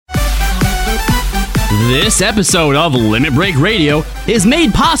This episode of Limit Break Radio is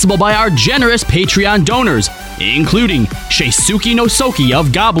made possible by our generous Patreon donors, including Sheisuke Nosoki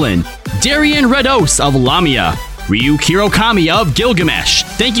of Goblin, Darian Redos of Lamia, Ryu Kirokami of Gilgamesh.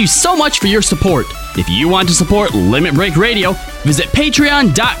 Thank you so much for your support. If you want to support Limit Break Radio, visit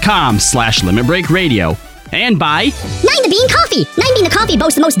patreon.com/Limit Break Radio. And by 9 the Bean Coffee. 9 Bean the Coffee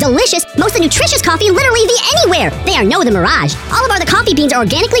boasts the most delicious, most nutritious coffee literally the anywhere. They are no the mirage. All of our the coffee beans are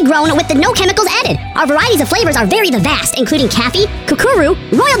organically grown with the no chemicals added. Our varieties of flavors are very the vast, including Kaffee, Kukuru,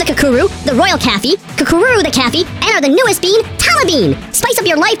 Royal the Kukuru, the Royal Kaffee, Kukuru the Kaffee, and our the newest bean, Tala Bean. Spice up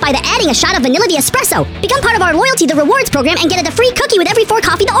your life by adding a shot of vanilla the espresso. Become part of our loyalty the rewards program and get a free cookie with every 4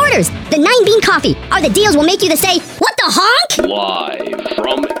 coffee the orders. The 9 Bean Coffee are the deals will make you to say, what the honk? Live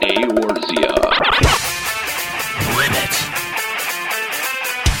from Eorzeans. Limit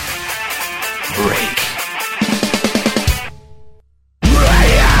Break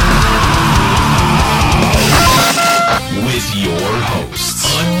with your hosts,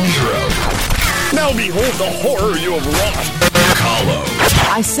 Nero. Now behold the horror you have wrought. Kahlo.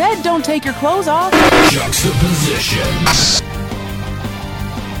 I said don't take your clothes off. Juxtaposition.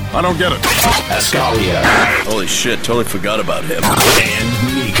 I don't get it. Ascalia. Holy shit, totally forgot about him.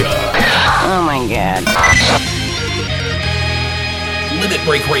 And Mika. Oh my god.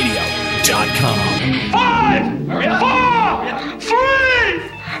 LimitBreakRadio.com. 5, 4, 3,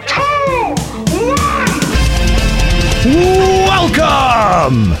 2, 1.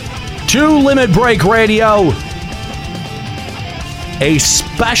 Welcome to Limit Break Radio, a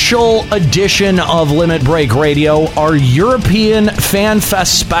special edition of Limit Break Radio, our European Fan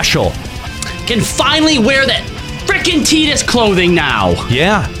Fest special. can finally wear that frickin' Titus clothing now.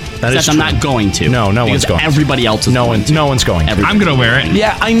 Yeah. That is I'm not going to. No one's going. Everybody else is going to. No one's going. I'm going to wear it.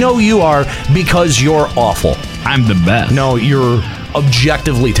 Yeah, I know you are because you're awful. I'm the best. No, you're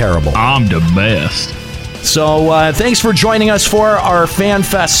objectively terrible. I'm the best. So, thanks for joining us for our Fan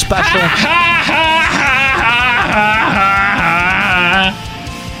Fest special.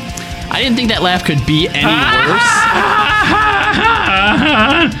 I didn't think that laugh could be any worse.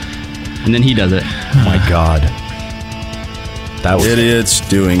 And then he does it. Oh my God. That was Idiots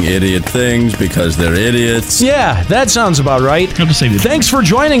doing idiot things because they're idiots. Yeah, that sounds about right. Thanks for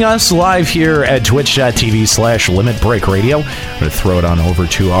joining us live here at twitch.tv/Limit Break Radio. I'm going to throw it on over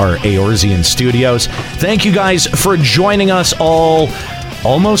to our Eorzeans studios. Thank you guys for joining us all.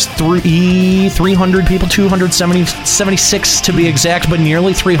 Almost 300 people, 276 to be exact, but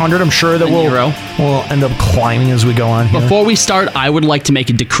nearly 300. I'm sure that we'll end up climbing as we go on here. Before we start, I would like to make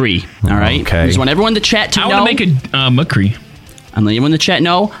a decree. All right? Okay. I just want everyone in the chat to know. I want to make a decree. I'm letting everyone in the chat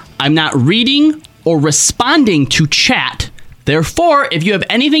know I'm not reading or responding to chat. Therefore, if you have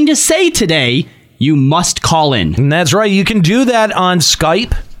anything to say today, you must call in. And that's right. You can do that on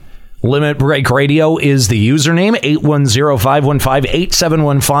Skype. Limit Break Radio is the username,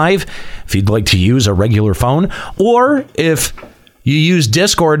 810-515-8715, if you'd like to use a regular phone. Or if you use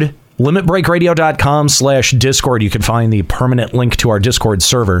Discord, limitbreakradio.com/Discord, you can find the permanent link to our Discord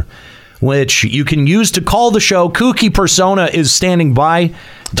server, which you can use to call the show. Kooky Persona is standing by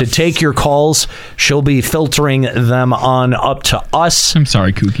to take your calls. She'll be filtering them on up to us. I'm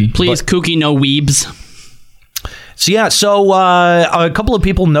sorry, Kooky. Please, Kooky, no weebs. So a couple of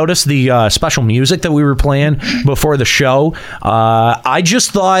people noticed the special music that we were playing before the show. I just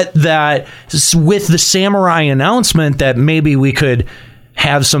thought that with the samurai announcement that maybe we could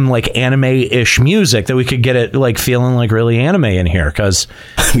have some like anime-ish music, that we could get it like feeling like really anime in here, because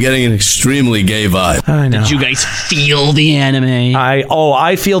I'm getting an extremally gay vibe. I know. Did you guys feel the anime?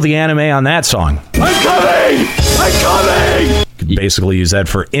 I feel the anime on that song. I'm coming! Could basically use that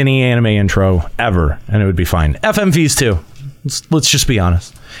for any anime intro ever, and it would be fine. FMVs too. Let's just be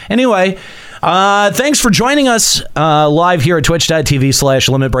honest. Anyway, thanks for joining us live here at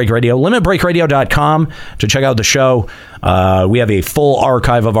twitch.tv/Limit Break Radio. LimitBreakRadio.com to check out the show. We have a full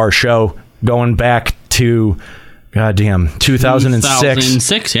archive of our show going back to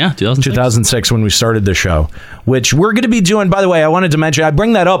 2006. Yeah, 2006 when we started the show, which we're going to be doing. By the way, I wanted to mention, I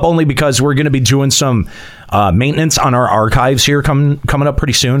bring that up only because we're going to be doing some maintenance on our archives here coming up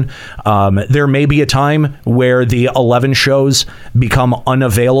pretty soon. There may be a time where the 11 shows become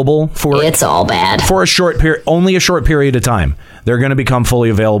unavailable for It's all bad. for a short period, only a short period of time. They're going to become fully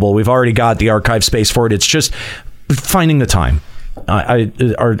available. We've already got the archive space for it. It's just finding the time.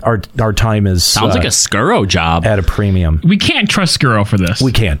 Our time is sounds like a Skuro job at a premium. We can't trust Skuro for this.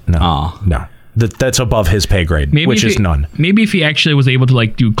 We can't. No. That's above his pay grade, which is none. Maybe if he actually was able to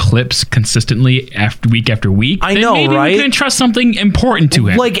like do clips consistently after week, I know, maybe right? we can trust something important to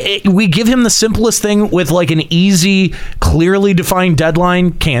him. Like we give him the simplest thing with like an easy, clearly defined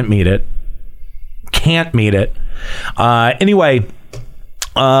deadline. Can't meet it. can't meet it. Anyway,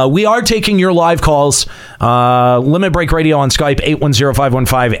 we are taking your live calls. Limit Break Radio on Skype,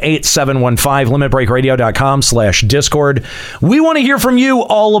 810-515-8715, limitbreakradio.com/Discord. We want to hear from you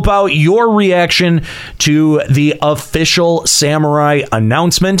all about your reaction to the official Samurai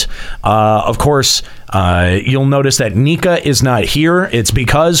announcement. Of course, you'll notice that Nika is not here. It's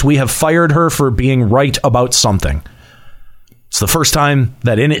because we have fired her for being right about something. It's the first time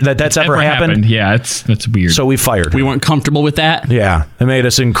that's ever happened. Yeah, that's weird. So we fired her. We weren't comfortable with that. Yeah, it made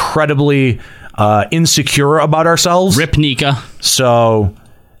us incredibly insecure about ourselves. Rip Nika. So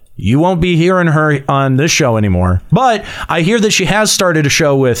you won't be hearing her on this show anymore. But I hear that she has started a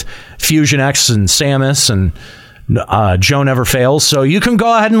show with Fusion X and Samus and Joe Never Fails. So you can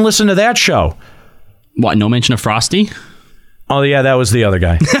go ahead and listen to that show. What, no mention of Frosty? Oh, yeah, that was the other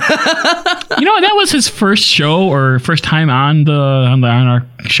guy. You know, that was his first show or first time on our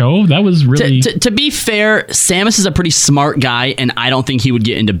show. That was really... To be fair, Samus is a pretty smart guy, and I don't think he would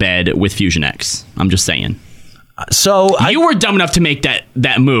get into bed with Fusion X. I'm just saying. So you were dumb enough to make that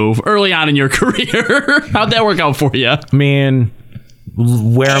move early on in your career. How'd that work out for you? I mean,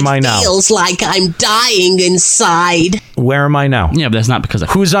 where am I now? Feels like I'm dying inside. Where am I now? Yeah, but that's not because of...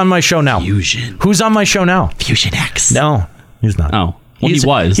 Who's on my show now? Fusion. Who's on my show now? Fusion X. No, he's not. Oh. Well, he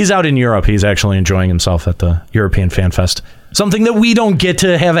was. He's out in Europe. He's actually enjoying himself at the European Fan Fest. Something that we don't get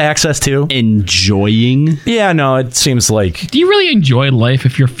to have access to. Enjoying? Yeah, no, it seems like... Do you really enjoy life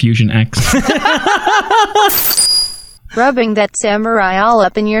if you're Fusion X? Rubbing that samurai all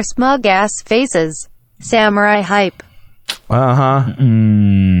up in your smug ass faces. Samurai hype. Uh-huh.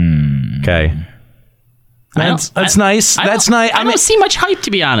 Okay. That's nice. That's nice. I don't see much hype, to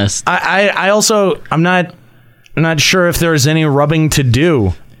be honest. I'm not sure if there's any rubbing to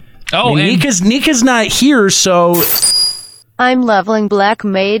do. Oh, I mean, Nika's not here, so... I'm leveling Black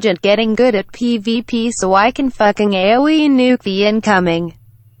Mage and getting good at PvP so I can fucking AoE nuke the incoming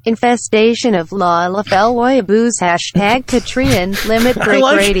infestation of LOL Wayaboos #Katrian Limit Break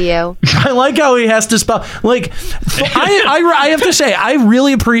Radio. I like how he has to spell... Like, I have to say, I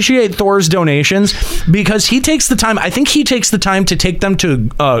really appreciate Thor's donations because he takes the time... I think he takes the time to take them to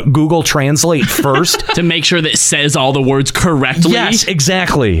Google Translate first. To make sure that it says all the words correctly. Yes,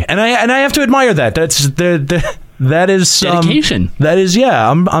 exactly. And I have to admire that. That is dedication. That is, yeah.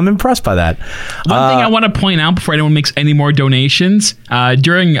 I'm impressed by that. One thing I want to point out before anyone makes any more donations,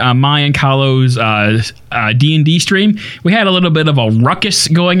 during my and Kahlo's D&D stream, we had a little bit of a ruckus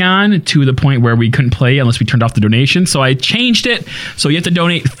going on to the point where we couldn't play unless we turned off the donation. So I changed it. So you have to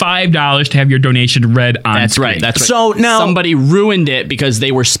donate $5 to have your donation read on That's screen. right. That's right. So now somebody ruined it because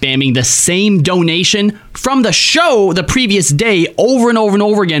they were spamming the same donation from the show the previous day over and over and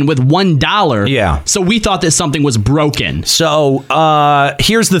over again with $1. Yeah. So we thought that something was broken. So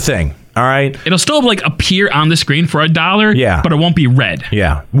here's the thing. All right. It'll still appear on the screen for $1. Yeah. But it won't be read.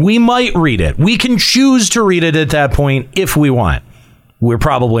 Yeah. We might read it. We can choose to read it at that point if we want. We're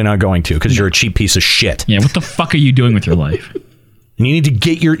probably not going to because you're a cheap piece of shit. Yeah. What the fuck are you doing with your life? And you need to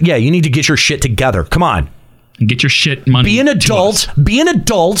get your shit together. Come on. And get your shit money. Be an adult. Be an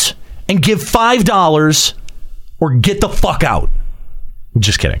adult and give $5 or get the fuck out.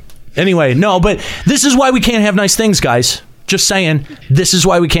 Just kidding. Anyway, no, but this is why we can't have nice things, guys. Just saying, this is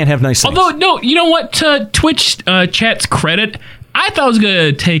why we can't have nice things. Although, no, you know what? To Twitch chat's credit, I thought it was going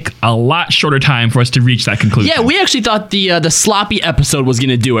to take a lot shorter time for us to reach that conclusion. Yeah, we actually thought the sloppy episode was going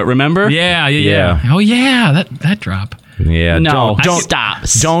to do it, remember? Yeah. Oh, yeah, that drop. Yeah, no, don't stop.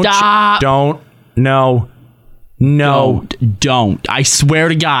 No. Don't. I swear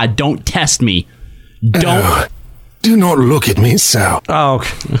to God, don't test me. Don't. Do not look at me, Sal. Oh,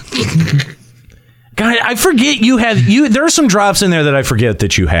 God, I forget you. There are some drops in there that I forget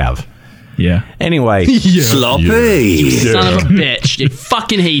that you have. Yeah. Anyway. Sloppy. You son of a bitch. I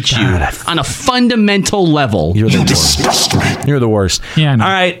fucking hate you on a fundamental level. You disgust me. You're the worst. Yeah, I know. All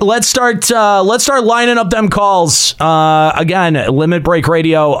right, let's start lining up them calls. Again, Limit Break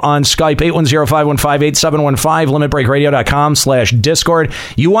Radio on Skype, 810-515-8715, limitbreakradio.com/Discord.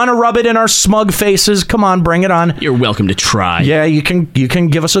 You want to rub it in our smug faces? Come on, bring it on. You're welcome to try. Yeah, you can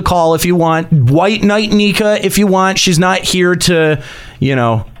give us a call if you want. White Knight Nika if you want. She's not here to,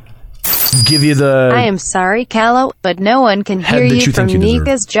 give you the... I am sorry, Callow, but no one can hear you from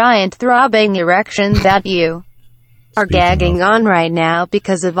Nika's giant throbbing erection that you are gagging on right now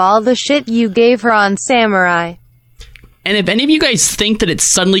because of all the shit you gave her on Samurai. And if any of you guys think that it's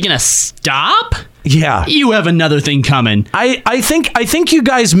suddenly going to stop, yeah, you have another thing coming. I think you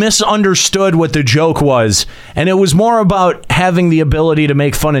guys misunderstood what the joke was, and it was more about having the ability to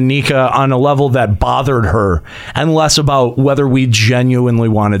make fun of Nika on a level that bothered her, and less about whether we genuinely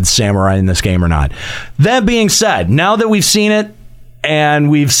wanted samurai in this game or not. That being said, now that we've seen it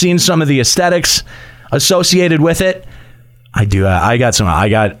and we've seen some of the aesthetics associated with it, I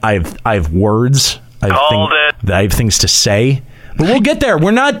have words. I have things to say. But we'll get there.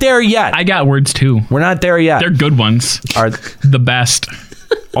 We're not there yet. I got words too. We're not there yet. They're good ones. Are the best.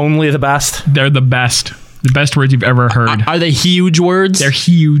 Only the best? They're the best. The best words you've ever heard. Are they huge words? They're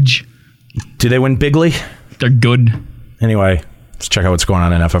huge. Do they win bigly? They're good. Anyway, let's check out what's going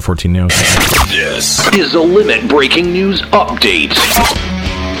on in FF14 News. This is a Limit Breaking News Update.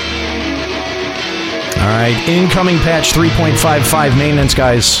 All right, incoming patch 3.55 maintenance,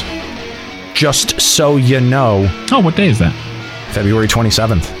 guys. Just so you know. Oh, what day is that? February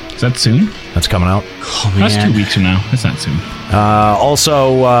 27th. Is that soon? That's coming out. Oh, man. That's 2 weeks from now. That's not soon.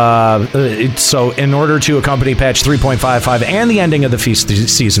 So in order to accompany patch 3.55 and the ending of the Feast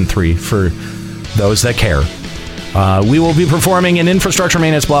Season 3, for those that care, we will be performing an infrastructure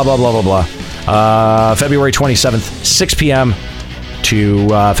maintenance, blah, blah, blah, blah, blah. February 27th, 6 p.m. to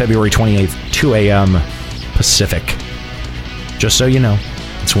February 28th, 2 a.m. Pacific. Just so you know.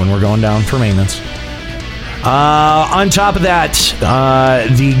 That's when we're going down for maintenance. On top of that,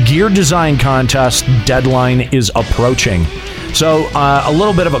 the gear design contest deadline is approaching. So a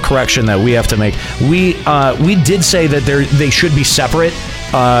little bit of a correction that we have to make. We did say that they should be separate.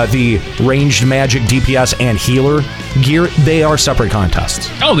 The ranged magic, DPS, and healer gear, they are separate contests.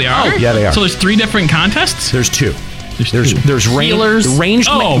 Oh, they are? Yeah, they are. So there's 3 different contests? There's 2. There's healers, ranged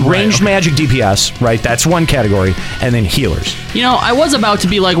magic DPS, right? That's one category, and then healers. You know, I was about to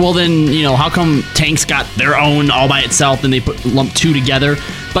be like, well, then, you know, how come tanks got their own all by itself, and they lumped 2 together?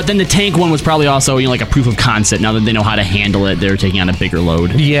 But then the tank one was probably also, you know, like a proof of concept. Now that they know how to handle it, they're taking on a bigger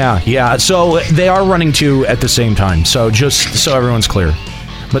load. Yeah. So they are running 2 at the same time. So just so everyone's clear.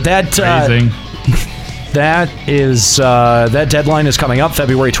 But that that deadline is coming up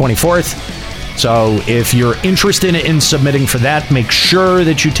February 24th. So if you're interested in submitting for that, make sure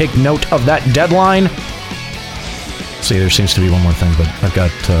that you take note of that deadline. See, there seems to be one more thing, but I've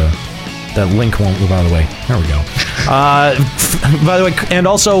got that link won't move out of the way. There we go. By the way, and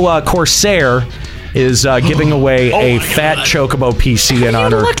also Corsair is giving away a fat Chocobo PC in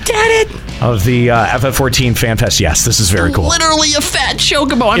honor of the FF14 Fan Fest. Yes, this is very cool. Literally a fat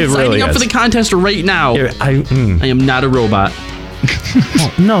Chocobo. I'm signing up for the contest right now. I am not a robot.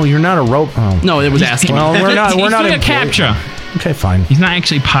 No, you're not a robot. Oh. No, it was asking. Well, we're not a captcha. Okay, fine. He's not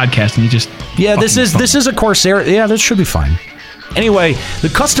actually podcasting. He just this is a Corsair. Yeah, this should be fine. Anyway, the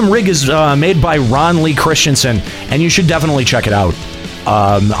custom rig is made by Ron Lee Christensen, and you should definitely check it out.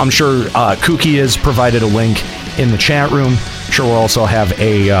 I'm sure Kooky has provided a link in the chat room. I'm sure we'll also have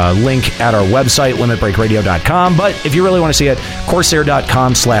a link at our website, limitbreakradio.com. But if you really want to see it,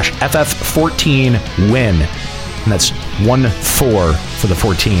 corsair.com/FF14win. And that's 14 for the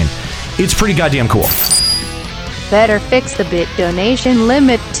 14. It's pretty goddamn cool. Better fix the bit donation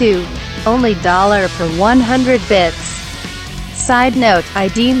limit too. Only $1 per 100 bits. Side note, I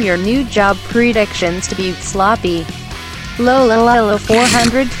deem your new job predictions to be sloppy. Lolo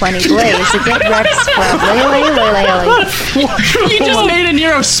 420 blaze to get Rex from You just made a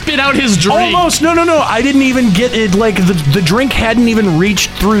Nero spit out his drink. Almost. No. I didn't even get it. Like, the drink hadn't even reached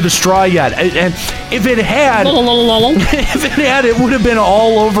through the straw yet. And if it had, it would have been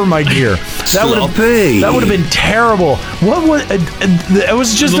all over my gear. That would have been terrible. What was it?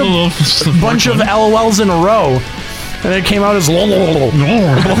 Was just a bunch of LOLs in a row. And it came out as LOL. A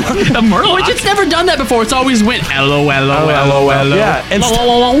Murloc? It's never done that before. It's always went LOL. Yeah. And like,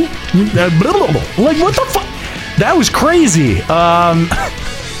 what the fuck? That was crazy.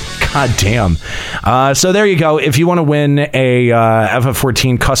 God damn. So there you go. If you want to win a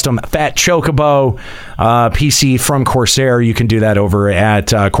FF14 custom Fat Chocobo PC from Corsair, you can do that over at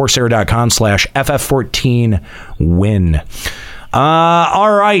corsair.com/FF14win.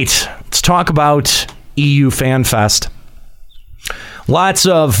 All right. Let's talk about EU FanFest. Lots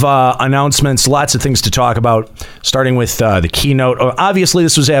of announcements, lots of things to talk about, starting with the keynote. Obviously,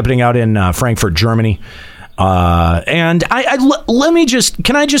 this was happening out in Frankfurt, Germany. And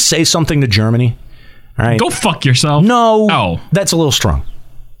can I just say something to Germany? All right. Go fuck yourself. No. Oh. That's a little strong.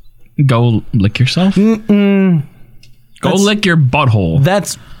 Go lick yourself? Go lick your butthole.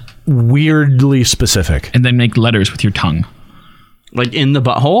 That's weirdly specific. And then make letters with your tongue. Like in the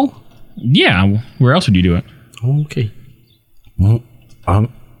butthole? Yeah, where else would you do it? Okay.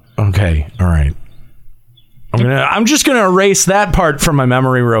 Okay, all right. I'm just gonna erase that part from my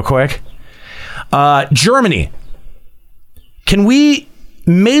memory real quick. Germany. Can we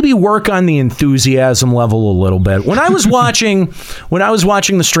maybe work on the enthusiasm level a little bit? When I was watching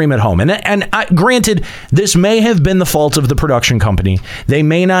the stream at home, and granted, this may have been the fault of the production company. They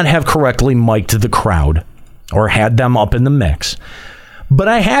may not have correctly mic'd the crowd or had them up in the mix. But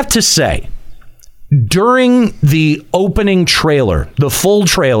I have to say, during the opening trailer, the full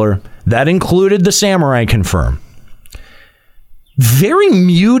trailer, that included the Samurai Confirm, very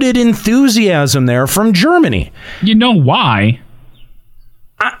muted enthusiasm there from Germany. You know why?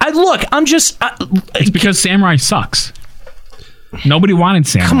 It's because Samurai sucks. Nobody wanted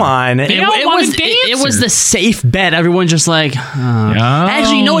Samurai. Come on. It was the safe bet. Everyone's just like...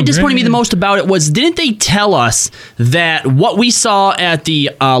 Actually, you know what disappointed me the most about it was, didn't they tell us that what we saw at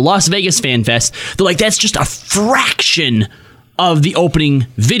the Las Vegas Fan Fest, they're like, that's just a fraction of the opening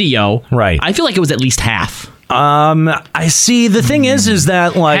video. Right. I feel like it was at least half. I see. The thing is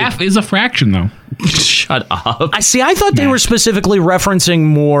that like... Half is a fraction, though. Shut up. I thought they were specifically referencing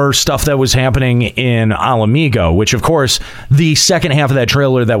more stuff that was happening in Alamigo, which, of course, the second half of that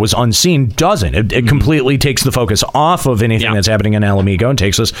trailer that was unseen doesn't. It completely takes the focus off of anything that's happening in Alamigo and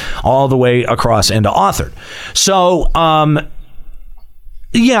takes us all the way across into Othard. So,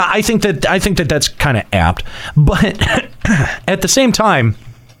 yeah, I think that that's kind of apt. But at the same time,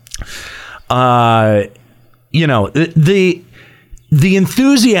 you know, the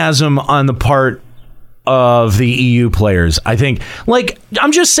enthusiasm on the part of the EU players, I think, like,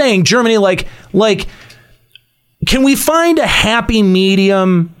 I'm just saying, Germany, like, can we find a happy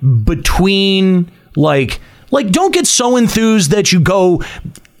medium between, like, don't get so enthused that you go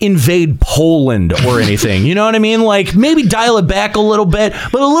invade Poland or anything. You know what I mean? Like, maybe dial it back a little bit,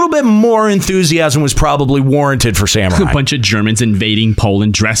 but a little bit more enthusiasm was probably warranted for Samurai. A bunch of Germans invading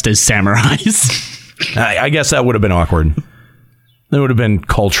Poland dressed as samurais. I guess that would have been awkward. That would have been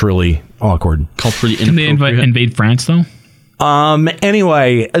culturally awkward. Culturally Can they invade France, though?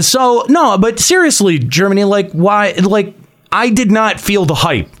 Anyway, so, no, but seriously, Germany, like, why? Like, I did not feel the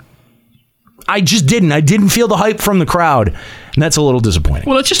hype. I just didn't. I didn't feel the hype from the crowd, and that's a little disappointing.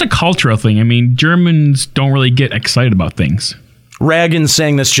 Well, it's just a cultural thing. I mean, Germans don't really get excited about things. Ragan's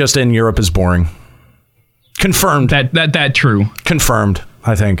saying this just in Europe is boring. Confirmed. That true. Confirmed,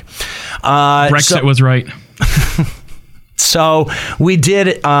 I think. Brexit was right. So we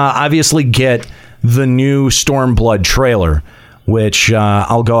did obviously get the new Stormblood trailer, which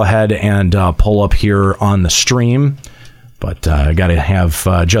I'll go ahead and pull up here on the stream. But I got to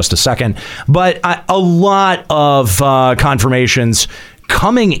have just a second. But a lot of confirmations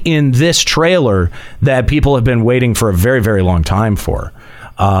coming in this trailer that people have been waiting for a very, very long time for.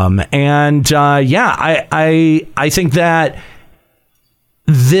 I think that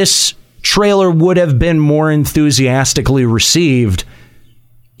this trailer would have been more enthusiastically received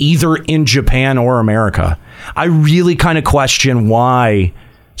either in Japan or America. I really kind of question why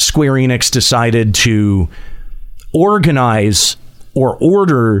Square-Enix decided to organize or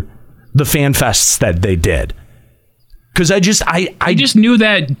order the fan fests that they did. Because I just knew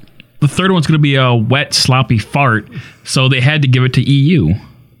that the third one's going to be a wet, sloppy fart, so they had to give it to EU.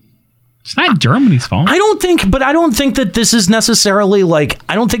 It's not Germany's fault. I don't think that this is necessarily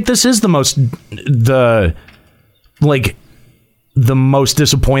I don't think this is the most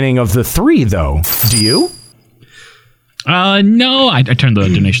disappointing of the three, though. Do you? No, I turned the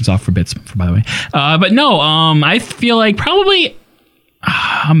donations off for bits, by the way. But no, I feel like probably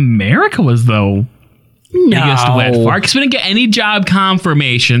America was the biggest wet fart, because we didn't get any job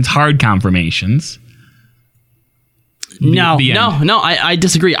confirmations, hard confirmations. No, I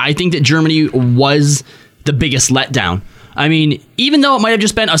disagree. I think that Germany was the biggest letdown. I mean, even though it might have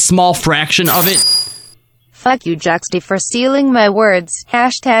just been a small fraction of it. Fuck you, Juxta, for stealing my words.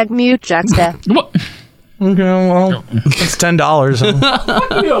 #mute Juxta. Okay, well, it's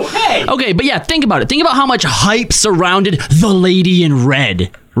 $10. Hey. Okay, but yeah, think about it. Think about how much hype surrounded the Lady in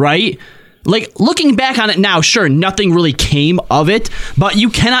Red, right? Like, looking back on it now, sure, nothing really came of it, but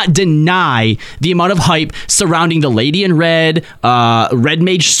you cannot deny the amount of hype surrounding the Lady in Red, Red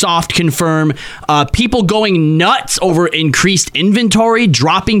Mage Soft Confirm, people going nuts over increased inventory,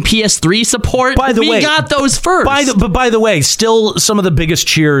 dropping PS3 support. We got those first. By the way, still some of the biggest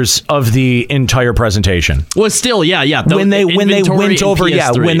cheers of the entire presentation. Well, still, yeah. When they went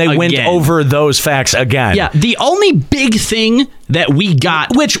over those facts again. Yeah, the only big thing that we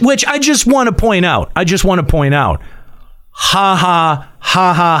got, which I just want to point out. Ha ha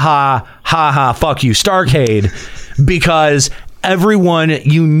ha ha ha ha ha. Fuck you, Starcade, because everyone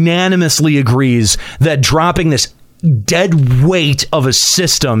unanimously agrees that dropping this dead weight of a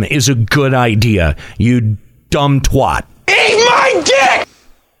system is a good idea. You dumb twat. Eat my dick!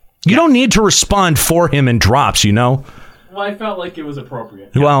 You don't need to respond for him in drops, you know? Well, I felt like it was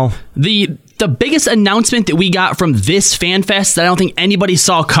appropriate. Well, the biggest announcement that we got from this fan fest that I don't think anybody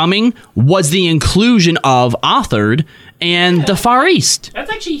saw coming was the inclusion of Othard and the Far East. That's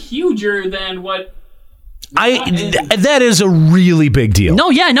actually huger than what... that is a really big deal.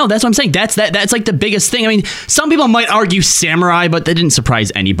 No, that's what I'm saying. That's like the biggest thing. I mean, some people might argue Samurai, but that didn't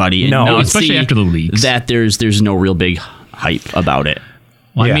surprise anybody. No, especially after the leaks. That there's no real big hype about it.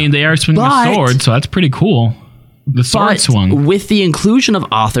 Well, I mean, they are swinging a sword, so that's pretty cool. The sword swung. With the inclusion of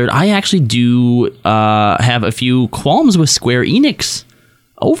Othard, I actually do have a few qualms with Square-Enix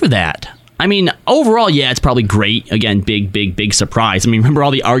over that. I mean, overall, yeah, it's probably great. Again, big surprise. I mean, remember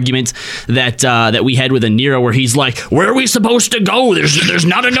all the arguments that we had with Anira, where he's like, "Where are we supposed to go? There's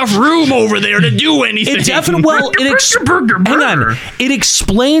not enough room over there to do anything." It definitely it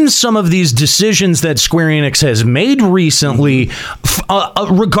explains some of these decisions that Square-Enix has made recently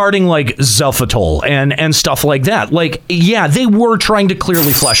regarding like Zelfatol and stuff like that. Like, yeah, they were trying to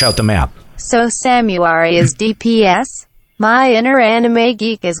clearly flesh out the map. So Samurai is DPS? My inner anime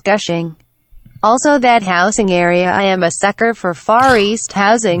geek is gushing. Also, that housing area, I am a sucker for Far East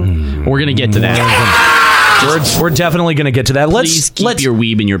housing. We're gonna get to that. We're definitely gonna get to that. Please keep your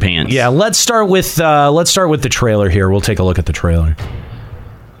weeb in your pants. Yeah, let's start with the trailer here. We'll take a look at the trailer.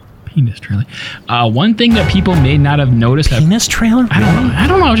 Penis trailer. One thing that people may not have noticed. Penis trailer? I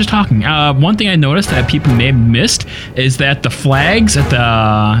don't know. I was just talking. One thing I noticed that people may have missed is that the flags at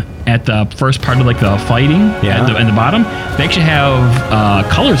the first part of like the fighting at the bottom, they actually have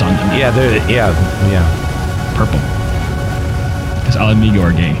colors on them. Yeah, purple. Because Al Amigo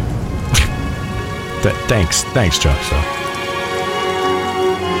are gay. Thanks, Chuck. So.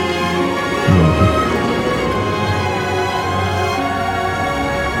 You're welcome.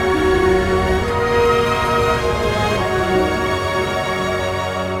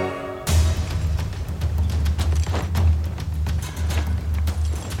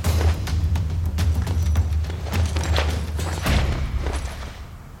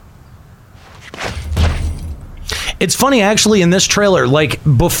 It's funny, actually, in this trailer, like,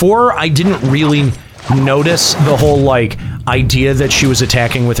 before I didn't really notice the whole, like, idea that she was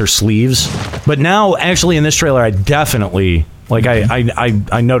attacking with her sleeves. But now, actually, in this trailer, I definitely, like,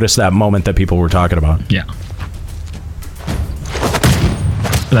 I noticed that moment that people were talking about. Yeah.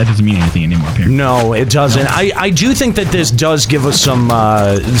 But that doesn't mean anything anymore, apparently. No, it doesn't. I do think that this does give us some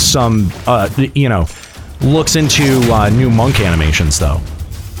looks into new monk animations, though.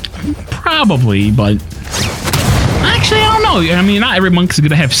 Probably, but... Actually, I don't know. I mean, not every monk's going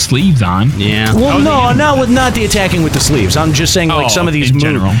to have sleeves on. Yeah. Well, not the attacking with the sleeves. I'm just saying, like, some of these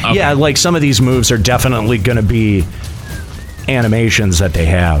moves. Okay. Yeah, like, some of these moves are definitely going to be animations that they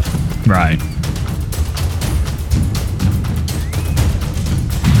have. Right.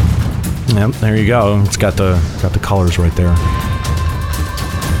 Yep, there you go. It's got the colors right there.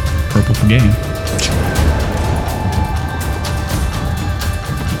 Purple for game.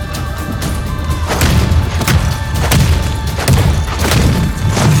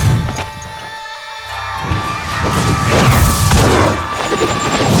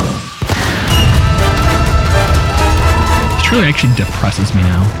 Really actually depresses me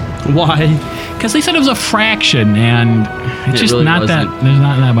now. Why? Because they said it was a fraction, and it's just really not wasn't. that. There's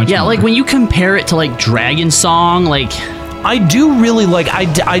not that much. Yeah, more. like when you compare it to like Dragon Song, like I do really like.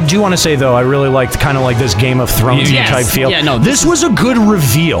 I do want to say though, I really liked kind of like this Game of Thrones type feel. Yeah, no, this was a good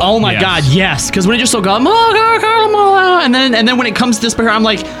reveal. Oh my god, yes! Because when it just so got and then when it comes to this part, I'm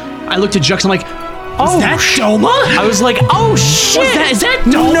like, I looked at Jux, I'm like, oh, is that Doma? I was like, oh shit! Is that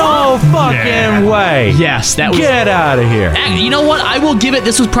Doma? No fucking way! Yes, that was. Get out of here! You know what? I will give it.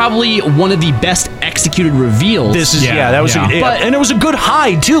 This was probably one of the best executed reveals. This is that was, and it was a good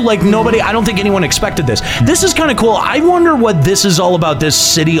hide too. Like nobody, I don't think anyone expected this. This is kind of cool. I wonder what this is all about. This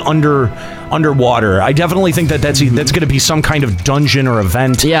city underwater. I definitely think that's going to be some kind of dungeon or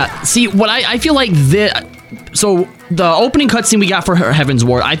event. Yeah. See, what I feel like so the opening cutscene we got for Heaven's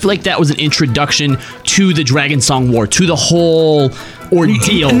Ward, I feel like that was an introduction to the Dragon Song War, to the whole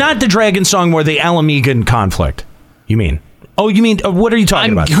ordeal. Not the Dragon Song War, the Alamegan conflict. You mean? Oh, you mean, what are you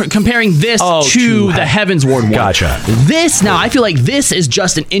talking about? Comparing this to the Heaven's Ward War. Gotcha. This, now, I feel like this is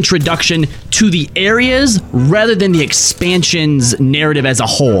just an introduction to the areas rather than the expansion's narrative as a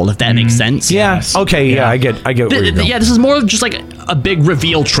whole, if that makes sense. Yeah. Yes. Okay, yeah, I get where you're going. Yeah, this is more of just like a big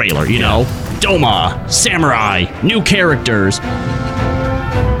reveal trailer, you know? Doma, Samurai, new characters.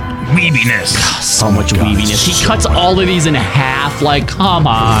 Weebiness. So much weebiness. He cuts all of these in half, like, come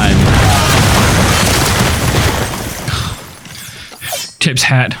on. Tips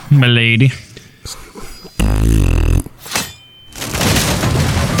hat, my lady.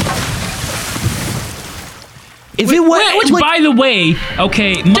 If it was, which, by the way,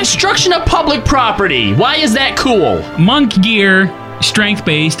 okay, destruction of public property. Why is that cool? Monk gear, strength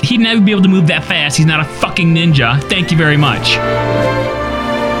based. He'd never be able to move that fast. He's not a fucking ninja. Thank you very much.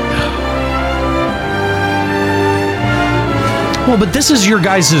 Well, but this is your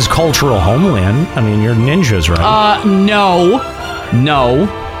guys' cultural homeland. I mean, you're ninjas, right? No.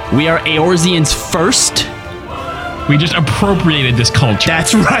 We are Eorzeans first. We just appropriated this culture.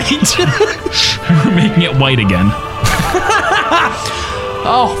 That's right. We're making it white again.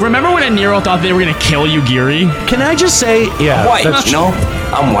 Oh, remember when Nero thought they were going to kill you, Giri? Can I just say, yeah. White. No,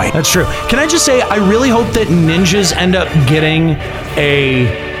 I'm white. That's true. Can I just say, I really hope that ninjas end up getting a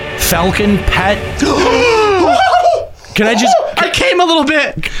falcon pet. Can I just... I came a little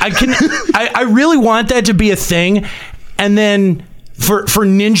bit. I really want that to be a thing. And then for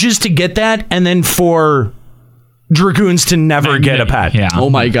ninjas to get that, and then for dragoons to never get a pet. Yeah. Oh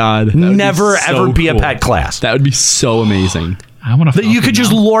my God. Never ever be a pet class. That would be so amazing. I want to. You could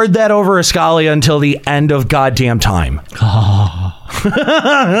just lord that over Ascalia until the end of goddamn time.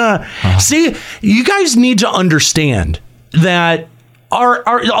 See, you guys need to understand that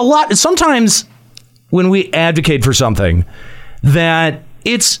a lot sometimes when we advocate for something, that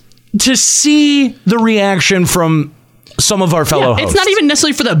it's to see the reaction from some of our fellow hosts. It's not even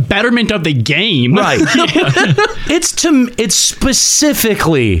necessarily for the betterment of the game. Right. It's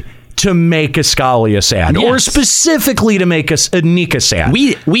specifically to make Ascalia sad, or specifically to make Nika sad.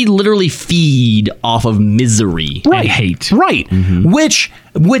 We literally feed off of misery and hate. Right.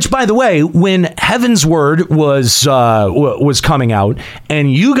 Which by the way, when Heaven's Word was coming out,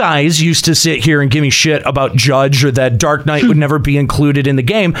 and you guys used to sit here and give me shit about Judge or that Dark Knight would never be included in the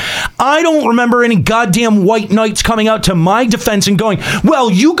game, I don't remember any goddamn White Knights coming out to my defense and going,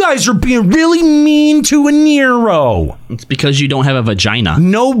 well, you guys are being really mean to a Nero. It's because you don't have a vagina.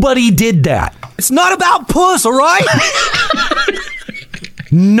 Nobody did that. It's not about puss, all right?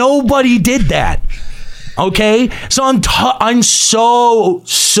 Nobody did that. Okay, so I'm so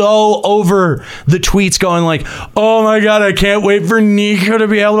over the tweets going like, oh my God, I can't wait for Nika to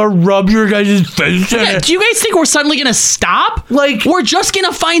be able to rub your guys' face in it. Do you guys think we're suddenly gonna stop? Like, we're just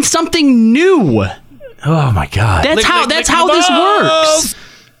gonna find something new. Oh my God, that's how this works.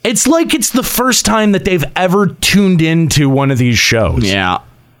 It's like it's the first time that they've ever tuned into one of these shows. Yeah.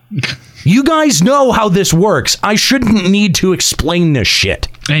 You guys know how this works. I shouldn't need to explain this shit.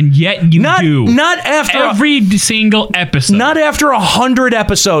 And yet you do. Not after every single episode. Not after 100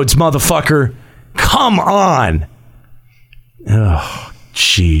 episodes, motherfucker. Come on. Oh,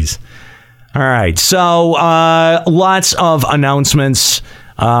 jeez. All right. So, lots of announcements,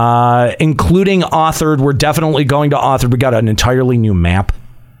 including Othard. We're definitely going to Othard. We got an entirely new map.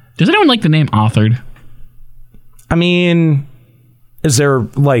 Does anyone like the name Othard? I mean, is there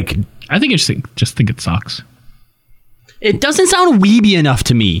like... I think just think it sucks. It doesn't sound weeby enough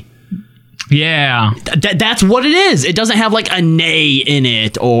to me. Yeah. That's what it is. It doesn't have like a nay in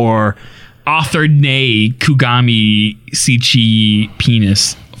it or... Othard nay Kugami Sichi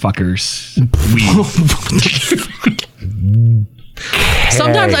penis fuckers.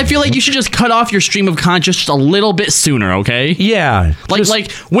 Sometimes I feel like you should just cut off your stream of conscious just a little bit sooner, okay? Yeah.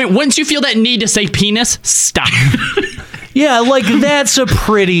 Once you feel that need to say penis, stop. Yeah, like that's a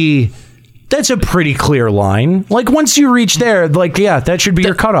pretty clear line. Like once you reach there, like that should be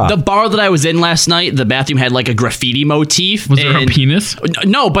your cutoff. The bar that I was in last night, the bathroom had like a graffiti motif. Was there a penis?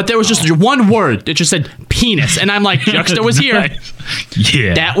 No, but there was just one word that just said penis, and I'm like, Juxta was here.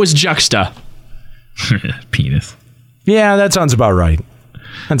 Yeah, that was Juxta. Penis. Yeah, that sounds about right.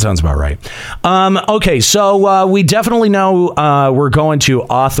 Okay, so we definitely know we're going to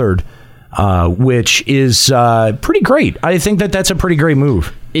Othard, which is pretty great. I think that's a pretty great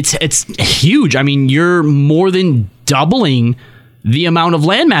move. It's huge. I mean, you're more than doubling the amount of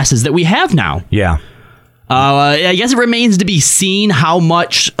land masses that we have now. Yeah. I guess it remains to be seen how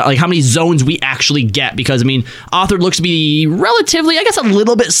many zones we actually get, because I mean, Othard looks to be relatively, I guess, a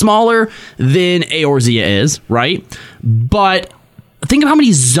little bit smaller than Eorzea is, right? But think of how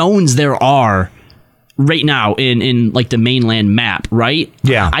many zones there are right now in like the mainland map, right?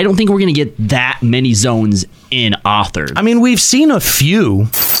 Yeah. I don't think we're going to get that many zones in Othard. I mean, we've seen a few.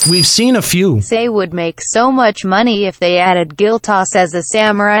 Say would make so much money if they added Giltos as a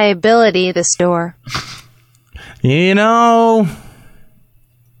samurai ability the store. You know,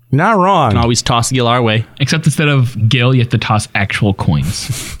 not wrong. Can always toss Gil our way. Except instead of Gil, you have to toss actual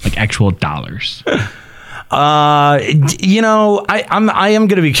coins, like actual dollars. You know, I am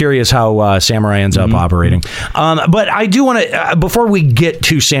going to be curious how Samurai ends up operating. But I do want to, before we get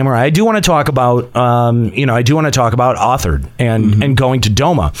to Samurai, I do want to talk about, Othard and going to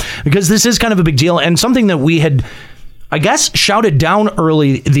Doma, because this is kind of a big deal and something that we had, I guess, shouted down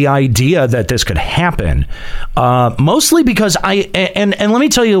early, the idea that this could happen, mostly because and let me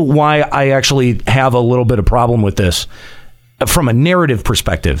tell you why I actually have a little bit of problem with this from a narrative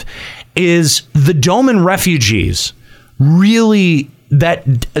perspective, is the Doman refugees really, that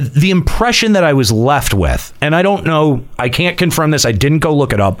the impression that I was left with, and I don't know, I can't confirm this, I didn't go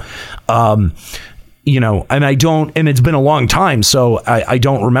look it up, you know, and it's been a long time, so I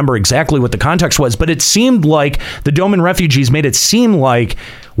don't remember exactly what the context was, but it seemed like the Doman refugees made it seem like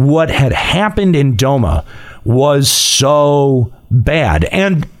what had happened in Doma was so bad.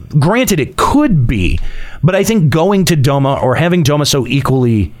 And granted, it could be, but I think going to Doma or having Doma so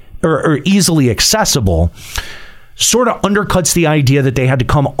equally or easily accessible sort of undercuts the idea that they had to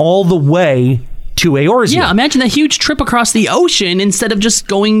come all the way to Eorzea. Yeah, imagine that huge trip across the ocean instead of just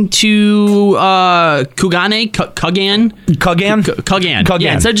going to Kugan.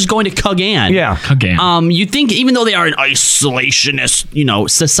 Yeah, instead of just going to Kugan. Yeah, Kugan. You think even though they are an isolationist, you know,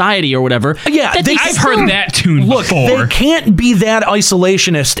 society or whatever. Yeah, I've heard that tune before. They can't be that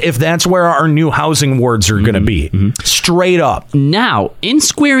isolationist if that's where our new housing wards are going to be. Straight up. Now, in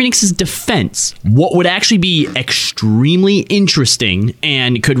Square Enix's defense, what would actually be extremely interesting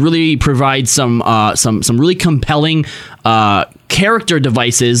and could really provide some really compelling character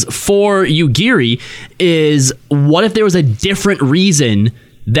devices for Yugiri is, what if there was a different reason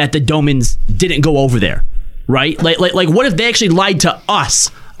that the Domans didn't go over there, right? Like what if they actually lied to us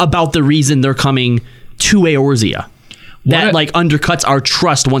about the reason they're coming to Eorzea? That undercuts our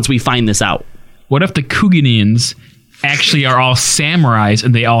trust once we find this out. What if the Kuganians actually are all samurais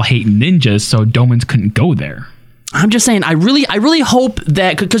and they all hate ninjas, so Domans couldn't go there? I'm just saying, I really hope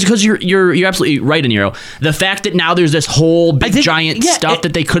that, because you're absolutely right, Nero. The fact that now there's this whole big giant stuff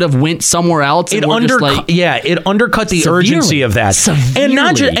that they could have went somewhere else. It undercut the urgency of that, severely. And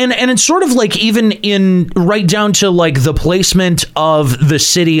not just and it's sort of like even in right down to like the placement of the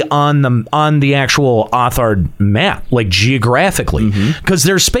city on the actual Othard map, like geographically, because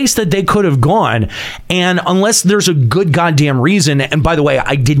there's space that they could have gone, and unless there's a good goddamn reason. And by the way,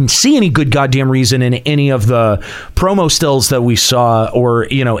 I didn't see any good goddamn reason in any of the promo stills that we saw, or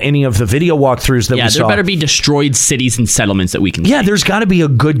any of the video walkthroughs that we saw. There better be destroyed cities and settlements that we can see. There's got to be a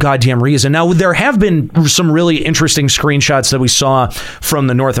good goddamn reason. Now, there have been some really interesting screenshots that we saw from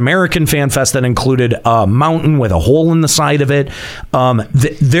the North American Fan Fest that included a mountain with a hole in the side of it.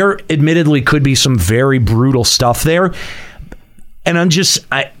 There admittedly could be some very brutal stuff there. And I'm just,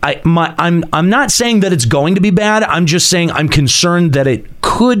 I'm not saying that it's going to be bad. I'm just saying I'm concerned that it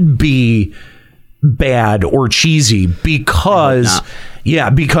could be bad or cheesy because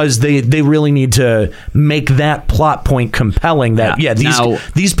they really need to make that plot point compelling that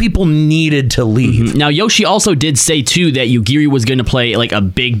these people needed to leave. Now, Yoshi also did say too that Yugiri was going to play like a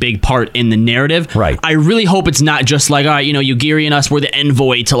big part in the narrative. Right. I really hope it's not just like, all right, Yugiri and us were the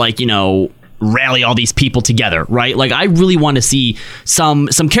envoy to rally all these people together, right? Like, I really want to see some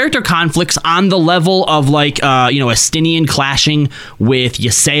character conflicts on the level of Estinian clashing with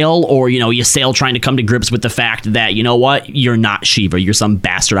Ysael, or Ysael trying to come to grips with the fact that, you're not Shiva, you're some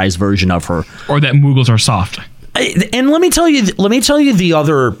bastardized version of her, or that Mughals are soft. And let me tell you the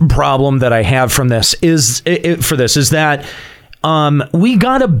other problem that I have from this is that we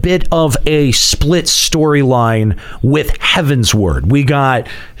got a bit of a split storyline with Heavensward. We got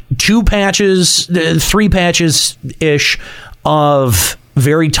 3 patches-ish of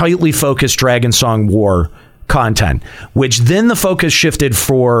very tightly focused Dragonsong War content, which then the focus shifted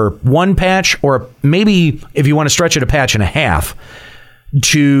for 1 patch, or maybe if you want to stretch it, a patch and a half,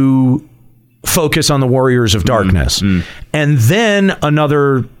 to focus on the Warriors of Darkness. And then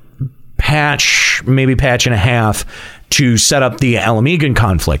another patch, maybe patch and a half, to set up the Alamegan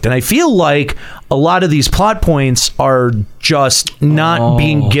conflict. And I feel like a lot of these plot points are just not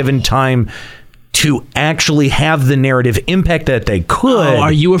being given time to actually have the narrative impact that they could.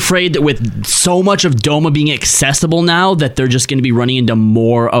 Are you afraid that with so much of Doma being accessible now that they're just going to be running into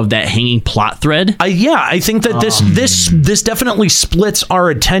more of that hanging plot thread? I think that this definitely splits our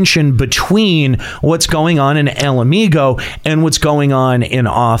attention between what's going on in Alamigo and what's going on in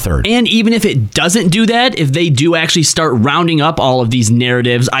Othard. And even if it doesn't do that, if they do actually start rounding up all of these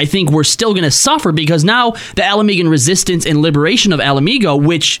narratives, I think we're still going to suffer, because now the Alamegan resistance and liberation of Alamigo,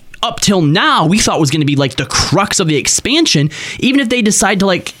 which up till now we thought was going to be like the crux of the expansion, even if they decide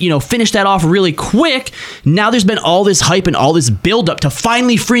to finish that off really quick, now there's been all this hype and all this build up to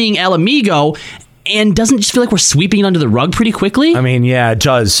finally freeing Alamigo, And doesn't it just feel like we're sweeping it under the rug pretty quickly? I mean, yeah, it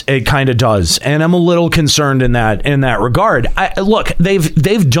does. It kind of does, and I'm a little concerned in that regard. Look,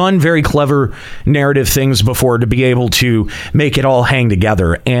 they've done very clever narrative things before to be able to make it all hang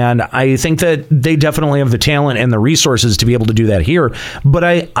together, and I think that they definitely have the talent and the resources to be able to do that here.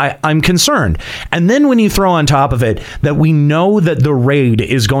 But I'm concerned. And then when you throw on top of it that we know that the raid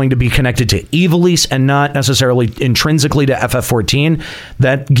is going to be connected to Ivalice and not necessarily intrinsically to FF14,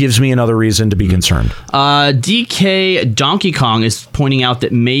 that gives me another reason to be concerned. DK Donkey Kong is pointing out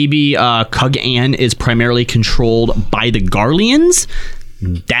that maybe Kug-An is primarily controlled by the Garleans.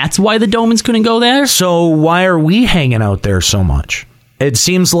 That's why the Domans couldn't go there. So why are we hanging out there so much? It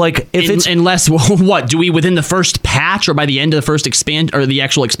seems like unless what do we within the first patch or by the end of the first the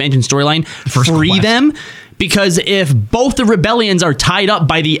actual expansion storyline free them? Because if both the rebellions are tied up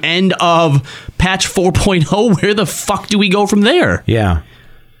by the end of patch 4.0, where the fuck do we go from there? Yeah.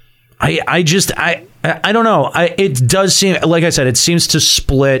 I don't know. It does seem, like I said, it seems to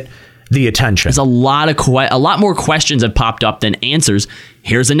split the attention. There's a lot more questions have popped up than answers.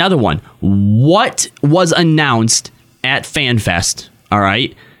 Here's another one. What was announced at FanFest, all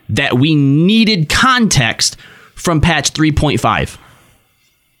right, that we needed context from patch 3.5?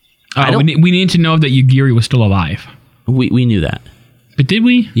 We need to know that Yugiri was still alive. We knew that. But did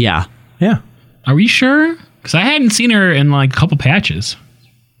we? Yeah. Yeah. Are we sure? Because I hadn't seen her in like a couple patches.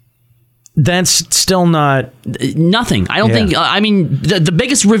 That's still not nothing. I don't think. I mean, the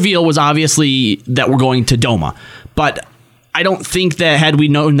biggest reveal was obviously that we're going to Doma, but I don't think that had we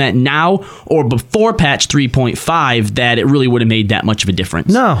known that now or before patch 3.5 that it really would have made that much of a difference.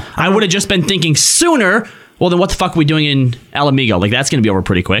 No, I would have just been thinking sooner. Well, then what the fuck are we doing in Alamigo? Like that's going to be over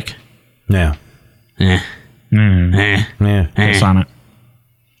pretty quick. Yeah. Pass on it.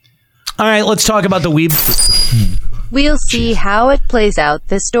 All right, let's talk about the Weeb. We'll see how it plays out.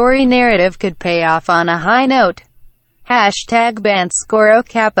 The story narrative could pay off on a high note. #BanScoro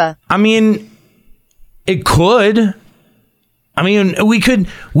Kappa. I mean, it could. I mean, we could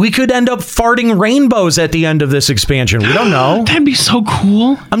end up farting rainbows at the end of this expansion. We don't know. That'd be so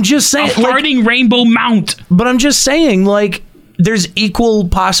cool. I'm just saying, a farting rainbow mount. But I'm just saying, like, there's equal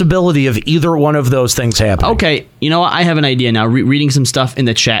possibility of either one of those things happening. Okay, you know what? I have an idea now. Reading some stuff in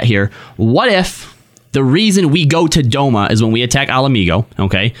the chat here. What if the reason we go to Doma is when we attack Alamigo,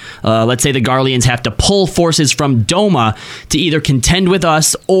 okay? Let's say the Garleans have to pull forces from Doma to either contend with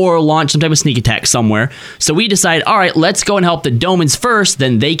us or launch some type of sneak attack somewhere. So we decide, all right, let's go and help the Domans first,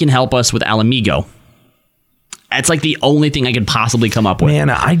 then they can help us with Alamigo. That's like the only thing I could possibly come up with. Man,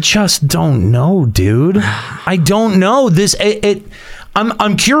 I just don't know, dude. I don't know.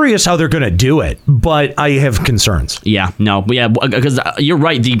 I'm curious how they're going to do it, but I have concerns. Yeah, no, yeah, because you're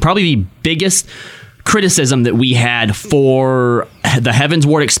right. Probably the biggest criticism that we had for the Heaven's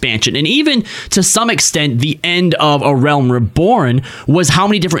Ward expansion, and even to some extent the end of A Realm Reborn, was how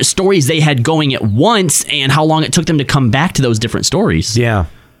many different stories they had going at once and how long it took them to come back to those different stories. Yeah.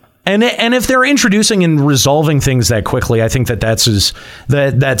 And if they're introducing and resolving things that quickly, I think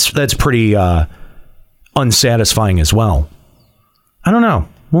that's pretty unsatisfying as well. I don't know.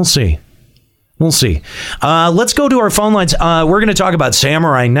 We'll see. Let's go to our phone lines. We're going to talk about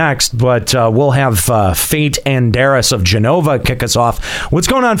Samurai next, but we'll have Fate and Darius of Genova kick us off. What's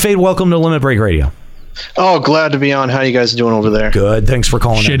going on, Fate? Welcome to Limit Break Radio. Oh, glad to be on. How are you guys doing over there? Good. Thanks for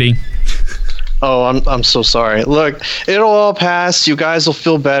calling. Shitty. Oh, I'm so sorry. Look, it'll all pass. You guys will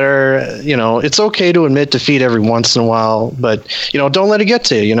feel better. You know, it's okay to admit defeat every once in a while, but, you know, don't let it get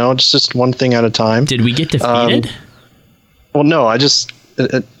to you. You know, it's just one thing at a time. Did we get defeated? Well, no, I just...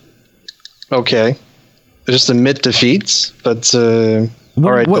 okay. I just admit defeats, but... all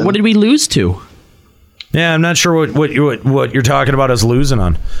right. What did we lose to? Yeah, I'm not sure what you're talking about us losing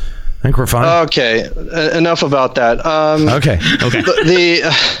on. I think we're fine. Okay, enough about that. Okay.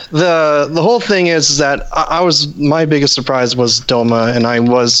 The whole thing is that my biggest surprise was Doma, and I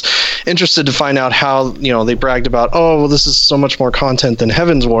was interested to find out how, you know, they bragged about, oh, well, this is so much more content than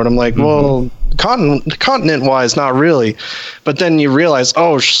Heaven's Ward. I'm like, well, continent-wise, not really. But then you realize,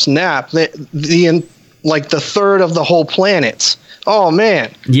 oh, snap, the third of the whole planet. Oh,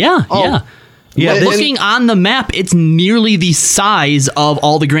 man. Yeah. Yeah, looking on the map, it's nearly the size of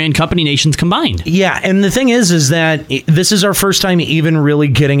all the Grand Company nations combined. Yeah, and the thing is that this is our first time even really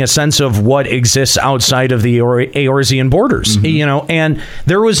getting a sense of what exists outside of the Eorzean borders, you know, and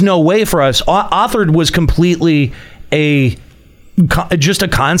there was no way for us. Othard was completely just a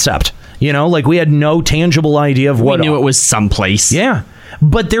concept, you know, like we had no tangible idea of what. We knew it was someplace. Yeah,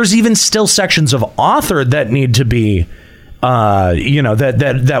 but there's even still sections of Othard that need to be...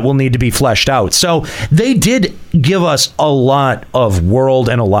 that will need to be fleshed out. So they did give us a lot of world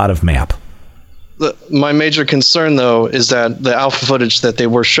and a lot of map. my major concern, though, is that the alpha footage that they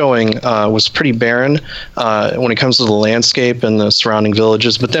were showing was pretty barren when it comes to the landscape and the surrounding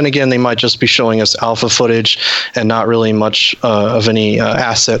villages. But then again, they might just be showing us alpha footage and not really much of any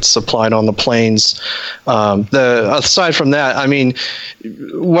assets supplied on the plains. Aside from that, I mean,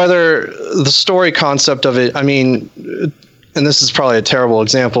 whether the story concept of it, I mean, and this is probably a terrible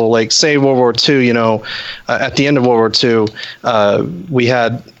example, like say World War II, you know, at the end of World War II,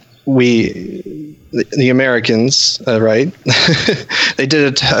 the Americans, right? They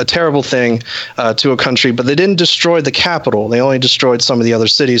did a terrible thing to a country, but they didn't destroy the capital. They only destroyed some of the other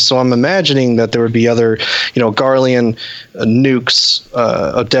cities. So I'm imagining that there would be other, you know, Garlean nukes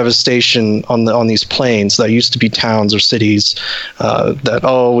of devastation on these plains that used to be towns or cities.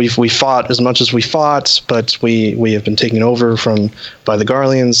 We fought as much as we fought, but we have been taken over by the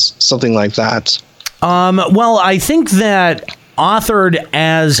Garleans, something like that. Well, I think that Othard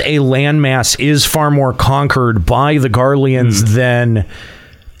as a landmass is far more conquered by the Garleans than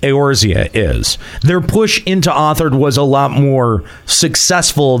Eorzea is. Their push into Othard was a lot more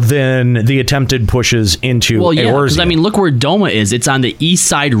successful than the attempted pushes into Eorzea. Because I mean, look where Doma is. It's on the east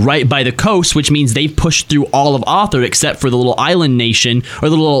side, right by the coast, which means they've pushed through all of Othard except for the little island nation or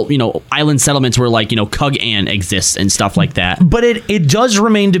the little, you know, island settlements where, like, you know, Cug-An exists and stuff like that. But it does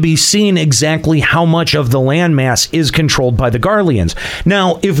remain to be seen exactly how much of the landmass is controlled by the Garleans.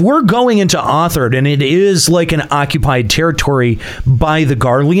 Now, if we're going into Othard and it is like an occupied territory by the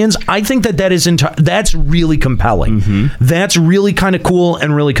Garleans, I think that's really compelling. That's really kind of cool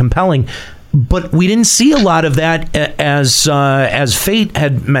and really compelling. But we didn't see a lot of that, as Fate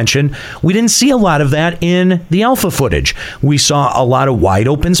had mentioned. We didn't see a lot of that in the alpha footage. We saw a lot of wide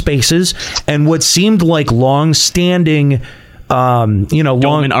open spaces and what seemed like long-standing,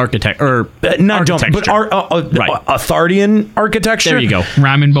 Doman architect or not Doman, but Othardian architecture. There you go,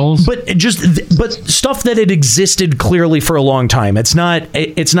 ramen bowls. But stuff that had existed clearly for a long time. It's not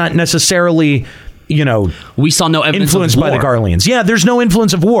necessarily, you know, we saw no evidence influenced of war by the Garleans. Yeah, there's no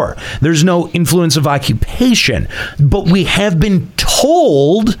influence of war. There's no influence of occupation. But we have been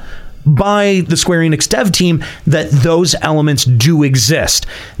told by the Square-Enix dev team that those elements do exist.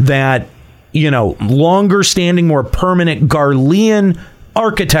 That, you know, longer standing, more permanent Garlean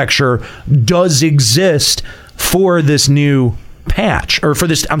architecture does exist for this new patch, or for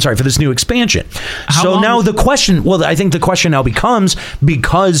this new expansion. Now the question, I think the question now becomes,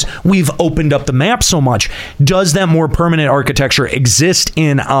 because we've opened up the map so much, does that more permanent architecture exist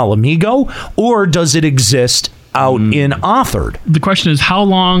in Alamigo, or does it exist out in Othard? The question is, how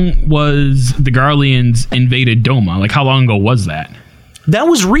long was the Garleans invaded Doma? Like, how long ago was that? That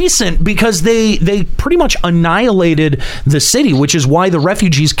was recent because they pretty much annihilated the city, which is why the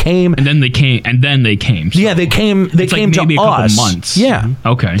refugees came. And then they came. So yeah, they came. They came like maybe to a couple us. months. Yeah.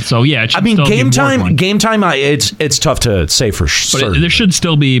 Okay. So yeah, it should game still be time. It's tough to say for sure. But there should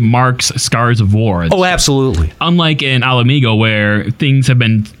still be marks, scars of war. Oh, absolutely. Unlike in Alamigo, where things have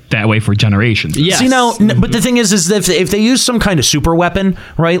been that way for generations. Yes. See, now, but the thing is that if they use some kind of super weapon,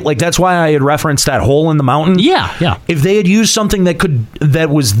 right? Like, that's why I had referenced that hole in the mountain. Yeah. If they had used something that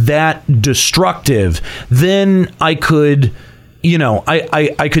was that destructive, then I could, you know,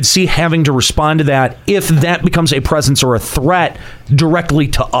 I could see having to respond to that if that becomes a presence or a threat directly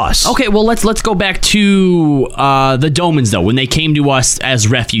to us. Okay, well, let's go back to the Domans, though, when they came to us as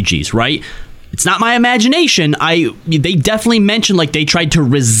refugees, right? It's not my imagination. They definitely mentioned, like, they tried to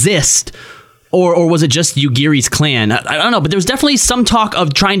resist, or was it just Yugiri's clan? I don't know, but there was definitely some talk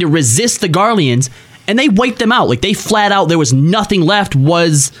of trying to resist the Garleans, and they wiped them out. Like, they flat out, there was nothing left,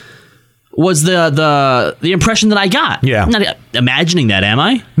 was the impression that I got. Yeah. I'm not imagining that, am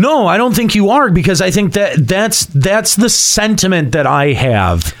I? No, I don't think you are, because I think that's the sentiment that I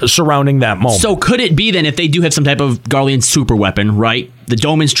have surrounding that moment. So could it be then, if they do have some type of Garlean super weapon, right? The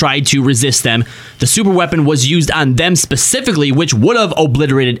Domans tried to resist them. The super weapon was used on them specifically, which would have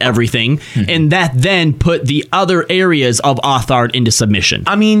obliterated everything, and that then put the other areas of Othard into submission.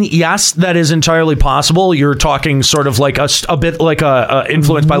 I mean, yes, that is entirely possible. You're talking sort of like a bit like a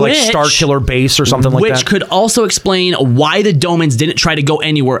influenced by like Starkiller Base or something like that. Which could also explain why the Domans didn't try to go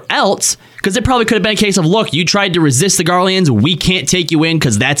anywhere else, because it probably could have been a case of, look, you tried to resist the Garleans, we can't take you in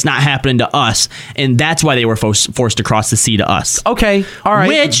because that's not happening to us, and that's why they were forced across the sea to us. Okay, all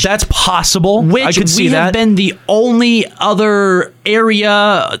right, that's possible. I could see we that. have been the only other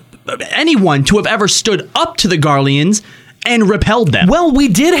area, anyone to have ever stood up to the Garleans and repelled them. Well, we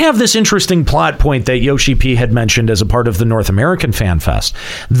did have this interesting plot point that Yoshi P had mentioned as a part of the North American Fan Fest,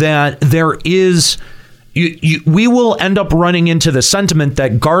 that there is... we will end up running into the sentiment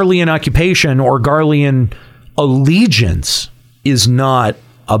that Garlean occupation or Garlean allegiance is not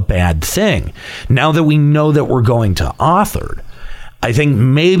a bad thing. Now that we know that we're going to Othard, I think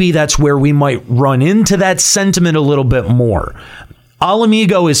maybe that's where we might run into that sentiment a little bit more.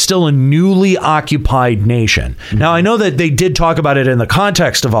 Alamigo is still a newly occupied nation. Now, I know that they did talk about it in the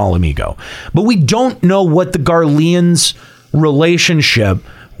context of Alamigo, but we don't know what the Garleans' relationship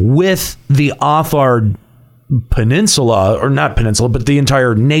with the Othard peninsula, or not peninsula, but the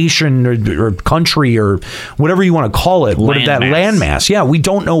entire nation or country or whatever you want to call it, that landmass. Yeah, we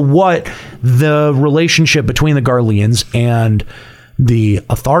don't know what the relationship between the Garleans and the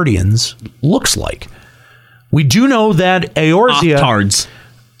Othardians looks like. We do know that Eorzea... Othards.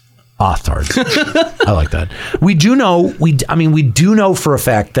 I like that. We do know for a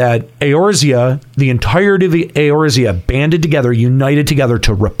fact that Eorzea, the entirety of Eorzea, banded together, united together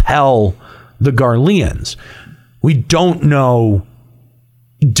to repel the Garleans. We don't know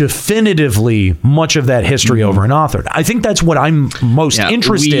definitively much of that history over in Othard. I think that's what I'm most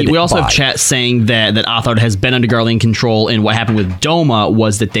interested in. We also have chat saying that Othard has been under Garlean control, and what happened with Doma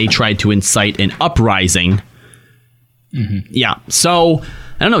was that they tried to incite an uprising. Yeah, so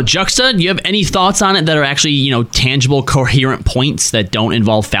I don't know, Juxta, do you have any thoughts on it that are actually, tangible, coherent points that don't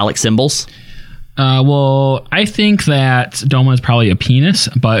involve phallic symbols? Well, I think that Doma is probably a penis,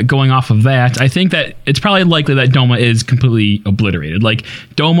 but going off of that, I think that it's probably likely that Doma is completely obliterated. Like,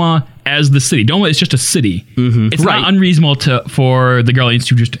 Doma as the city. Doma is just a city. It's not unreasonable for the Garleans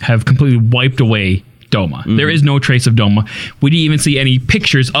to just have completely wiped away Doma. There is no trace of Doma. We didn't even see any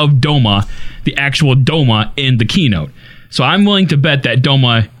pictures of Doma, the actual Doma, in the keynote. So I'm willing to bet that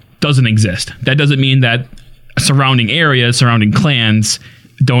Doma doesn't exist. That doesn't mean that surrounding areas, surrounding clans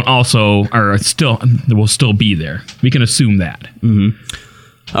will still be there. We can assume that.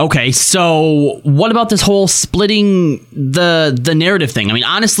 Okay, so what about this whole splitting the narrative thing? I mean,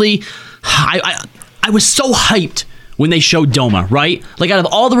 honestly, I was so hyped when they showed Doma, right? Like, out of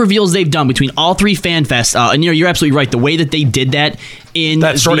all the reveals they've done between all three fan fests, and you're absolutely right, the way that they did that in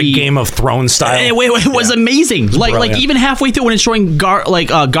that sort of Game of Thrones style, it was amazing. Like even halfway through when it's showing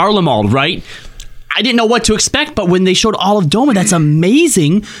Garlemald, right? I didn't know what to expect, but when they showed all of Doma, that's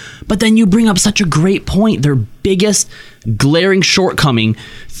amazing. But then you bring up such a great point. Their biggest glaring shortcoming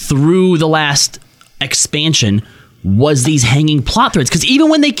through the last expansion was these hanging plot threads. Because even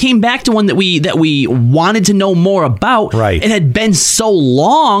when they came back to one that we wanted to know more about, it had been so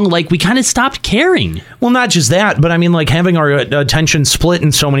long, like, we kind of stopped caring. Well, not just that, but I mean, like, having our attention split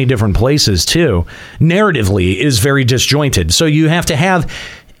in so many different places, too, narratively is very disjointed. So you have to have,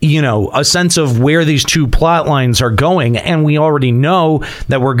 a sense of where these two plot lines are going. And we already know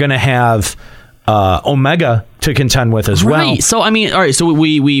that we're going to have Omega to contend with as well. Right. So, I mean, all right, so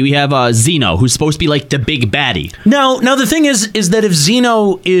we have Zeno, who's supposed to be like the big baddie. Now the thing is that if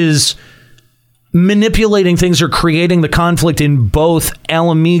Zeno is manipulating things or creating the conflict in both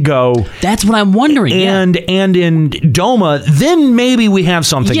Alamigo, that's what I'm wondering, and in Doma, then maybe we have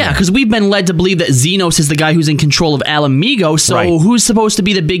something. Yeah, because we've been led to believe that Xenos is the guy who's in control of Alamigo, so who's supposed to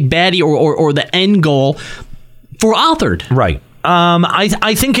be the big baddie or the end goal for Othard? Right.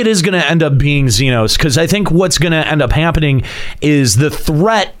 I think it is going to end up being Xenos, because I think what's going to end up happening is the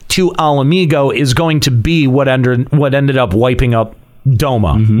threat to Alamigo is going to be what ended up wiping up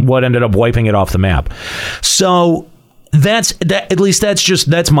Doma, what ended up wiping it off the map. So that's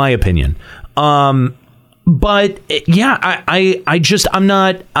my opinion. But yeah,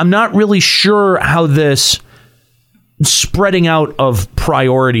 I'm not really sure how this spreading out of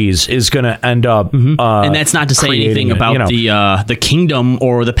priorities is going to end up, and that's not to say anything about the kingdom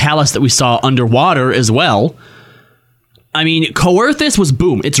or the palace that we saw underwater as well. I mean, Coerthus was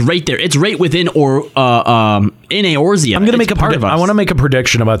boom. It's right there. It's right within in Eorzea. I'm going to make I want to make a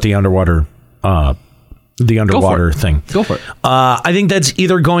prediction about the underwater thing. Go for it. I think that's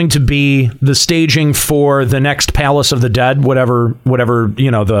either going to be the staging for the next Palace of the Dead, whatever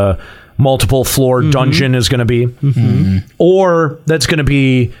the multiple floor dungeon is going to be, or that's going to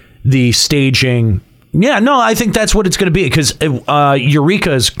be the staging. Yeah, no, I think that's what it's going to be, because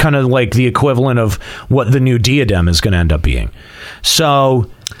Eureka is kind of like the equivalent of what the new diadem is going to end up being.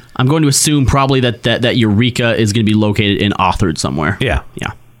 So I'm going to assume probably that Eureka is going to be located in Othard somewhere. Yeah.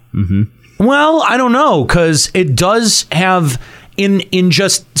 Well, I don't know, because it does have in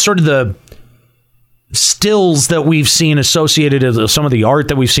just sort of the stills that we've seen associated, some of the art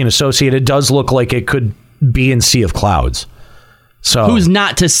that we've seen associated, does look like it could be in Sea of Clouds. So, who's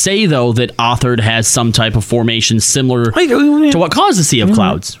not to say, though, that Othard has some type of formation similar to what caused the Sea of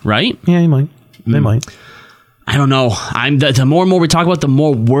Clouds, right? Yeah, he might. They might. I don't know. The more and more we talk about, the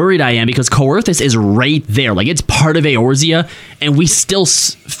more worried I am, because Coerthus is right there. Like, it's part of Eorzea, and we still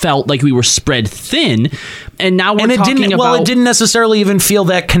felt like we were spread thin. And now we're talking about... Well, it didn't necessarily even feel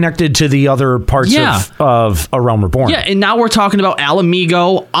that connected to the other parts of A Realm Reborn. Yeah, and now we're talking about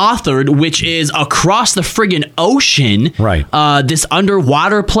Alamigo Othard, which is across the friggin' ocean. Right. This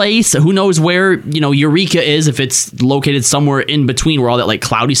underwater place. Who knows where, Eureka is, if it's located somewhere in between where all that like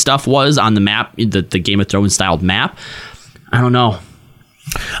cloudy stuff was on the map, the Game of Thrones styled map. I don't know.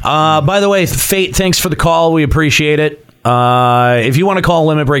 By the way, Fate, thanks for the call. We appreciate it. If you want to call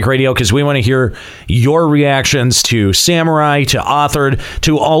Limit Break Radio, because we want to hear your reactions to Samurai, to Othard,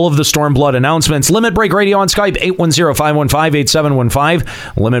 to all of the Stormblood announcements, Limit Break Radio on Skype, 810-515-8715,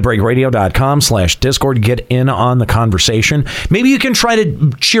 limitbreakradio.com/Discord. Get in on the conversation. Maybe you can try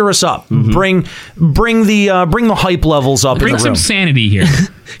to cheer us up. Bring the hype levels up. Bring in the some room. sanity here.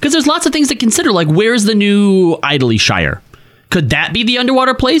 Because there's lots of things to consider, like where's the new Idly Shire? Could that be the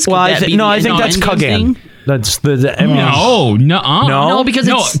underwater place? Could I think that's Kagan. That's the No, because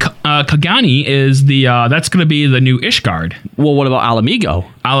Kagani is the that's going to be the new Ishgard. Well, what about Alamigo?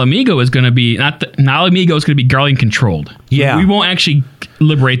 Alamigo is going to be Alamigo is going to be Garlean controlled. Yeah, we won't actually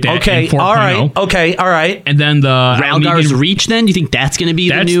liberate that. Okay, in 4.0. all right. And then the Ralgar's Reach. Then do you think that's going to be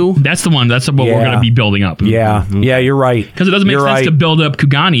the new? That's the one. That's what we're going to be building up. Yeah, you're right. Because it doesn't make sense to build up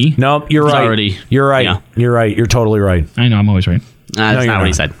Kugani. Nope, you're right. You're right. Yeah. You're right. You're totally right. I know. I'm always right. That's not what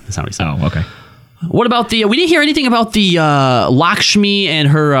he said. That's not what he said. Oh, okay. What about we didn't hear anything about the Lakshmi and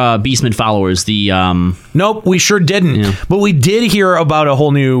her Beastman followers. Nope, we sure didn't. Yeah. But we did hear about a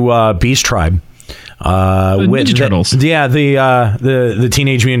whole new beast tribe. The Ninja Turtles. The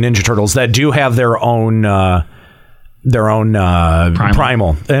Teenage Mutant Ninja Turtles that do have their own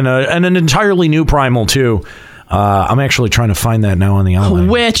primal and an entirely new primal too. I'm actually trying to find that now on the outline.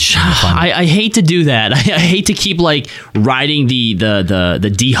 Which I hate to do that. I hate to keep riding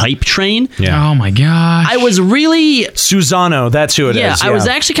the de-hype train. Yeah. Oh my gosh. I was really Susano. That's who it is. Yeah, I was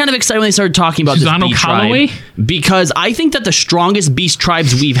actually kind of excited when they started talking about Susano this beast Calloway? tribe, because I think that the strongest beast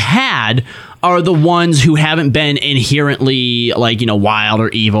tribes we've had are the ones who haven't been inherently wild or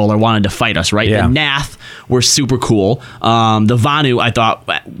evil or wanted to fight us, right? Yeah. The Nath were super cool. The Vanu I thought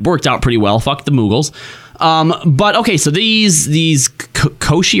worked out pretty well. Fuck the Mughals. But okay, so these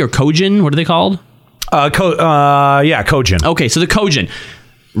Koshi or Kojin, what are they called? Kojin. Okay, so the Kojin,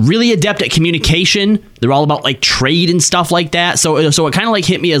 really adept at communication. They're all about trade and stuff like that. So it kind of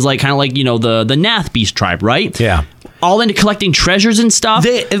hit me as the Nath beast tribe, right? Yeah. All into collecting treasures and stuff.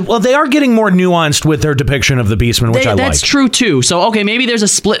 They are getting more nuanced with their depiction of the Beastmen, which I like. That's true too. So okay, maybe there's a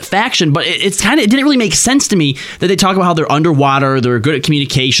split faction, but it didn't really make sense to me that they talk about how they're underwater, they're good at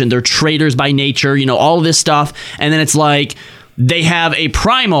communication, they're traders by nature, all of this stuff, and then it's they have a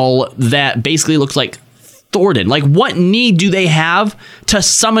primal that basically looks like Thornton. What need do they have to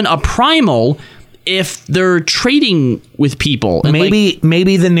summon a primal if they're trading with people? And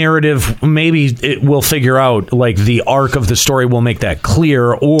maybe the narrative, it will figure out the arc of the story will make that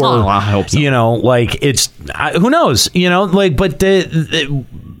clear, or I hope so. It's who knows, but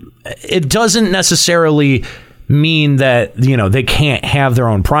it doesn't necessarily mean that they can't have their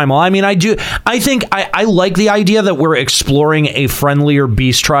own primal. I mean, I think I like the idea that we're exploring a friendlier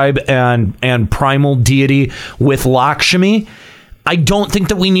beast tribe and primal deity with Lakshmi. I don't think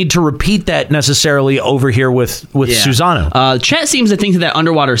that we need to repeat that necessarily over here with Susano. Chat seems to think that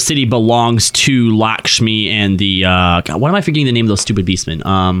underwater city belongs to Lakshmi and the God, what am I forgetting the name of those stupid beastmen?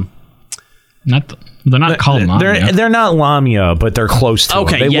 They're not called Lamia. They're not Lamia, but they're close to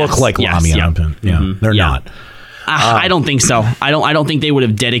okay, them. They look like Lamia. Yeah. They're not. I don't think so. I don't think they would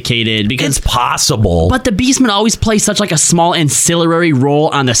have dedicated, because it's possible. But the Beastmen always play such a small ancillary role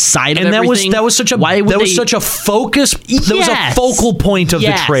on the side of everything. That was such a focus. That was a focal point of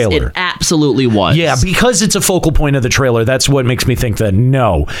the trailer. It absolutely was. Yeah, because it's a focal point of the trailer. That's what makes me think that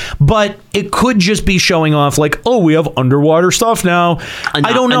no. But it could just be showing off we have underwater stuff now.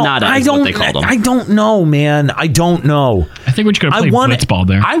 I don't know. What they call them. I don't know, man. I don't know. I think we're just gonna play blitzball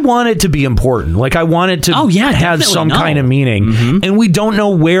there. I want it to be important. I want it to have some kind of meaning, and we don't know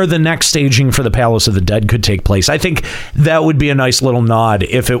where the next staging for the Palace of the Dead could take place. I think that would be a nice little nod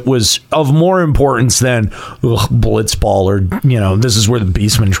if it was of more importance than Blitzball, or this is where the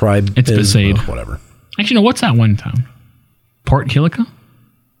Beastman tribe is. Besaid. Whatever. Actually, no. What's that one town? Port Kilika?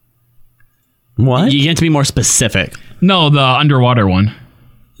 What? You get to be more specific. No, the underwater one.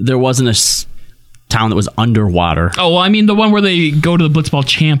 There wasn't a town that was underwater. Oh, well, I mean the one where they go to the Blitzball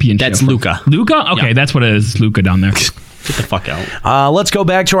Championship. That's Luca. Luca? Okay, that's what it is. Luca down there. Get the fuck out. Let's go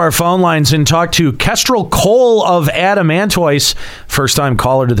back to our phone lines and talk to Kestrel Cole of Adamantoise. First time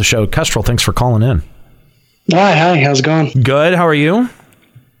caller to the show. Kestrel, thanks for calling in. Hi, how's it going? Good, how are you?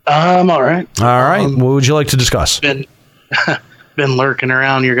 I'm all right. All right, what would you like to discuss? Been lurking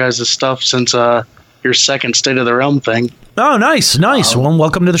around your guys' stuff since your second State of the Realm thing. Oh, nice. Well,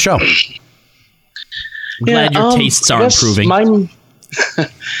 welcome to the show. Glad your tastes are improving.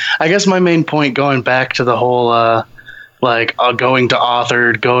 I guess my main point, going back to the whole going to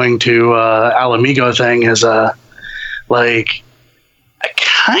Othard, going to Alamigo thing, is like I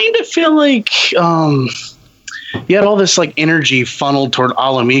kind of feel like you had all this like energy funneled toward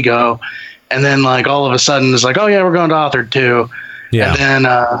Alamigo, and then like all of a sudden it's like, oh yeah, we're going to Othard too. Yeah.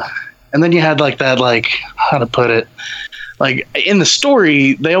 And then you had like that, like, how to put it, like in the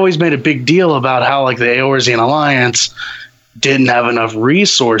story they always made a big deal about how like the Eorzean Alliance didn't have enough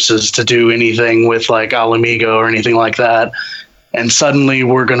resources to do anything with like Alamigo or anything like that. And suddenly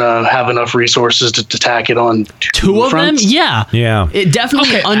we're going to have enough resources to attack it on two of fronts? them? Yeah. It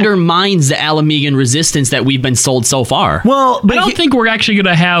definitely undermines the Alamigan resistance that we've been sold so far. Well, but I don't think we're actually going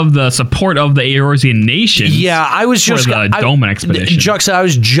to have the support of the Eorzean nations. Yeah, I was just... For the Doman expedition. Jux, I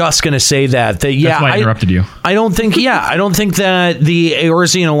was just going to say that. That's why I interrupted you. I don't think that the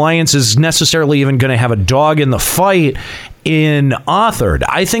Eorzean Alliance is necessarily even going to have a dog in the fight in Othard.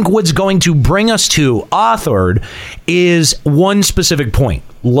 I think what's going to bring us to Othard is one specific point,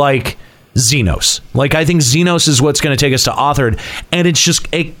 like Xenos. Like, I think Xenos is what's going to take us to Othard, and it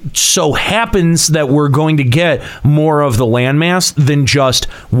so happens that we're going to get more of the landmass than just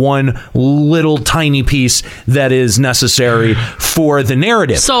one little tiny piece that is necessary for the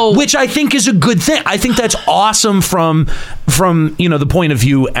narrative. So, which I think is a good thing. I think that's awesome from the point of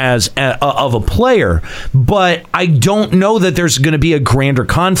view of a player, but I don't know that there's going to be a grander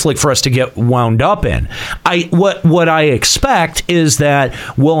conflict for us to get wound up in. What I expect is that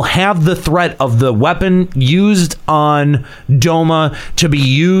we'll have the threat of the weapon used on Doma to be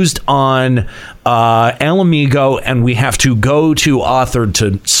used on Alamigo, and we have to go to Othard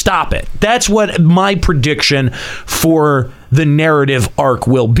to stop it. That's what my prediction for the narrative arc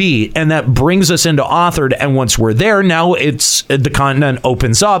will be, and that brings us into Othard. And once we're there, now the continent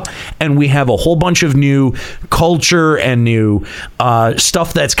opens up, and we have a whole bunch of new culture and new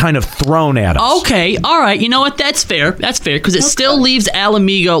stuff that's kind of thrown at us. Okay, all right. You know what? That's fair. Because it still leaves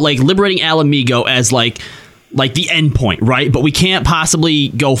Alamigo, like liberating Alamigo, as like the end point, right? But we can't possibly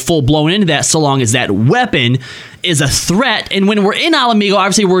go full blown into that so long as that weapon is a threat. And when we're in Alamigo,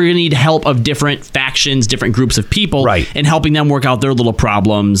 obviously we're going to need help of different factions, different groups of people, right? And helping them work out their little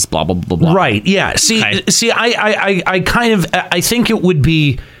problems, blah blah blah blah. Right? Yeah. See, I think it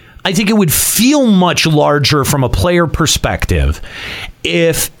would feel much larger from a player perspective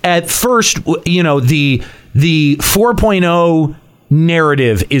if at first, the 4.0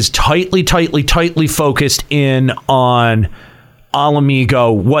 narrative is tightly focused in on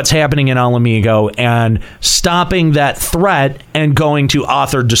Alamigo, what's happening in Alamigo, and stopping that threat and going to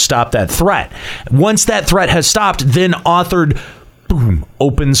Othard to stop that threat. Once that threat has stopped, then Othard, boom,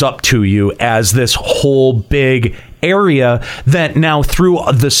 opens up to you as this whole big area that now, through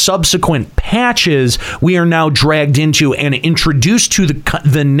the subsequent patches, we are now dragged into and introduced to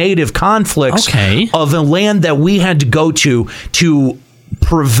the native conflicts of a land that we had to go to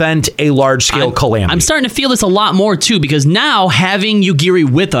prevent a large-scale calamity. I'm starting to feel this a lot more, too, because now having Yugiri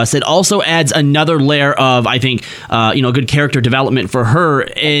with us, it also adds another layer of, I think, good character development for her.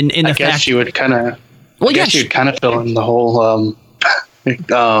 In the I guess fact, she would kind of... she would kind of fill in the whole...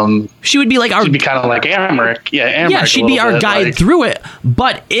 she would be like our... She'd be kind of like Amaric. Yeah, she'd be our guide through it.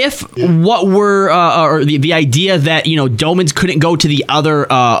 But if what we're... or the idea that, Domans couldn't go to the other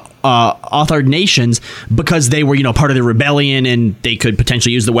Othard nations because they were, part of the rebellion and they could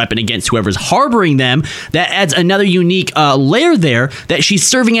potentially use the weapon against whoever's harboring them, that adds another unique layer there, that she's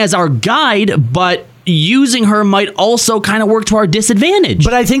serving as our guide, but using her might also kind of work to our disadvantage.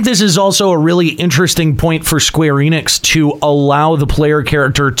 But I think this is also a really interesting point for Square-Enix to allow the player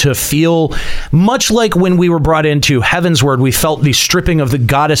character to feel much like when we were brought into Heavensward, we felt the stripping of the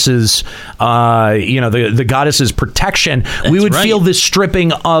goddesses, the goddesses' protection. We would feel the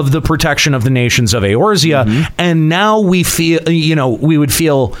stripping of the protection of the nations of Eorzea, and now we feel, we would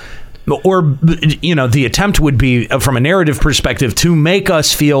feel... Or, the attempt would be, from a narrative perspective, to make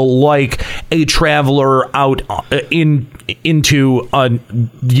us feel like a traveler out into a,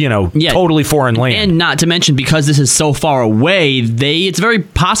 totally foreign land. And not to mention, because this is so far away, it's very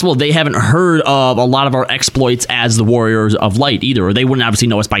possible they haven't heard of a lot of our exploits as the Warriors of Light either, or they wouldn't obviously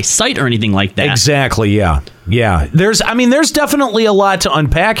know us by sight or anything like that. Exactly, yeah. Yeah, there's definitely a lot to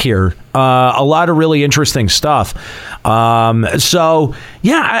unpack here. A lot of really interesting stuff.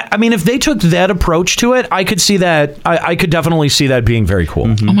 If they took that approach to it, I could see that. I could definitely see that being very cool.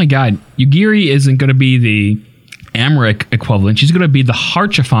 Mm-hmm. Oh my God, Yugiri isn't going to be the Amaric equivalent. She's going to be the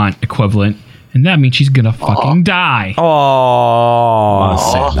Harchafont equivalent, and that means she's going to fucking die. Oh,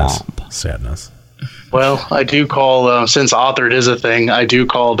 sadness. Well, I do call, since Othard is a thing, I do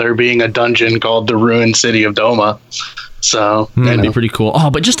call there being a dungeon called the Ruined City of Doma. So that'd be pretty cool.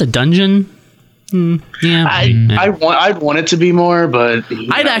 Oh, but just a dungeon? Yeah. I'd want it to be more, but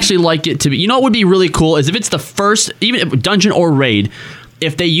I'd actually like it to be. You know what would be really cool is if it's the first, even if dungeon or raid,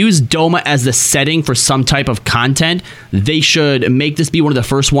 if they use Doma as the setting for some type of content, they should make this be one of the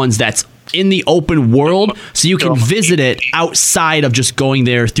first ones that's in the open world, so you can visit it outside of just going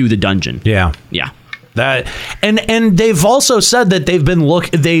there through the dungeon. Yeah. That and they've also said that they've been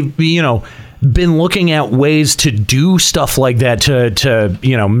looking at ways to do stuff like that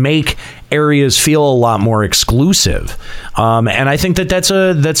to make areas feel a lot more exclusive, and I think that's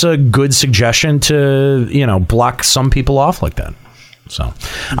a good suggestion to block some people off like that. So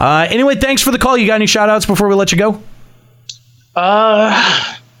anyway, thanks for the call. You got any shout outs before we let you go?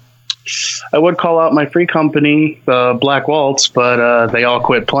 I would call out my free company, Black Waltz, but they all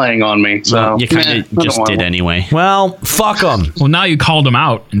quit playing on me. So you kind of just did anyway. Well, fuck them. Well, now you called them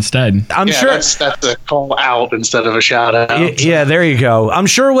out instead. I'm sure that's a call out instead of a shout out. Yeah, there you go. I'm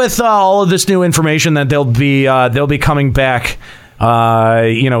sure with all of this new information that they'll be coming back,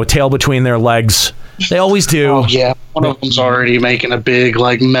 tail between their legs. They always do. Oh, yeah. One of them's already making a big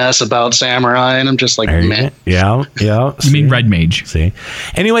mess about Samurai, and I'm just like, man. Yeah. You mean Red Mage. See.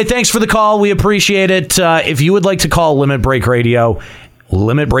 Anyway, thanks for the call. We appreciate it. If you would like to call Limit Break Radio on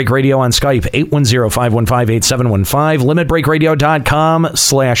Skype, 810-515-8715,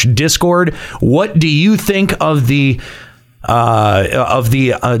 limitbreakradio.com/Discord. What do you think of the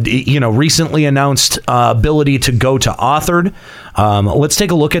recently announced ability to go to Othard? Let's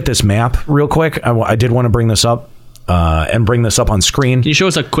take a look at this map real quick. I did want to bring this up and bring this up on screen. Can you show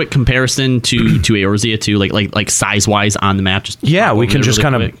us a quick comparison to Eorzea too, like size wise on the map? We can just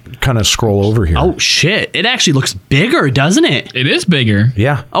kind of scroll over here. Oh shit! It actually looks bigger, doesn't it? It is bigger.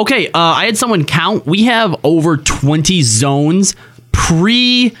 Yeah. Okay. I had someone count. We have over 20 zones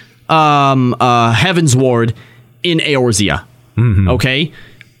pre Heaven's Ward in Eorzea. Mm-hmm. Okay,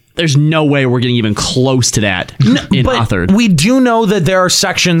 there's no way we're getting even close to that in Othard. We do know that there are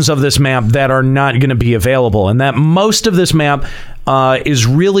sections of this map that are not going to be available, and that most of this map is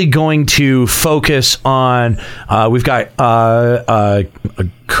really going to focus on. We've got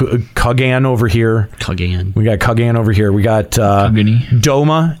Kagan over here. We got Kagan over here. We got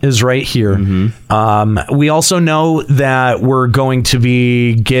Doma is right here. Mm-hmm. We also know that we're going to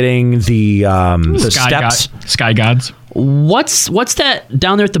be getting the steps. Sky Gods. What's that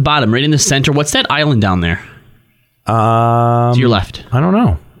down there at the bottom, right in the center? What's that island down there? To your left. I don't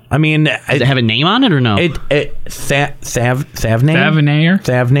know. I mean, does it have a name on it or no?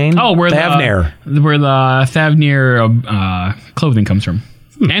 Thavnair. Oh, where the Thavnair clothing comes from,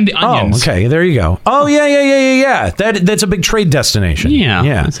 and the onions. Oh, okay, there you go. Oh, yeah. That's a big trade destination.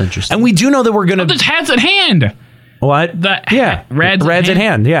 Yeah, that's interesting. And we do know that we're gonna. There's hats at hand. What? Rad's at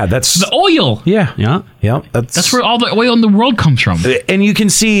hand. Yeah, that's the oil. Yeah. That's where all the oil in the world comes from. And you can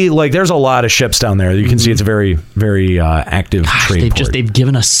see, there's a lot of ships down there. You can see it's a very, very active trade port. They've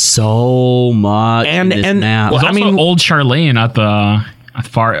given us so much. And map. Well, Old Charlene at the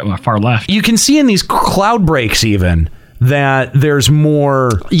far left. You can see in these cloud breaks even that there's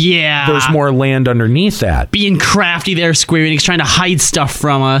more land underneath that. Being crafty there, Square-Enix, trying to hide stuff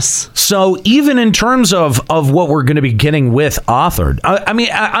from us. So even in terms of what we're going to be getting with Othard, I'm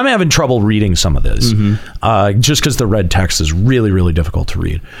having trouble reading some of this, just because the red text is really, really difficult to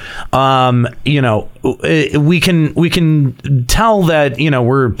read. We can tell that,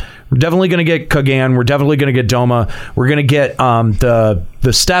 we're definitely going to get Kagan. We're definitely going to get Doma. We're going to get the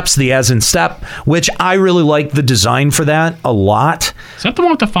steps, the as in step, which I really like the design for that a lot. Is that the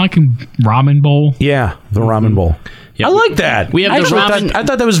one with the fucking ramen bowl? Yeah, the ramen bowl. Yep. I like that. We have the ramen. I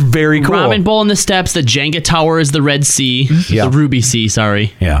thought that was very cool. Ramen bowl in the steps. The Jenga tower is the Red Sea. The Ruby Sea.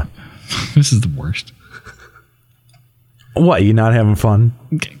 Sorry. Yeah. This is the worst. What? You not having fun?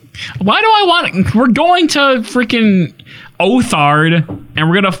 Okay. Why do I want? We're going to freaking Othard, and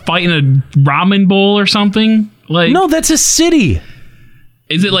we're gonna fight in a ramen bowl or something. No, that's a city.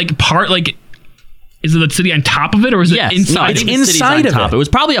 Is it is it the city on top of it, or is it inside? No, it's inside of it. It was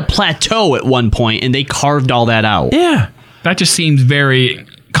probably a plateau at one point, and they carved all that out. Yeah, that just seems very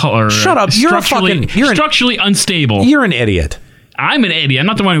Shut up! You're structurally unstable. You're an idiot. I'm an idiot. I'm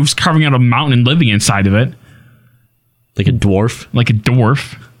not the one who's carving out a mountain and living inside of it. Like a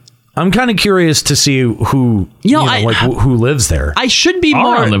dwarf. I'm kind of curious to see who who lives there. I should be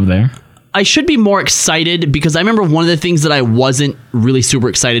live there. I should be more excited because I remember one of the things that I wasn't really super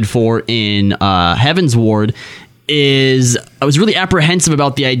excited for in Heaven's Ward is I was really apprehensive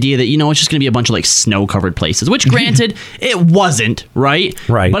about the idea that, it's just going to be a bunch of like snow-covered places, which granted, it wasn't, right?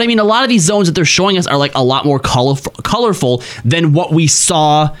 Right. But I mean, a lot of these zones that they're showing us are like a lot more colorful than what we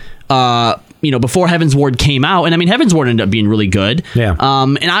saw before Heaven's Ward came out. And I mean, Heaven's Ward ended up being really good. Yeah.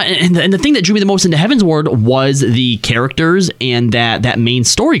 And the thing that drew me the most into Heaven's Ward was the characters and that main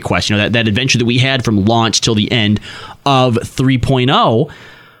story quest, that adventure that we had from launch till the end of 3.0.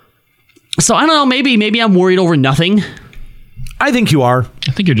 So I don't know, maybe I'm worried over nothing. I think you are.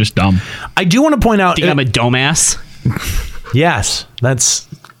 I think you're just dumb. I do want to point out... I'm a dumbass? Yes, that's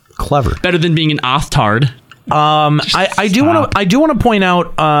clever. Better than being an Othard. I do want to point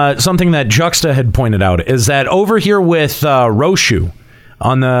out something that Juxta had pointed out, is that over here with Roshu,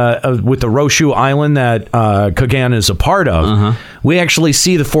 on the with the Roshu Island that Kagan is a part of, we actually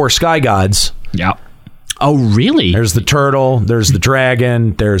see the 4 sky gods. Yeah. Oh, really? There's the turtle, there's the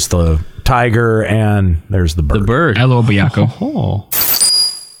dragon, there's the tiger, and there's the bird. The bird. Hello, Byaku.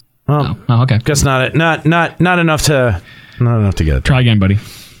 Well, okay. Guess not enough to get it. Try again, buddy.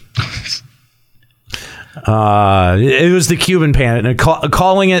 It was the Cuban Panda, and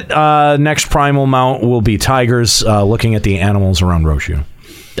calling it next primal mount will be tigers looking at the animals around Roshu.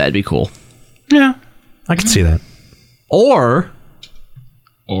 That'd be cool. Yeah, I can see that. Or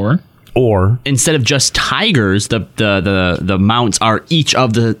instead of just tigers, the mounts are each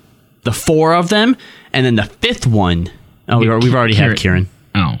of the 4 of them, and then the 5th one. Oh, we've already had Kieran.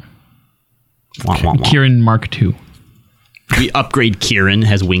 Oh, wah, wah, wah. Kieran Mark II. We upgrade Kieran,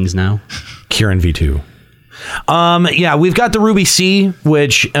 has wings now. Kieran V2. Yeah, we've got the Ruby Sea,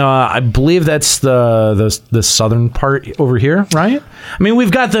 which I believe that's the southern part over here, right? I mean,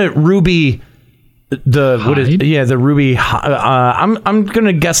 we've got the Ruby. The Ruby. I'm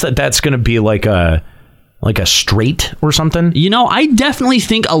gonna guess that's gonna be like a strait or something. I definitely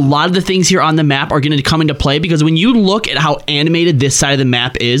think a lot of the things here on the map are going to come into play, because when you look at how animated this side of the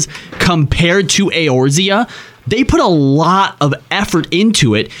map is compared to Eorzea, they put a lot of effort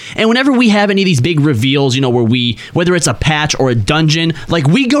into it. And whenever we have any of these big reveals, whether it's a patch or a dungeon, like,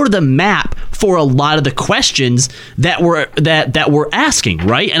 we go to the map for a lot of the questions that we're asking,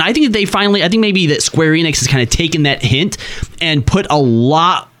 right? And I think that I think maybe that Square-Enix has kind of taken that hint and put a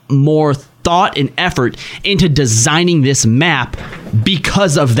lot more thought and effort into designing this map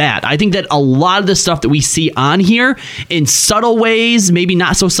because of that. I think that a lot of the stuff that we see on here in subtle ways, maybe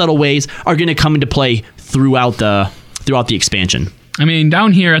not so subtle ways, are going to come into play throughout the expansion. I mean,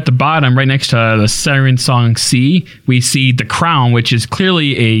 down here at the bottom, right next to the Siren Song Sea, we see the Crown, which is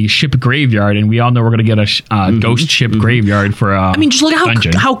clearly a ship graveyard, and we all know we're going to get a ghost ship graveyard for a just look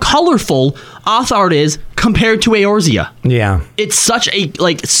at how colorful Othard is compared to Eorzea. Yeah. It's such a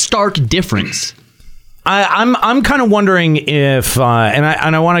stark difference. I'm kind of wondering if and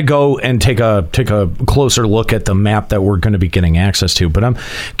I want to go and take a closer look at the map that we're going to be getting access to, but I'm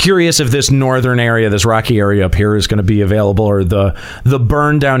curious if this northern area, this rocky area up here, is going to be available, or the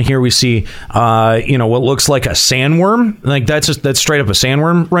burn down here. We see what looks like a sandworm, like that's straight up a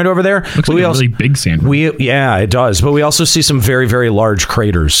sandworm right over there. Looks like a really big sandworm. Yeah, it does. But we also see some very, very large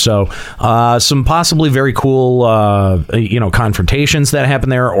craters. So some possibly very cool confrontations that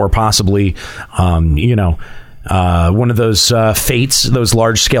happen there, or possibly one of those fates, those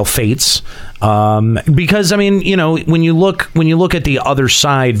large scale fates, because I mean, when you look at the other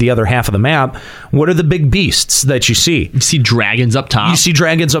side, the other half of the map, what are the big beasts that you see? You see dragons up top.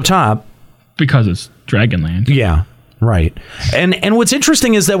 Because it's Dragonland. Yeah, right. And what's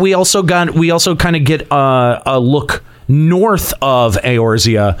interesting is that we also kind of get a look north of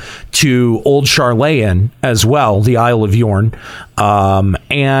Eorzea to Old Charlayan as well, the Isle of Yorn, and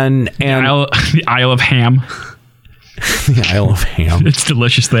the Isle of Ham. The Isle of Ham. It's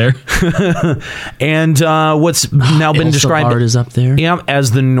delicious there. And what's now been described is up there,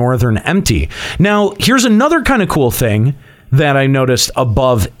 as the Northern Empty. Now, here's another kind of cool thing that I noticed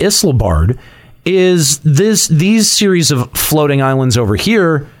above Islabard is these series of floating islands over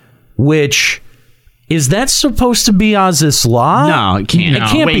here, which... Is that supposed to be Azizla? No, it can't. It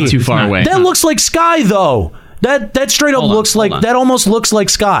can't be. Too far away. That looks like Sky, though. That straight up looks like that. Almost looks like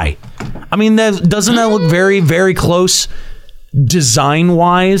Sky. I mean, doesn't that look very, very close, design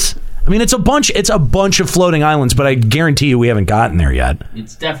wise? I mean, it's a bunch of floating islands, but I guarantee you we haven't gotten there yet.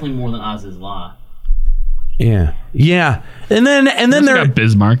 It's definitely more than Azizla. Yeah. And then there got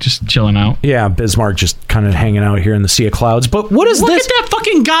Bismarck just chilling out. Yeah, Bismarck just kind of hanging out here in the Sea of Clouds. But what is Look this? Look at that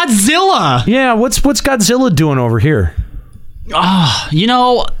fucking Godzilla. Yeah, what's Godzilla doing over here?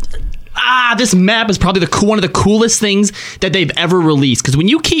 this map is probably one of the coolest things that they've ever released. Because when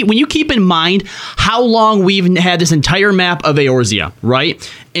you keep in mind how long we've had this entire map of Eorzea,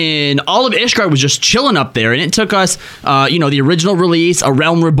 right? And all of Ishgard was just chilling up there, and it took us, the original release, A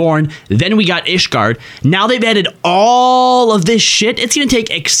Realm Reborn. Then we got Ishgard. Now they've added all of this shit. It's going to take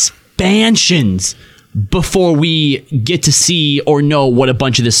expansions before we get to see or know what a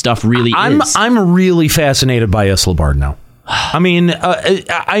bunch of this stuff really is. I'm really fascinated by Islabard now. I mean,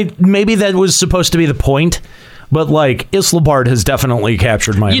 I maybe that was supposed to be the point, but like Islabard has definitely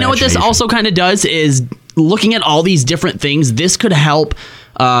captured my imagination. You know what this also kind of does is looking at all these different things. This could help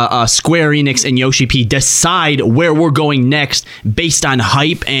Square-Enix and Yoshi P decide where we're going next based on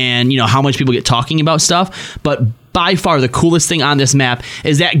hype and how much people get talking about stuff. But by far the coolest thing on this map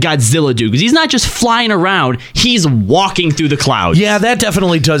is that Godzilla dude, because he's not just flying around, he's walking through the clouds. Yeah, that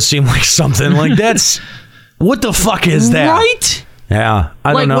definitely does seem like something. Like that's what the fuck is that? Right? Yeah,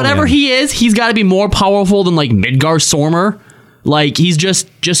 I don't know. Whatever he is, he's got to be more powerful than like Midgar Sormer. Like he's just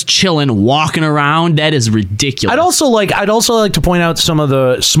chilling, walking around. That is ridiculous. I'd also like to point out some of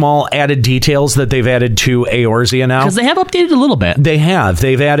the small added details that they've added to Eorzea now, because they have updated a little bit. They have.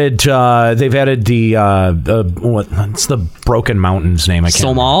 They've added the what's the Broken Mountain's name?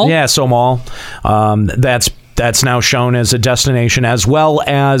 Somal. Yeah, Somal. That's now shown as a destination, as well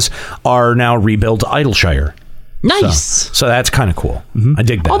as our now rebuilt Idleshire. Nice. So that's kind of cool. Mm-hmm. I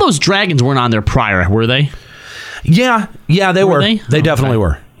dig that. All those dragons weren't on there prior, were they? Yeah, they were. They definitely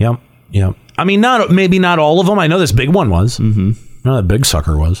were. Yep. I mean, maybe not all of them. I know this big one was. Mm-hmm. No, that big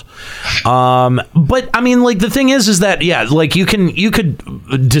sucker was. But I mean, like the thing is that like you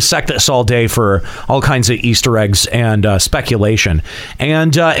could dissect this all day for all kinds of Easter eggs and speculation.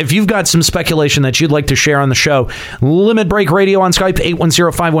 And if you've got some speculation that you'd like to share on the show, Limit Break Radio on Skype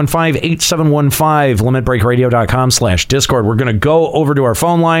 810-515-8715, limitbreakradio.com/Discord. We're going to go over to our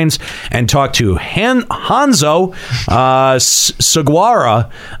phone lines and talk to Hanzo Saguara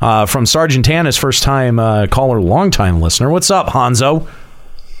from Sargentana's, first time caller, long time listener. What's up, Hanzo?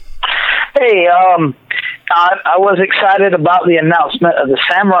 Hey, I was excited about the announcement of the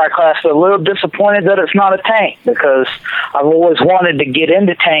Samurai class, but a little disappointed that it's not a tank, because I've always wanted to get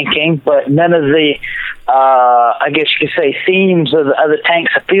into tanking, but none of the, I guess you could say, themes of the other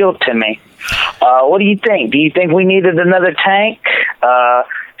tanks appealed to me. What do you think? Do you think we needed another tank?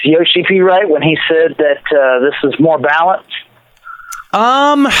 Is Yoshi P right when he said that this is more balanced?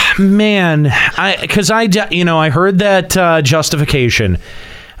 Man, I heard that justification.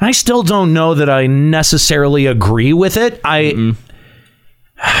 I still don't know that I necessarily agree with it. I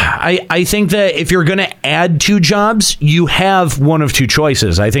think that if you're going to add 2 jobs, you have one of 2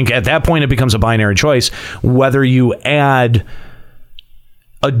 choices. I think at that point it becomes a binary choice whether you add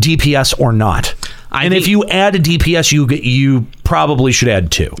a DPS or not. If you add a DPS, you probably should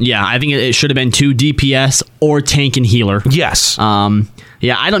add 2. Yeah, I think it should have been 2 DPS or tank and healer. Yes. I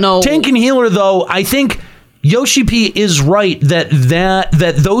don't know. Tank and healer, though, I think Yoshi P is right that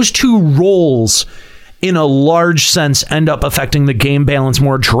those 2 roles, in a large sense, end up affecting the game balance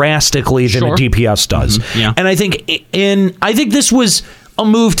more drastically than a DPS does. Mm-hmm. Yeah. And I think this was a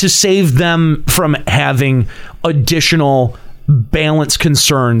move to save them from having additional balance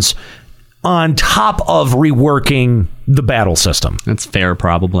concerns on top of reworking the battle system. That's fair,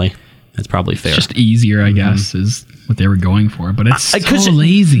 probably. That's probably fair. It's just easier, I guess, is what they were going for, but it's so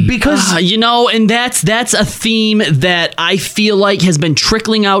lazy. Because and that's a theme that I feel like has been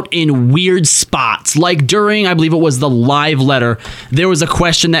trickling out in weird spots. Like during, I believe it was the live letter, there was a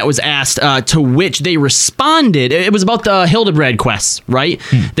question that was asked to which they responded. It was about the Hildebrand quests, right?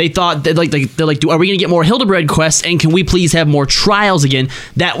 They thought that they're like, are we going to get more Hildebrand quests, and can we please have more trials again?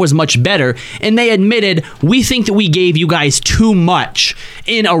 That was much better. And they admitted, we think that we gave you guys too much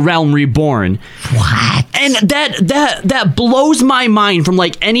in A Realm Reborn. What? And that blows my mind from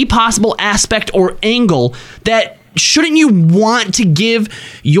like any possible aspect or angle. That shouldn't you want to give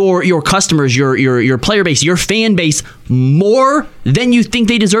your customers, your player base, your fan base more than you think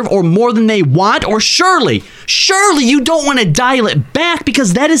they deserve, or more than they want? Or surely you don't want to dial it back,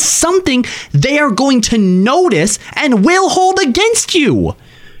 because that is something they are going to notice and will hold against you.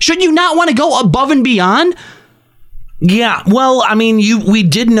 Should you not want to go above and beyond? Yeah, well, I mean, we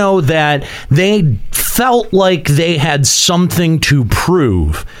did know that they felt like they had something to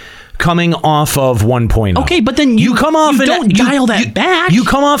prove coming off of 1.0. Okay, but then you don't dial that back. You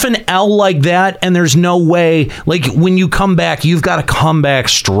come off an L like that, and there's no way. Like when you come back, you've got to come back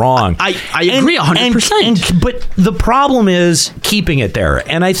strong. I agree 100%. But the problem is keeping it there,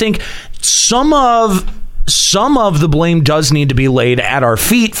 and I think some of some of the blame does need to be laid at our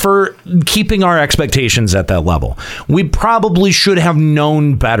feet for keeping our expectations at that level. We probably should have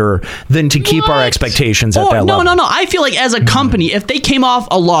known better than to keep our expectations at that level. No. I feel like as a company, if they came off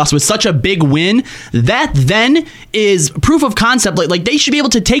a loss with such a big win, that then is proof of concept. Like they should be able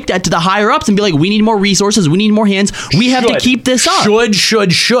to take that to the higher ups and be like, we need more resources, we need more hands, we have to keep this up.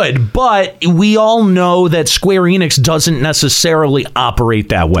 Should. But we all know that Square-Enix doesn't necessarily operate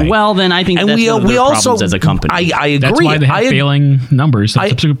that way. Well, then I think that's one of their problems as a company. I agree. That's why they have failing numbers of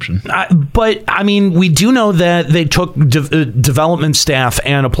subscription. But I mean, we do know that they took development staff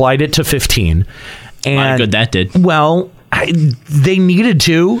and applied it to 15. And how good that did. Well, they needed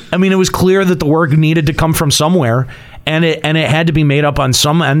to. I mean, it was clear that the work needed to come from somewhere, and it had to be made up on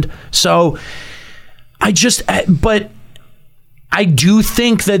some end. So but I do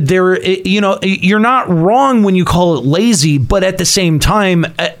think that you're not wrong when you call it lazy, but at the same time,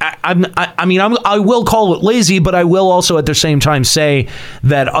 I will call it lazy, but I will also at the same time say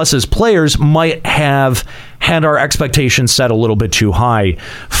that us as players might have had our expectations set a little bit too high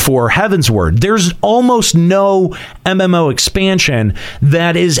for Heavensward. There's almost no MMO expansion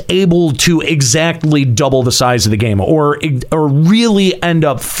that is able to exactly double the size of the game or really end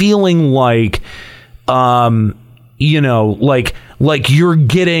up feeling like like you're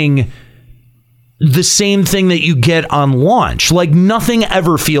getting the same thing that you get on launch. Like nothing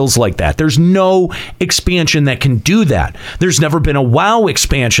ever feels like that. There's no expansion that can do that. There's never been a WoW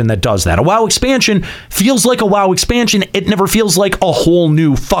expansion that does that. A WoW expansion feels like a WoW expansion. It never feels like a whole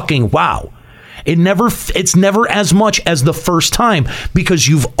new fucking WoW. It's never as much as the first time because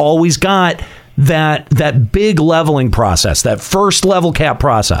you've always got that big leveling process, that first level cap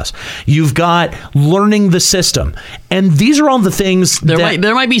process. You've got learning the system. And these are all the things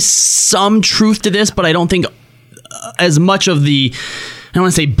there might be some truth to this, but I don't think as much of the, I don't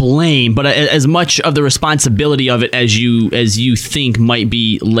want to say blame, but as much of the responsibility of it as you think might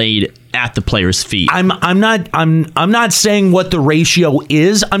be laid at the player's feet. I'm not saying what the ratio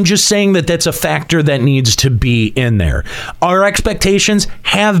is. I'm just saying that that's a factor that needs to be in there. Our expectations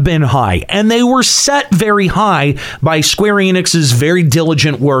have been high, and they were set very high by Square Enix's very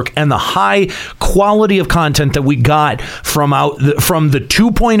diligent work and the high quality of content that we got from the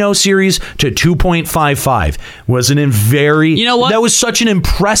 2.0 series to 2.55. Wasn't it very? You know what? That was such an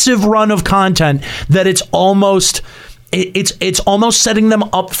impressive run of content that it's almost setting them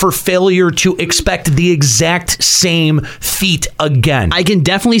up for failure to expect the exact same feat again. I can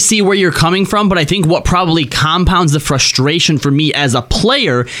definitely see where you're coming from, but I think what probably compounds the frustration for me as a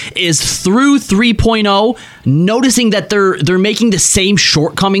player is through 3.0, noticing that they're making the same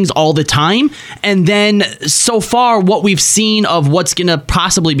shortcomings all the time, and then so far what we've seen of what's going to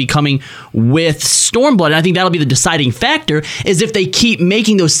possibly be coming with Stormblood, and I think that'll be the deciding factor, is if they keep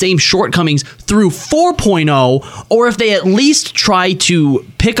making those same shortcomings through 4.0, or if they at least try to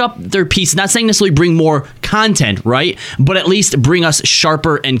pick up their piece, not saying necessarily bring more content, right? But at least bring us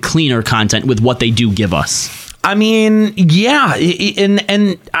sharper and cleaner content with what they do give us. I mean, yeah,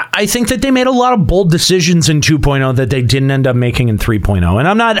 and I think that they made a lot of bold decisions in 2.0 that they didn't end up making in 3.0. And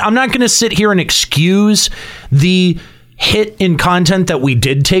I'm not going to sit here and excuse the hit in content that we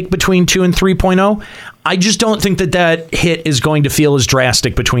did take between 2 and 3.0. I just don't think that hit is going to feel as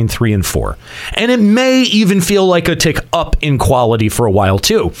drastic between 3 and 4. And it may even feel like a tick up in quality for a while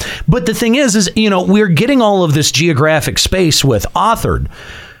too. But the thing is we're getting all of this geographic space with Othard.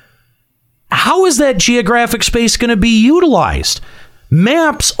 How is that geographic space going to be utilized?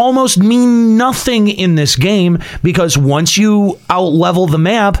 Maps almost mean nothing in this game because once you out-level the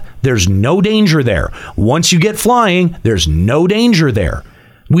map, there's no danger there. Once you get flying, there's no danger there.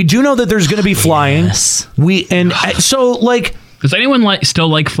 We do know that there's going to be flying. Yes. Does anyone still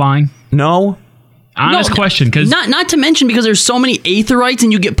like flying? No. Honest question, because not to mention because there's so many aetherites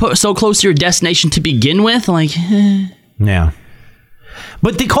and you get put so close to your destination to begin with. Yeah.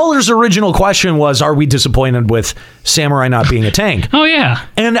 But the caller's original question was, are we disappointed with Samurai not being a tank? Oh, yeah.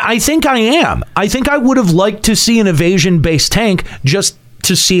 And I think I am. I think I would have liked to see an evasion-based tank just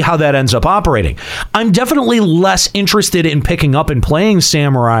to see how that ends up operating. I'm definitely less interested in picking up and playing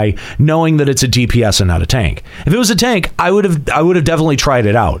Samurai knowing that it's a DPS and not a tank. If it was a tank, I would have definitely tried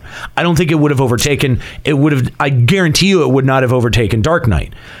it out. I don't think it would have overtaken, I guarantee you it would not have overtaken Dark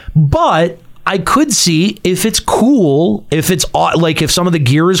Knight. But I could see if it's cool, if some of the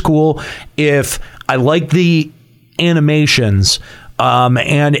gear is cool, if I like the animations,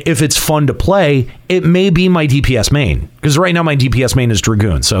 and if it's fun to play, it may be my DPS main. Because right now my DPS main is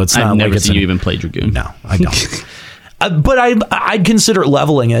Dragoon, so it's not I've never like seen you even play Dragoon. No, I don't. But I'd consider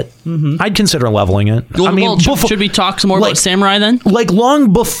leveling it. Mm-hmm. I'd consider leveling it. Should we talk some more about Samurai then? Like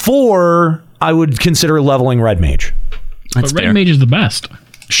long before I would consider leveling Red Mage. But Red Mage is the best.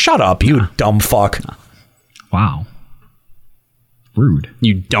 Shut up, you dumb fuck. Wow. Rude.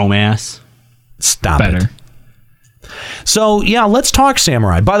 You dumbass. Stop it. So, yeah, let's talk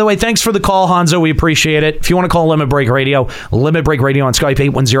Samurai. By the way, thanks for the call, Hanzo. We appreciate it. If you want to call Limit Break Radio on Skype,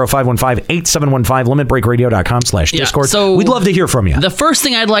 810-515-8715, limitbreakradio.com/Discord. So we'd love to hear from you. The first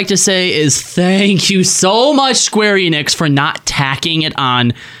thing I'd like to say is thank you so much, Square-Enix, for not tacking it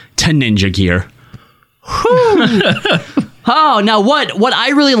on to Ninja Gear. Oh, now what I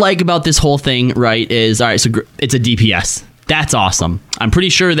really like about this whole thing, right, is, all right, so it's a DPS. That's awesome. I'm pretty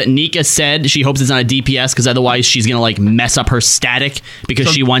sure that Nika said she hopes it's not a DPS because otherwise she's going to like mess up her static because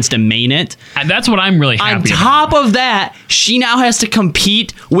she wants to main it. And that's what I'm really happy about. On top of that, she now has to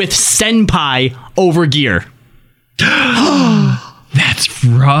compete with Senpai over gear. That's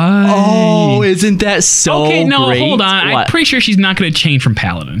right. Oh, isn't that so okay, no, great? Hold on. I'm pretty sure she's not going to change from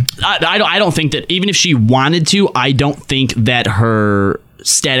Paladin. I don't think that, even if she wanted to, I don't think that her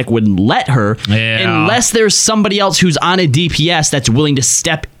static wouldn't let her unless there's somebody else who's on a DPS that's willing to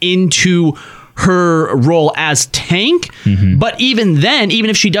step into her role as tank. But even then, even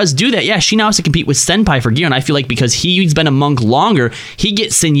if she does do that, she now has to compete with Senpai for gear, and I feel like because he's been a monk longer, he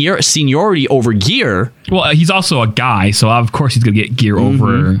gets seniority over gear. Well, he's also a guy, so of course he's gonna get gear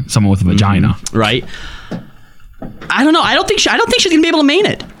over someone with a vagina, right? I don't know. I don't think she's gonna be able to main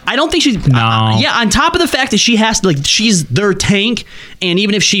it. I don't think she's. No. On top of the fact that she has to, like, she's their tank, and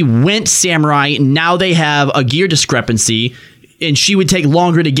even if she went Samurai, now they have a gear discrepancy, and she would take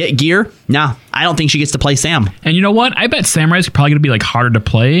longer to get gear. Nah, I don't think she gets to play Sam. And you know what? I bet Samurai's probably gonna be like harder to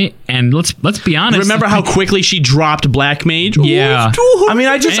play. And let's be honest. Remember how quickly she dropped Black Mage? Yeah. I mean,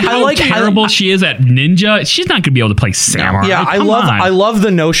 I like how terrible she is at Ninja. She's not gonna be able to play Samurai. Yeah, I love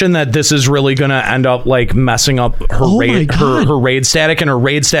the notion that this is really gonna end up like messing up her her raid static, and her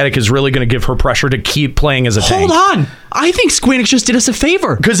raid static is really gonna give her pressure to keep playing as a tank. Hold on. I think Squarenix just did us a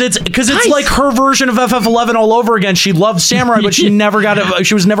favor. Because it's like her version of FF11 all over again. She loved Samurai, but she never got it.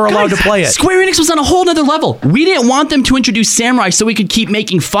 She was never allowed to play it. Squarenix was on a whole nother level. We didn't want them to introduce Samurai so we could keep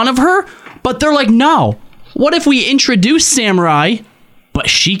making fun of her, but they're like, no. What if we introduce Samurai, but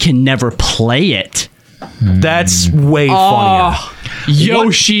she can never play it? That's way funnier.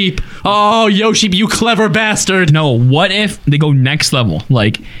 Yoshi. Oh, Yoshi, you clever bastard. No, what if they go next level?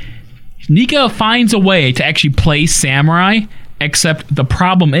 Like, Nika finds a way to actually play Samurai, except the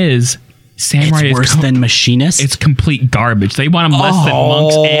problem is Samurai is worse than Machinist. It's complete garbage. They want them less than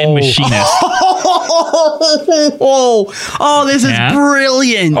monks and Machinists. This is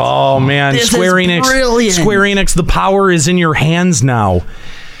brilliant. Oh man, Square-Enix, the power is in your hands now.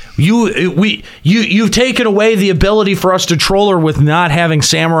 You've taken away the ability for us to troll her with not having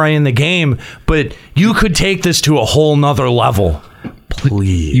Samurai in the game, but you could take this to a whole nother level.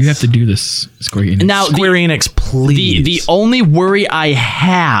 Please. You have to do this, Square-Enix. Now, Square-Enix, please. The only worry I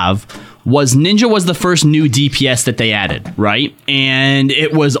have was Ninja was the first new DPS that they added, right? And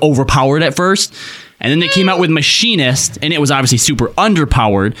it was overpowered at first. And then they came out with Machinist, and it was obviously super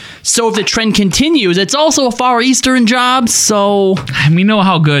underpowered. So if the trend continues, it's also a Far Eastern job, so... We know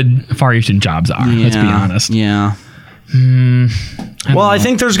how good Far Eastern jobs are, let's be honest. Yeah. I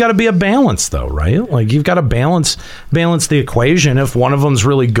think there's got to be a balance, though, right? Like, you've got to balance the equation. If one of them's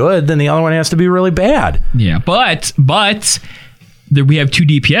really good, then the other one has to be really bad. Yeah, but we have two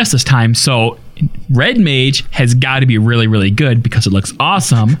DPS this time, so Red Mage has got to be really, really good because it looks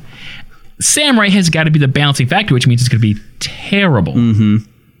awesome. Samurai has got to be the balancing factor, which means it's going to be terrible.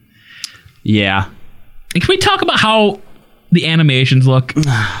 Yeah. And can we talk about how the animations look?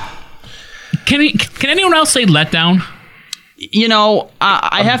 Can anyone else say letdown? You know,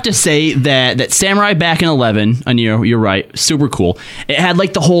 I have to say that Samurai back in 11, and you're right, super cool. It had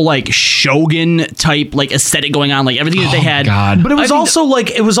like the whole like Shogun type like aesthetic going on, like everything that they had. God. But it was also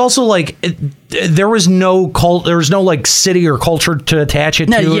like there was no cult, there was no like city or culture to attach it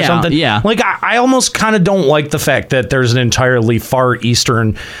to or something. Yeah. Like I almost kind of don't like the fact that there's an entirely Far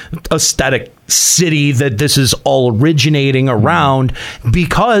Eastern aesthetic city that this is all originating around,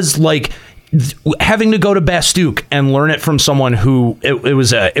 because like having to go to Bastook and learn it from someone who it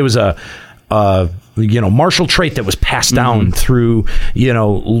was a martial trait that was passed down through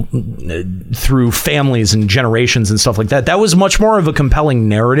through families and generations and stuff like that. That was much more of a compelling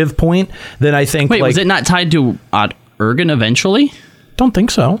narrative point than I think. Wait, was it not tied to Ergen eventually? Don't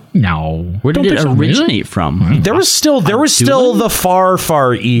think so. No. Where did it originate from? There was still the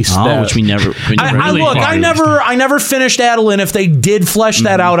far east. Which we never. I never finished Adolin. If they did flesh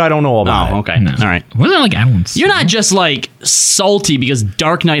that out, I don't know about. Oh, okay. No. All right. Wasn't it like Adolin's? You're not just like salty because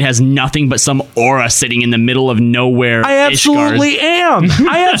Dark Knight has nothing but some aura sitting in the middle of nowhere. I absolutely am.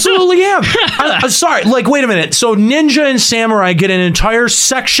 I'm sorry. Like, wait a minute. So ninja and samurai get an entire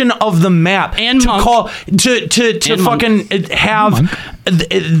section of the map and to fucking have.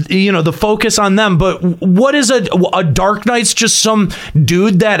 The focus on them, but what is a Dark Knight's just some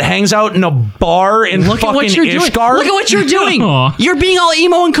dude that hangs out in a bar in Look fucking at what you're Ishgard? doing. Look at what you're doing. You're being all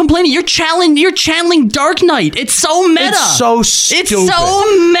emo and complaining. You're channeling Dark Knight. It's so meta. It's so stupid. It's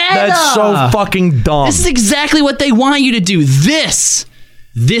so meta. That's so fucking dumb. This is exactly what they want you to do. This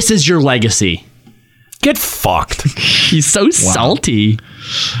is your legacy. Get fucked. He's so salty.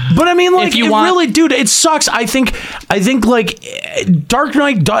 But I mean, like, really, dude, it sucks. I think, like, Dark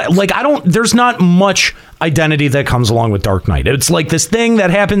Knight, like, there's not much identity that comes along with Dark Knight. It's like this thing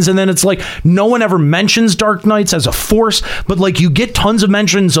that happens, and then it's like no one ever mentions Dark Knights as a force, but like you get tons of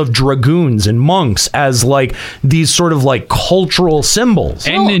mentions of dragoons and monks as like these sort of like cultural symbols.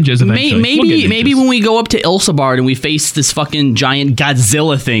 And ninjas eventually. Maybe when we go up to Ilsabard and we face this fucking giant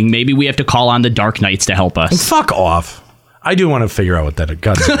Godzilla thing, maybe we have to call on the Dark Knights to help us. Fuck off. I do want to figure out what that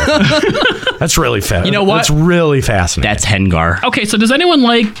Godzilla. That's really fast. You know what? That's really fascinating. That's Hengar. Okay, so does anyone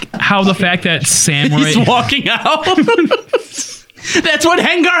like how the fact that samurai... He's walking out. That's what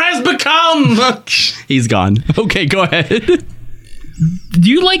Hengar has become. He's gone. Okay, go ahead.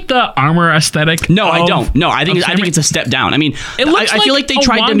 Do you like the armor aesthetic? No, I don't. No, I think it's a step down. I mean, it looks I feel like they a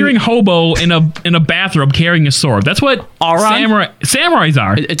tried wandering hobo in a bathrobe carrying a sword. That's what samurais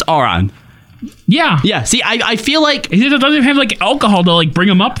are. It's Auron. Yeah. See, I feel like it doesn't have like alcohol to like bring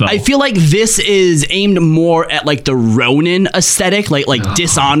them up though. I feel like this is aimed more at like the Ronin aesthetic, like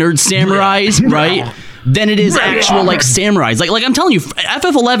dishonored samurais, right? Than it is actual like samurais. Like I'm telling you,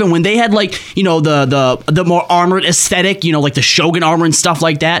 FF11 when they had like the more armored aesthetic, like the Shogun armor and stuff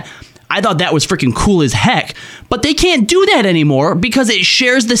like that. I thought that was freaking cool as heck. But they can't do that anymore because it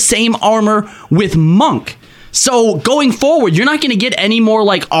shares the same armor with Monk. So going forward, you're not going to get any more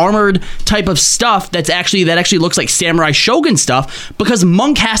like armored type of stuff that actually looks like Samurai Shogun stuff because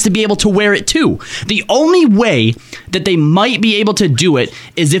Monk has to be able to wear it too. The only way that they might be able to do it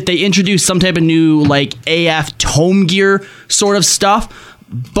is if they introduce some type of new like AF tome gear sort of stuff,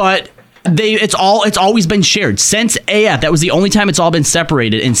 but it's always been shared since AF. That was the only time it's all been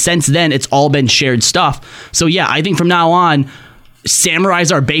separated, and since then it's all been shared stuff. So yeah, I think from now on, samurais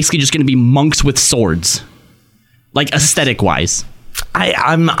are basically just going to be monks with swords. Like aesthetic wise,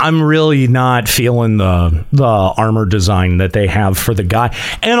 I'm really not feeling the armor design that they have for the guy,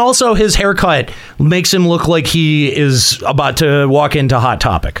 and also his haircut makes him look like he is about to walk into Hot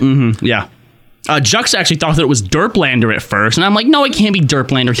Topic. Mm-hmm, yeah. Jux actually thought that it was Derplander at first, and I'm like, no, it can't be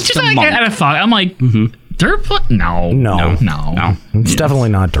Derplander. He's just like, I had a thought. I'm like, Derplander? No. It's definitely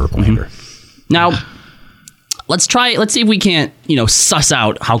not Derplander. Mm-hmm. Now. Let's see if we can't, suss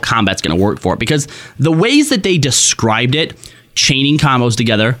out how combat's going to work for it. Because the ways that they described it, chaining combos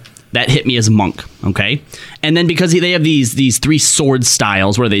together, that hit me as Monk, okay? And then because they have these three sword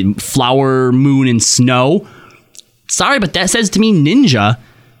styles where they flower, moon, and snow. Sorry, but that says to me ninja.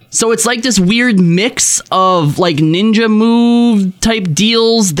 So it's like this weird mix of like ninja move type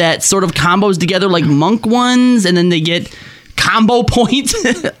deals that sort of combos together like Monk ones, and then they get combo points.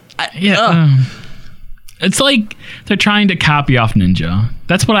 It's like they're trying to copy off Ninja.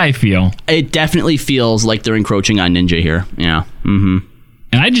 That's what I feel. It definitely feels like they're encroaching on Ninja here. Yeah. Mm-hmm.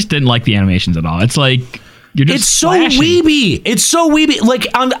 And I just didn't like the animations at all. It's like you're just It's so weeby. It's so weeby. Like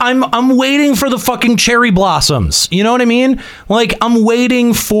I'm waiting for the fucking cherry blossoms. You know what I mean? Like I'm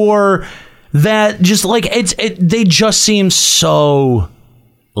waiting for that. Just like they just seem so.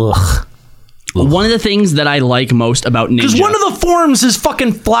 Ugh. One of the things that I like most about Ninja... Because one of the forms is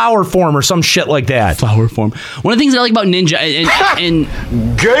fucking flower form or some shit like that. Flower form. One of the things that I like about Ninja and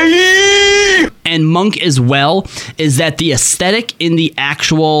Gay! And Monk as well is that the aesthetic in the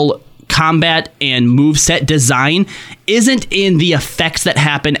actual combat and moveset design isn't in the effects that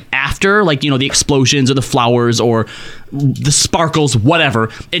happen after, like, the explosions or the flowers or the sparkles, whatever.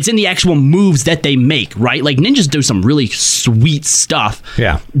 It's in the actual moves that they make, right? Like, ninjas do some really sweet stuff.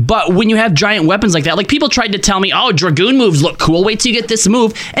 Yeah. But when you have giant weapons like that, like, people tried to tell me, oh, Dragoon moves look cool. Wait till you get this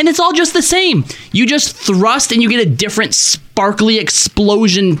move. And it's all just the same. You just thrust and you get a different sparkly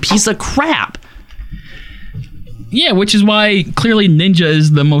explosion piece of crap. Yeah, which is why clearly Ninja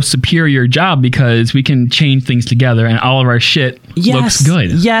is the most superior job, because we can chain things together and all of our shit looks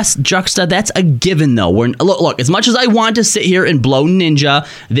good. Yes, Juxta, that's a given, though. Look, as much as I want to sit here and blow Ninja,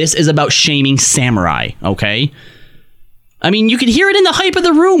 this is about shaming Samurai, okay? I mean, you could hear it in the hype of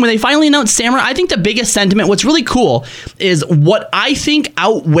the room when they finally announced Samurai. I think the biggest sentiment, what's really cool, is what I think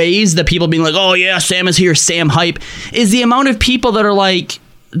outweighs the people being like, oh yeah, Sam is here, Sam hype, is the amount of people that are like,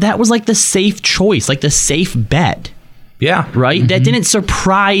 that was like the safe choice, like the safe bet. Yeah. Right? That didn't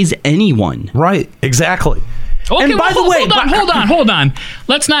surprise anyone. Right, exactly. Okay, and by the way, hold on.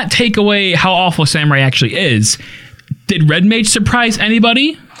 Let's not take away how awful Samurai actually is. Did Red Mage surprise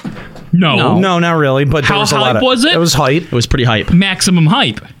anybody? No, not really. But how hype was it? It was hype. It was pretty hype. Maximum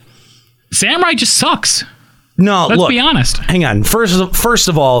hype. Samurai just sucks. No, let's be honest. Hang on. First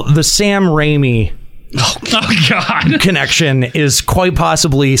of all, the Sam Raimi God connection is quite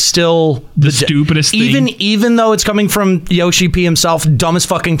possibly still the stupidest thing. Even though it's coming from Yoshi P himself, dumbest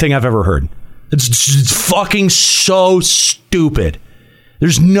fucking thing I've ever heard. It's fucking so stupid.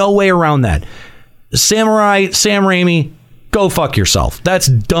 There's no way around that. Sam Raimi, go fuck yourself. That's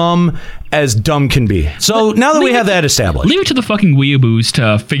dumb as dumb can be. So now that we have that established, leave it to the fucking weeaboos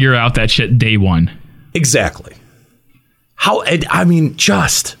to figure out that shit day one. Exactly.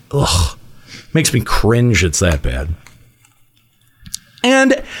 Makes me cringe. It's that bad.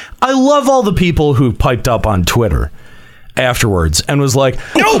 And I love all the people who piped up on Twitter afterwards and was like,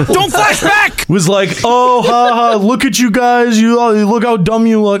 no, don't flash back. Was like, oh, haha, look at you guys. You look how dumb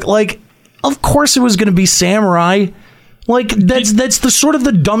you look. Like, of course it was going to be Samurai. Like, that's the sort of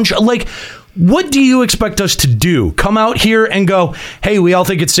the dumb like, what do you expect us to do? Come out here and go, hey, we all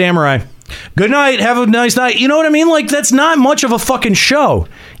think it's Samurai. Good night. Have a nice night. You know what I mean? Like, that's not much of a fucking show.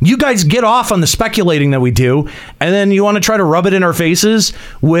 You guys get off on the speculating that we do, and then you want to try to rub it in our faces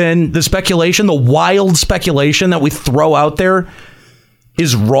when the speculation, the wild speculation that we throw out there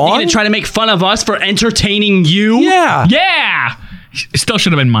is wrong. You're going to try to make fun of us for entertaining you? Yeah. Yeah. It still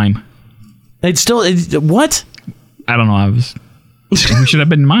should have been mime. What? I don't know. We should have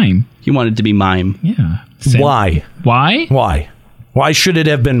been mime. You wanted to be mime. Yeah. Why? Why should it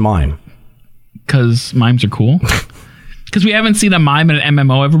have been mime? Because mimes are cool. Because we haven't seen a mime in an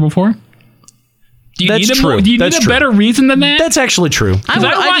MMO ever before. Do you need a better reason than that? That's actually true. Because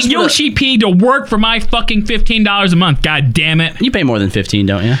I want Yoshi P to work for my fucking $15 a month. God damn it. You pay more than 15,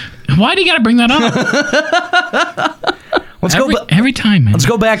 don't you? Why do you got to bring that up? Every time, man. Let's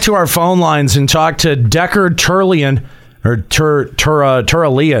go back to our phone lines and talk to Decker Turlian or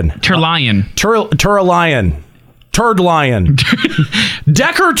Turlian. Turd Lion.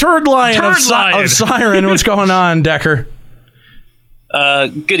 Decker Turd Lion of Siren. What's going on, Decker?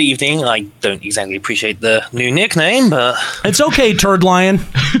 Good evening. I don't exactly appreciate the new nickname, but... It's okay, Turd Lion.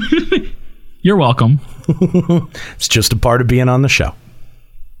 You're welcome. It's just a part of being on the show.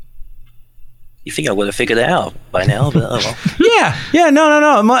 You think I would have figured it out by now, but oh well. Yeah,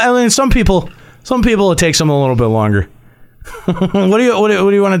 no. I mean, some people it takes them a little bit longer. What do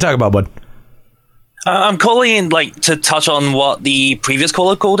you want to talk about, bud? I'm calling in to touch on what the previous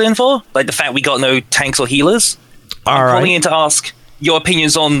caller called in for, like the fact we got no tanks or healers. I'm calling in to ask your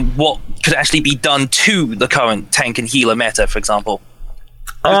opinions on what could actually be done to the current tank and healer meta, for example.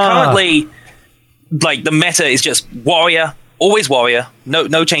 Currently, the meta is just warrior, always warrior,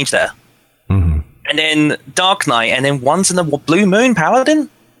 no change there. Mm-hmm. And then Dark Knight, and then once in the blue moon paladin.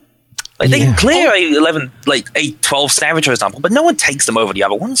 They can clear a 12 savage, for example, but no one takes them over the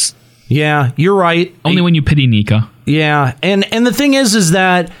other ones. Yeah, you're right. Only when you pity Nika. Yeah, and the thing is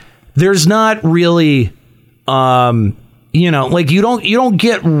that there's not really, you don't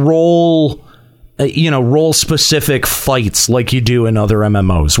get role specific fights like you do in other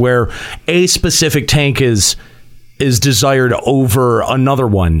MMOs where a specific tank is desired over another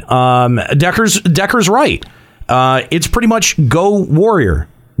one. Decker's right. It's pretty much go warrior.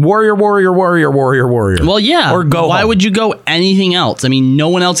 Warrior. Well, yeah. Or go. Why home. would you go anything else? I mean, no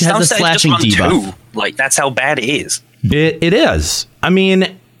one else has a slashing debuff. That's how bad it is. It is. I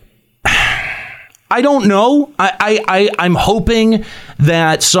mean, I don't know. I'm hoping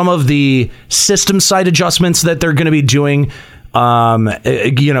that some of the system side adjustments that they're going to be doing,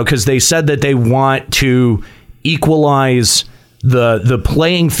 because they said that they want to equalize the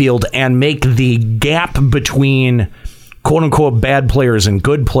playing field and make the gap between quote unquote bad players and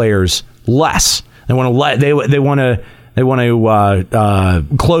good players less. They want to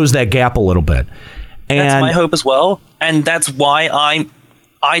close that gap a little bit. And that's my hope as well. And that's why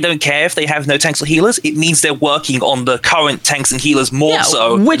I don't care if they have no tanks or healers. It means they're working on the current tanks and healers more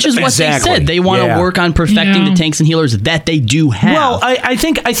so. Which is what they said. They want to work on perfecting the tanks and healers that they do have. Well, I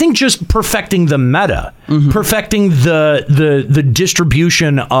think just perfecting the meta, perfecting the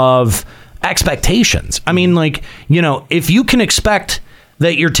distribution of expectations. I mean, like, you know, if you can expect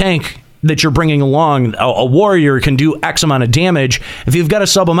that your tank that you're bringing along, a warrior, can do X amount of damage, if you've got to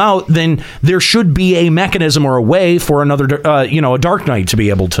sub them out, then there should be a mechanism or a way for another, a Dark Knight to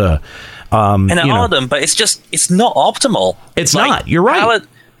be able to. And there are them, but it's not optimal. It's like, not. You're right.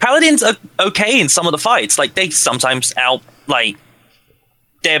 Paladins are okay in some of the fights. Like, they sometimes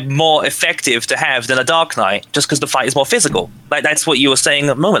they're more effective to have than a Dark Knight, just because the fight is more physical. Like, that's what you were saying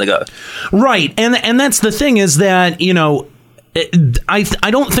a moment ago. Right, and that's the thing, is that, you know,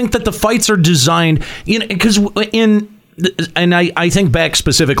 I don't think that the fights are designed, you know, because I think back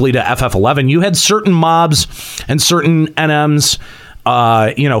specifically to FF11, you had certain mobs and certain NMs,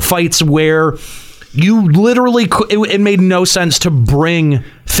 fights where you literally it made no sense to bring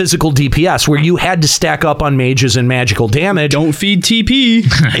physical DPS, where you had to stack up on mages and magical damage. Don't feed TP.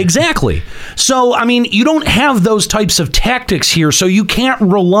 Exactly. So, I mean, you don't have those types of tactics here, so you can't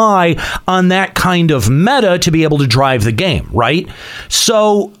rely on that kind of meta to be able to drive the game, right?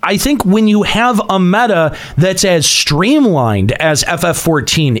 So, I think when you have a meta that's as streamlined as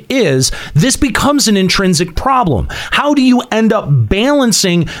FF14 is, this becomes an intrinsic problem. How do you end up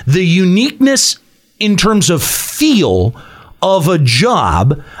balancing the uniqueness in terms of feel of a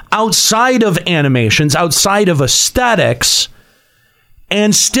job outside of animations, outside of aesthetics,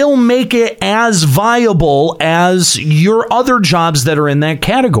 and still make it as viable as your other jobs that are in that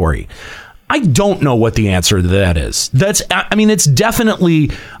category? I don't know what the answer to that is. It's definitely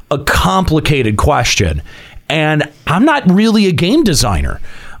a complicated question, and I'm not really a game designer.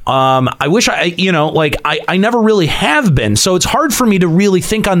 I wish I never really have been, so it's hard for me to really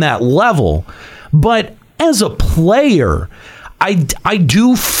think on that level. But as a player, I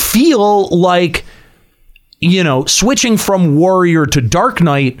do feel like, you know, switching from Warrior to Dark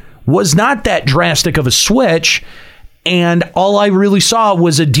Knight was not that drastic of a switch, and all I really saw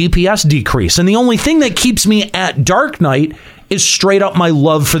was a DPS decrease. And the only thing that keeps me at Dark Knight is straight up my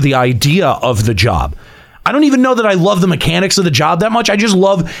love for the idea of the job. I don't even know that I love the mechanics of the job that much. I just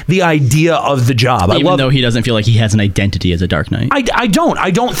love the idea of the job. Even though he doesn't feel like he has an identity as a Dark Knight. I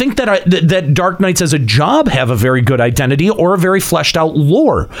don't think that Dark Knights as a job have a very good identity or a very fleshed out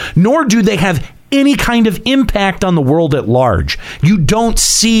lore, nor do they have any kind of impact on the world at large. You don't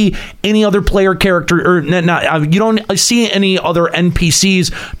see any other player character, you don't see any other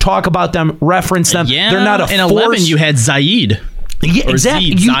NPCs talk about them, reference them. Yeah, they're not a in force. 11 you had Zaid. Yeah,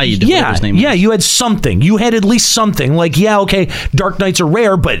 exactly. You had something. You had at least something. Like, yeah, okay, Dark Knights are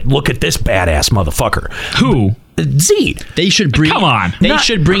rare, but look at this badass motherfucker. Who? Zed. They should bring. Come on. They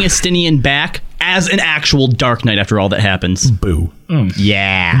should bring Estinian back as an actual Dark Knight after all that happens. Boo.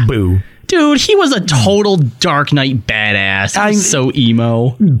 Yeah. Boo. Dude, he was a total Dark Knight badass. He's so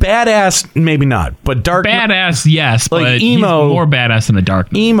emo. Badass, maybe not, but Dark badass, yes, like but emo, he's more badass than the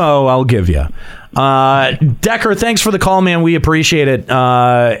Dark Knight. Emo, I'll give you. Decker, thanks for the call, man. We appreciate it,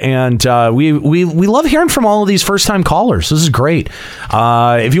 and we love hearing from all of these first time callers. This is great.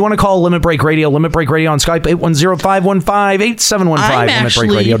 If you want to call Limit Break Radio on Skype, 810-515-8715,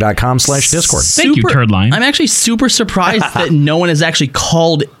 limitbreakradio.com/Discord. Thank you, Turdline. I'm actually super surprised that no one has actually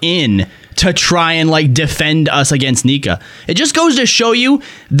called in to try and defend us against Nika. It just goes to show you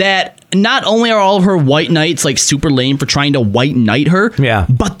that not only are all of her white knights super lame for trying to white knight her,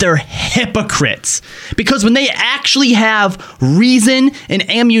 but they're hypocrites. Because when they actually have reason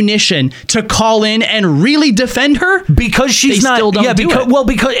and ammunition to call in and really defend her, because she's not, still don't do it. Well,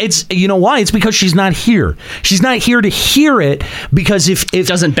 because it's, you know why? It's because she's not here. She's not here to hear it, because if it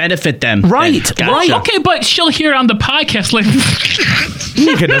doesn't benefit them, right? Gotcha. Right. Okay, but she'll hear it on the podcast.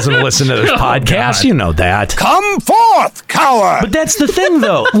 Nika doesn't listen to this podcast. You know that. Come forth, coward! But that's the thing,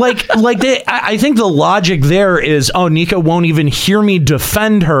 though. I think the logic there is, Nika won't even hear me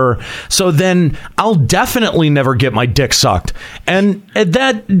defend her, so then I'll definitely never get my dick sucked. And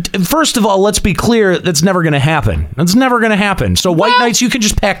that, first of all, let's be clear, that's never going to happen. That's never going to happen. So White Knights, you can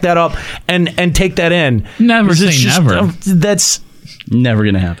just pack that up and take that in. Never say never. That's never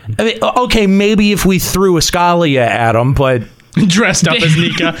going to happen. I mean, okay, maybe if we threw Escalia at him, but dressed up as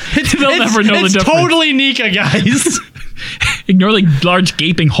Nika. They'll never know the difference. It's totally Nika, guys. Ignore the large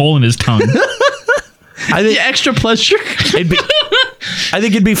gaping hole in his tongue. I think extra pleasure. I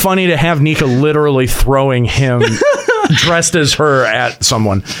think it'd be funny to have Nika literally throwing him dressed as her at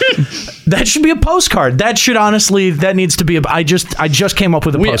someone. That should be a postcard. That needs to be I just came up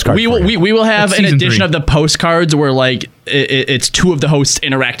with a postcard. We will have an edition of the postcards where it's two of the hosts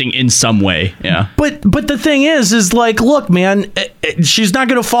interacting in some way. Yeah. But the thing is look, man, she's not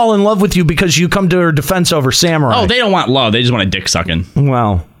going to fall in love with you because you come to her defense over Samurai. Oh, they don't want love. They just want a dick sucking.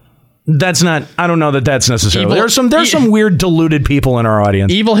 Well, That's not. I don't know that that's necessarily. There's some weird deluded people in our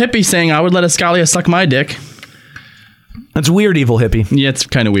audience. Evil hippie saying, "I would let Escalia suck my dick." That's weird, evil hippie. Yeah, it's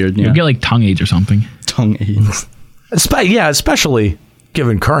kind of weird. Yeah. You'll get like tongue AIDS or something. Tongue AIDS. Yeah, especially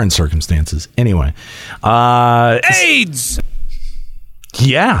given current circumstances. Anyway, AIDS.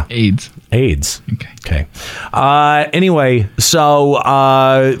 Yeah, AIDS. Okay. Anyway,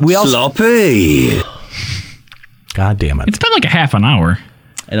 so we also Sloppy. God damn it! It's been like a half an hour.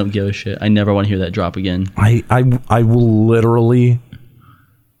 I don't give a shit. I never want to hear that drop again. I will literally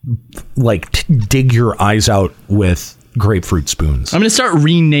dig your eyes out with grapefruit spoons. I'm going to start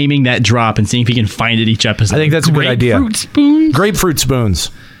renaming that drop and seeing if we can find it each episode. I think that's a good idea. Grapefruit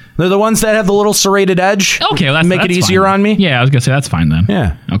spoons. They're the ones that have the little serrated edge. Okay, well, make it easier fine. on me. Yeah, I was gonna say that's fine then.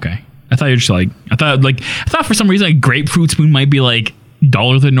 Yeah. Okay. I thought you're just I thought for some reason a grapefruit spoon might be like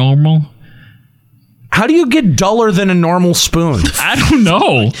duller than normal. How do you get duller than a normal spoon? I don't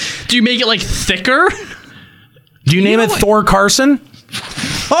know. Do you make it like thicker? Do you name it Thor Carson?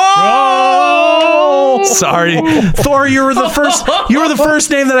 Oh! Sorry, Thor. You were the first. You were the first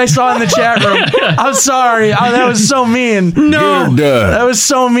name that I saw in the chat room. I'm sorry. Oh, that was so mean. No, that was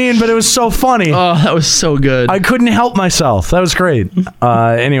so mean, but it was so funny. Oh, that was so good. I couldn't help myself. That was great.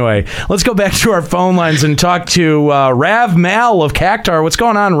 Anyway, let's go back to our phone lines and talk to Rav Mal of Cactar. What's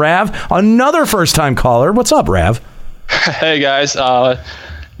going on, Rav? Another first-time caller. What's up, Rav? Hey guys.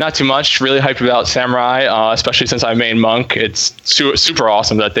 Not too much. Really hyped about Samurai, especially since I main Monk. It's super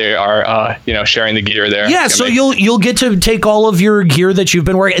awesome that they are, sharing the gear there. Yeah, so you'll get to take all of your gear that you've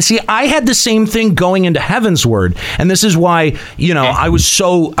been wearing. See, I had the same thing going into Heavensward, and this is why I was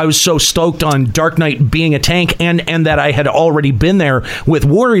so stoked on Dark Knight being a tank, and that I had already been there with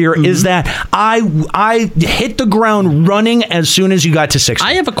Warrior. Is that I hit the ground running as soon as you got to 60.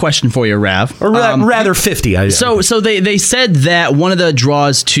 I have a question for you, Rav. Or rather 50. So they said that one of the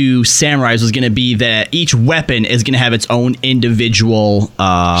draws to Samurais was going to be that each weapon is going to have its own individual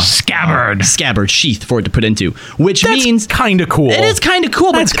scabbard sheath for it to put into, which means kind of cool. It is kind of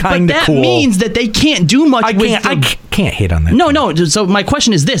cool, but that means that they can't do much. I can't hate on that. No. So my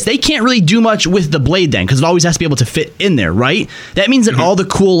question is this: they can't really do much with the blade then, because it always has to be able to fit in there, right? That means that all the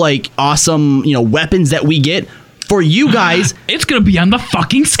cool, awesome, weapons that we get. For you guys, it's going to be on the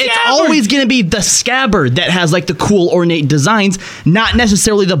fucking scabbard. It's always going to be the scabbard that has the cool ornate designs, not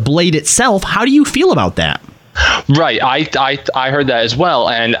necessarily the blade itself. How do you feel about that? Right. I heard that as well.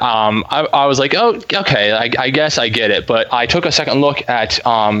 And I was like, oh, okay, I guess I get it. But I took a second look at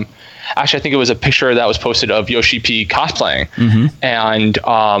actually, I think it was a picture that was posted of Yoshi P cosplaying. And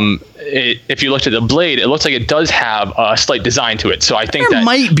if you looked at the blade, it looks like it does have a slight design to it. So I think there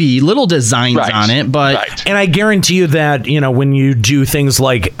might be little designs on it, but and I guarantee you that when you do things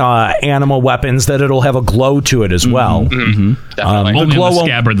like animal weapons, that it'll have a glow to it as well. Only on the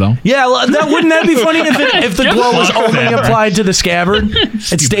scabbard, though. Yeah, wouldn't that be funny if the glow was only applied to the scabbard?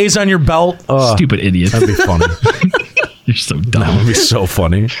 It stays on your belt. Stupid idiot. That'd be funny. You're so dumb. That would be so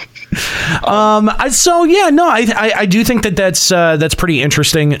funny. I do think that's pretty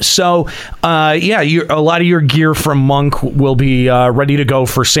interesting. So a lot of your gear from Monk will be ready to go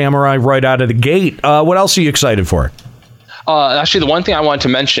for Samurai right out of the gate. What else are you excited for? Actually, the one thing I wanted to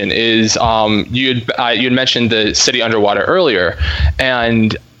mention is you had mentioned the city underwater earlier,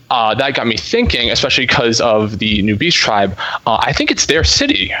 and that got me thinking, especially because of the new beast tribe. I think it's their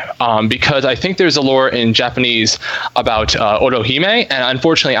city, because I think there's a lore in Japanese about Otohime, and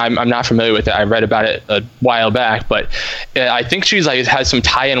unfortunately I'm not familiar with it. I read about it a while back, but I think she's has some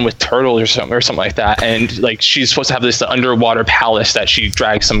tie-in with turtles or something like that, and she's supposed to have this underwater palace that she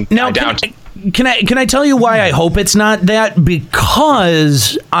drags some guy down to. Can I tell you why I hope it's not that?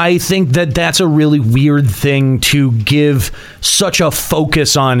 Because I think that's a really weird thing to give such a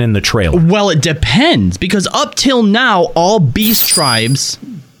focus on in the trailer. Well, it depends, because up till now, all beast tribes...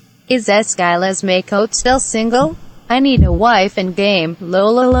 Is Eskyla's Makeout still single? I need a wife in game.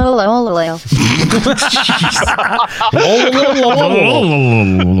 Lola.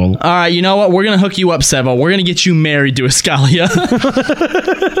 All right, you know what? We're going to hook you up, Sevo. We're going to get you married to Escalia.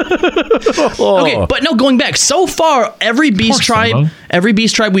 Okay, but no, going back. So far, every beast tribe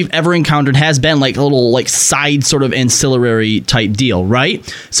we've ever encountered has been a little side sort of ancillary type deal, right?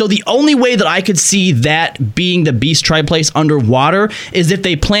 So the only way that I could see that being the beast tribe place underwater is if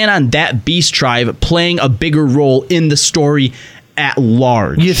they plan on that beast tribe playing a bigger role in the story at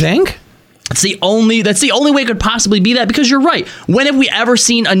large. You think? That's the only way it could possibly be that, because you're right. When have we ever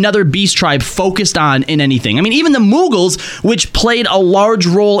seen another beast tribe focused on in anything? I mean, even the Mughals, which played a large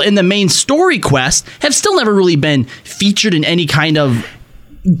role in the main story quest, have still never really been featured in any kind of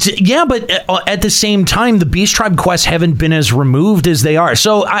Yeah, but at the same time, the Beast Tribe quests haven't been as removed as they are.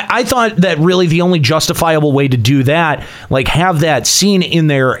 So I thought that really the only justifiable way to do that, like have that scene in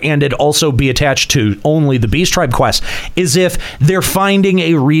there and it also be attached to only the Beast Tribe quest, is if they're finding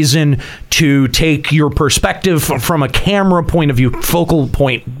a reason to take your perspective from a camera point of view, focal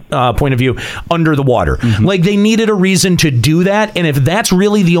point of view, under the water. Like they needed a reason to do that. And if that's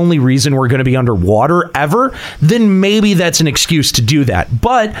really the only reason we're going to be underwater ever, then maybe that's an excuse to do that.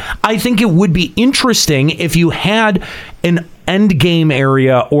 But I think it would be interesting if you had an end game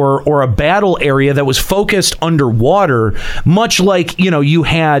area or a battle area that was focused underwater, much like, you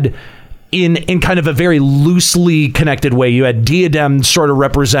had in kind of a very loosely connected way. You had Diadem sort of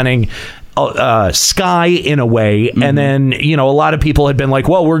representing sky in a way, and then a lot of people had been like,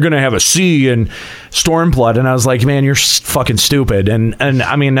 well, we're gonna have a sea in Stormblood, and I was like, man, you're fucking stupid, and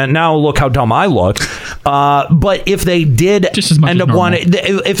I mean, now look how dumb I look. But if they did end up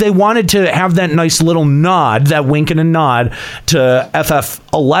if they wanted to have that nice little nod, that wink and a nod to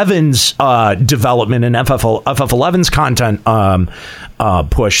FF11's development and FF11's content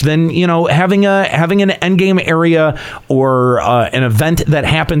push, then having an endgame area or an event that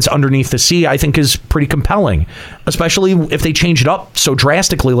happens underneath the sea, I think is pretty compelling, especially if they change it up so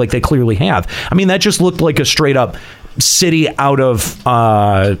drastically like they clearly have. I mean, that just looked like a straight up city out of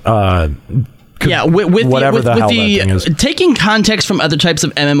taking context from other types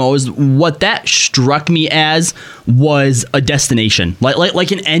of MMOs, what that struck me as was a destination,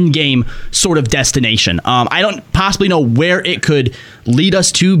 like an end game sort of destination. I don't possibly know where it could lead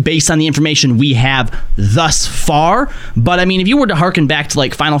us to based on the information we have thus far, but I mean, if you were to harken back to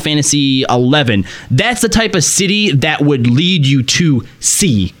like Final Fantasy 11, that's the type of city that would lead you to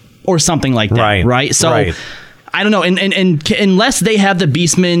sea or something like that, right? So. Right. I don't know, and unless they have the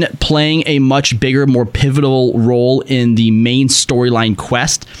Beastmen playing a much bigger, more pivotal role in the main storyline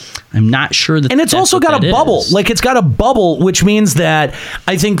quest, I'm not sure that. And it's also got a bubble. Like it's got a bubble, which means that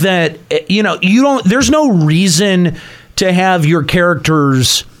I think that you don't. There's no reason to have your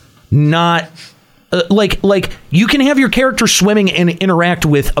characters not. Like you can have your character swimming and interact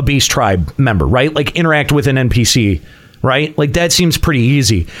with a Beast Tribe member, right? Like interact with an NPC. Right? Like that seems pretty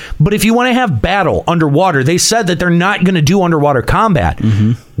easy. But if you want to have battle underwater, they said that they're not going to do underwater combat.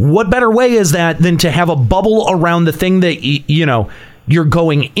 What better way is that than to have a bubble around the thing that you're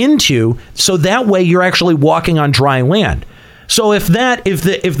going into, so that way you're actually walking on dry land. So if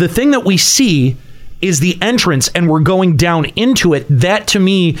the thing that we see is the entrance and we're going down into it, that to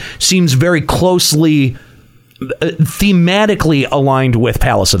me seems very closely thematically aligned with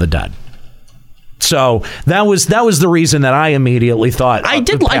Palace of the Dead. So that was the reason that I immediately thought I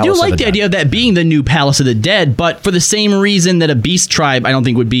do like the idea of that being the new Palace of the Dead, but for the same reason that a Beast Tribe I don't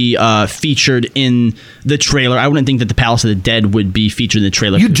think would be featured in the trailer. I wouldn't think that the Palace of the Dead would be featured in the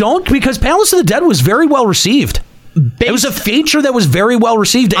trailer. You don't? Because Palace of the Dead was very well received. It was a feature that was very well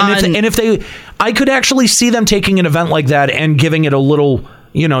received, and I could actually see them taking an event like that and giving it a little.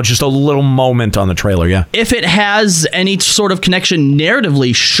 Just a little moment on the trailer, yeah. If it has any sort of connection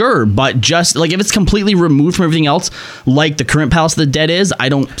narratively, sure, but just like if it's completely removed from everything else, like the current Palace of the Dead is, I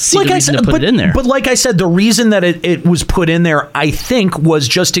don't see the reason to put it in there. But like I said, the reason that it was put in there, I think, was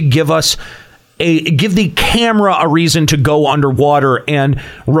just to give the camera a reason to go underwater and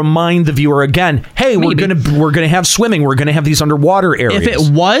remind the viewer again, hey, we're gonna have swimming, we're gonna have these underwater areas. If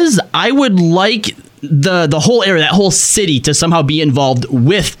it was, I would like the whole area, that whole city, to somehow be involved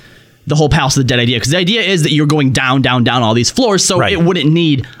with the whole Palace of the Dead idea, because the idea is that you're going down all these floors, so it wouldn't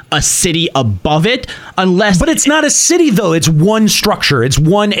need a city above it unless. But it's not a city though; it's one structure. It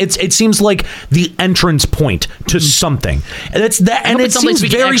seems like the entrance point to something. That's that, and it seems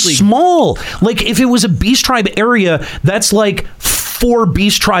very small. Like if it was a Beast Tribe area, that's like 4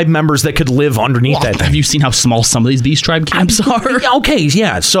 Beast Tribe members that could live underneath that thing. Have you seen how small some of these Beast Tribe camps are? Okay,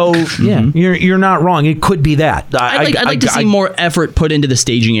 yeah. So you're not wrong. It could be that. I'd like to see more effort put into the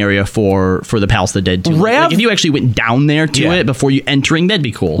staging area for the Palace of the Dead too. Like if you actually went down there to it before you entering, that'd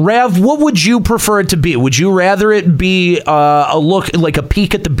be cool. Rav, what would you prefer it to be? Would you rather it be a look like a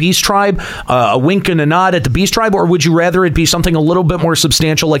peek at the Beast Tribe, a wink and a nod at the Beast Tribe, or would you rather it be something a little bit more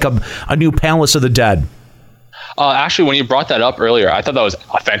substantial, like a new Palace of the Dead? Actually, when you brought that up earlier, I thought that was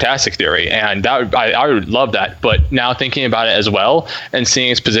a fantastic theory, and I would love that. But now thinking about it as well and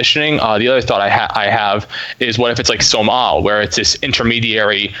seeing its positioning, the other thought I have is, what if it's like Somal, where it's this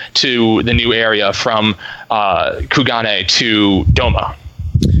intermediary to the new area from Kugane to Doma?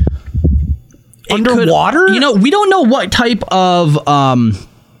 Underwater? We don't know what type of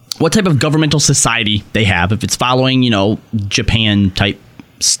governmental society they have. If it's following, Japan type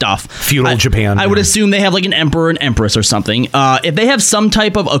stuff. Feudal Japan. I would assume they have like an emperor and empress or something. If they have some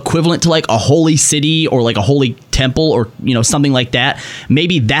type of equivalent to like a holy city or like a holy temple or something like that,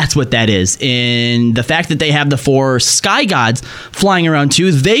 maybe that's what that is. And the fact that they have the 4 sky gods flying around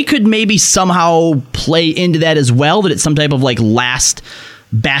too, they could maybe somehow play into that as well, that it's some type of like last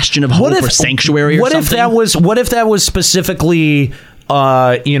bastion of hope or sanctuary or something. What if that was specifically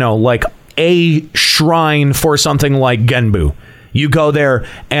like a shrine for something like Genbu? You go there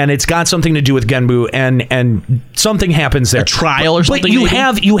and it's got something to do with Genbu and something happens there. A trial or something. But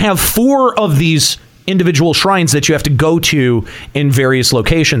you have 4 of these individual shrines that you have to go to in various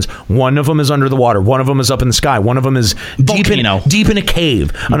locations. One of them is under the water. One of them is up in the sky. One of them is deep in a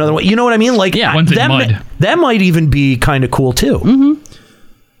cave. Another one, you know what I mean? Like, one's in mud. That might even be kind of cool too. Mm-hmm.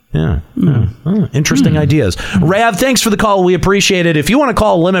 Yeah. Interesting ideas. Rav, thanks for the call. We appreciate it. If you want to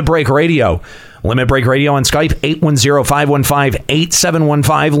call Limit Break Radio on Skype,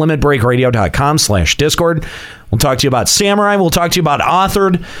 810-515-8715, limitbreakradio.com/Discord. We'll talk to you about Samurai. We'll talk to you about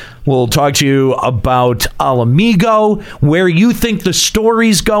Othard. We'll talk to you about Alamigo, where you think the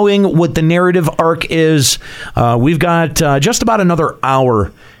story's going, what the narrative arc is. We've got just about another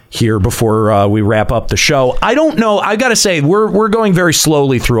hour here before we wrap up the show. I don't know. I got to say, we're going very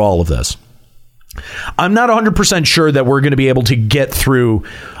slowly through all of this. I'm not 100% sure that we're going to be able to get through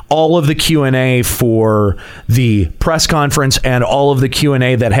all of the Q&A for the press conference and all of the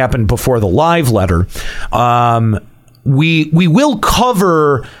Q&A that happened before the live letter. We will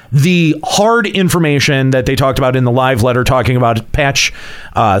cover the hard information that they talked about in the live letter, talking about patch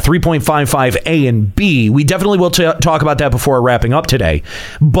 3.55 A and B. We definitely will talk about that before wrapping up today.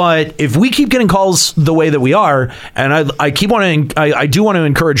 But if we keep getting calls the way that we are, and I do want to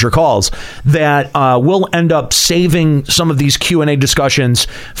encourage your calls, that we'll end up saving some of these Q&A discussions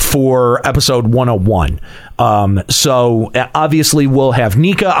for episode 101. So obviously we'll have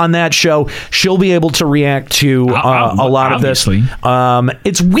Nika on that show. She'll be able to react to a lot of this.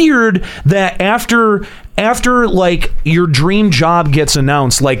 It's weird that after like your dream job gets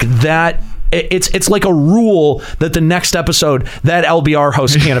announced like that, it's like a rule that the next episode that LBR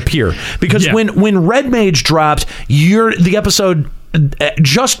host can't appear, because when Red Mage dropped, the episode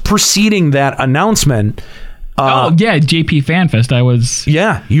just preceding that announcement. JP FanFest. I was.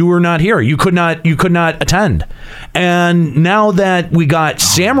 Yeah, you were not here. You could not attend. And now that we got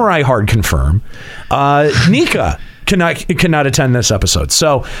Samurai hard confirmed, Nika cannot attend this episode.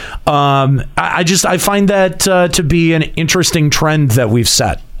 So I find that to be an interesting trend that we've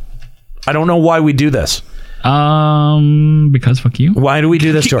set. I don't know why we do this. Because fuck you. Why do we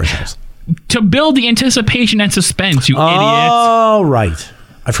do this to ourselves? To build the anticipation and suspense, you idiots. Oh, right.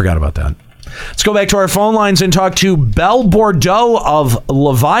 I forgot about that. Let's go back to our phone lines and talk to Belle Bordeaux of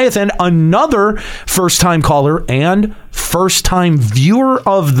Leviathan, another first-time caller and first-time viewer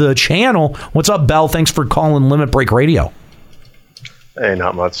of the channel. What's up, Belle? Thanks for calling Limit Break Radio. Hey,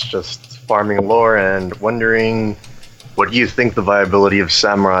 not much. Just farming lore and wondering, what do you think the viability of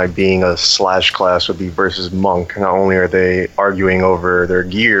Samurai being a slash class would be versus Monk? Not only are they arguing over their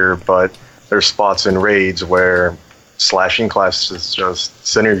gear, but there's spots in raids where slashing classes just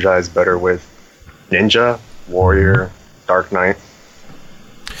synergize better with Ninja, Warrior, Dark Knight.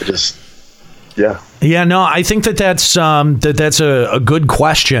 Yeah, no, I think that's a good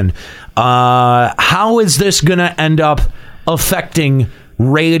question. How is this going to end up affecting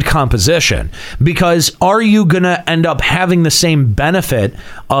raid composition? Because are you going to end up having the same benefit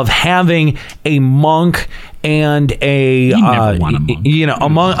of having a monk and a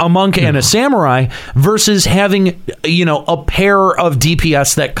monk and a samurai versus having a pair of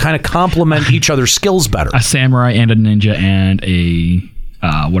DPS that kind of complement each other's skills better? A samurai and a ninja and a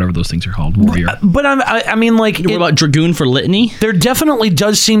whatever those things are called, warrior. But I mean, like, what about Dragoon for Litany? There definitely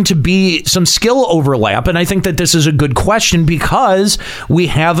does seem to be some skill overlap, and I think that this is a good question because we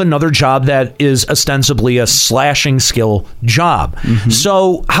have another job that is ostensibly a slashing skill job. Mm-hmm.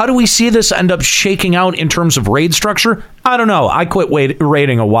 So how do we see this end up shaking out in terms of raid structure? I don't know. I quit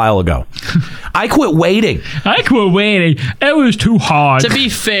raiding a while ago. I quit waiting. It was too hard. To be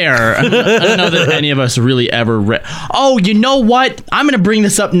fair, I don't know that any of us really ever Oh, you know what? I'm going to bring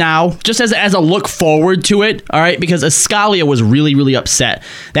this up now, just as a look forward to it, all right? Because Ascalia was really, really upset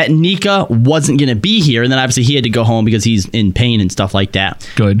that Nika wasn't going to be here, and then obviously he had to go home because he's in pain and stuff like that.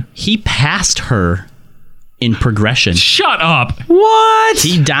 Good. He passed her in progression. Shut up. What?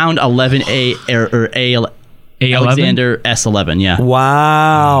 He downed 11A Alexander S11, yeah.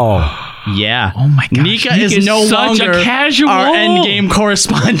 Wow. Yeah. Oh my gosh. Nika is no longer a casual. Our endgame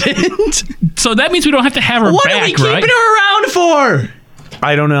correspondent. So that means we don't have to have her what back, are we keeping right? her around for?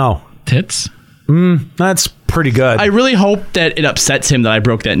 I don't know. Tits? That's pretty good. I really hope that it upsets him that I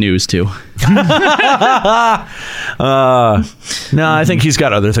broke that news too. No, I think he's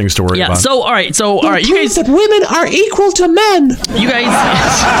got other things to worry about. So all right, you guys. That women are equal to men. You guys.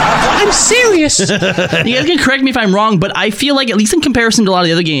 I'm serious. You guys can correct me if I'm wrong, but I feel like, at least in comparison to a lot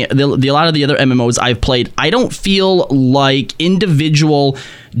of the other a lot of the other MMOs I've played, I don't feel like individual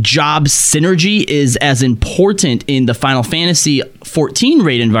job synergy is as important in the Final Fantasy 14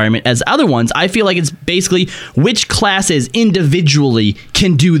 raid environment as other ones. I feel like it's basically which classes individually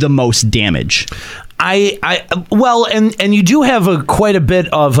can do the most damage. Well, and you do have quite a bit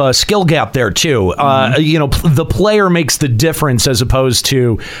of a skill gap there too. The player makes the difference as opposed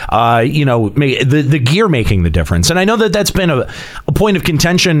to the gear making the difference. And I know that that's been a point of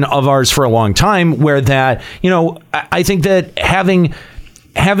contention of ours for a long time, where that I think that having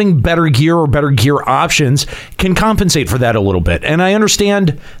better gear or better gear options can compensate for that a little bit. And I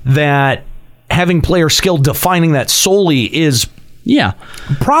understand that having player skill defining that solely is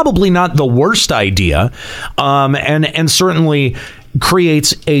probably not the worst idea, and certainly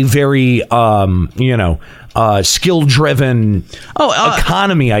creates a very skill-driven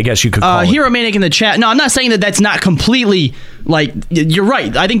economy, I guess you could call it. Hero Manic in the chat. No, I'm not saying that that's not completely, like, you're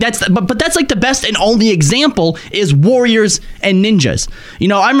right. I think that's, but that's like the best and only example is warriors and ninjas.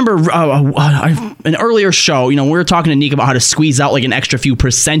 I remember an earlier show, we were talking to Nick about how to squeeze out like an extra few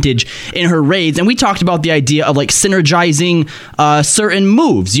percentage in her raids, and we talked about the idea of like synergizing certain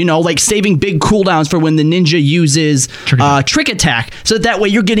moves, like saving big cooldowns for when the ninja uses trick attack, so that way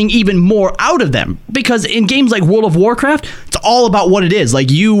you're getting even more out of them. Because in games like World of Warcraft, it's all about what it is.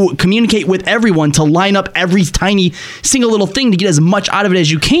 Like, you communicate with everyone to line up every tiny single little thing to get as much out of it as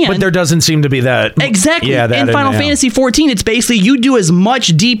you can. But there doesn't seem to be that. Exactly. Yeah, in Final Fantasy 14, it's basically you do as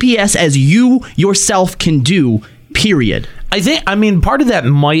much DPS as you yourself can do, period. I mean, part of that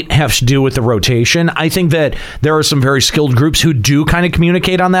might have to do with the rotation. I think that there are some very skilled groups who do kind of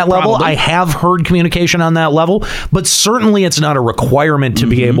communicate on that level. Probably. I have heard communication on that level, but certainly it's not a requirement to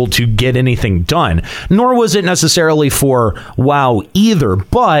be able to get anything done. Nor was it necessarily for WoW either.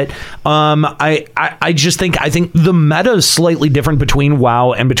 But I think the meta is slightly different between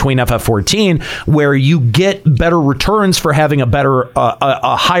WoW and between FF14, where you get better returns for having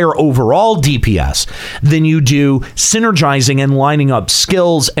a higher overall DPS than you do synergizing and lining up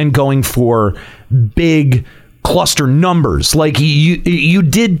skills and going for big cluster numbers like you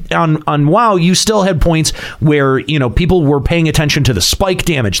did on WoW. You still had points where people were paying attention to the spike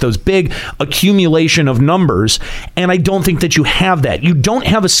damage, those big accumulation of numbers, and I don't think that you have that. You don't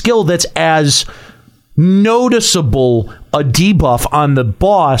have a skill that's as noticeable a debuff on the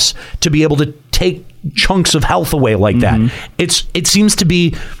boss to be able to take chunks of health away like that. It seems to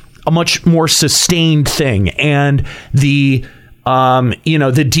be a much more sustained thing, and the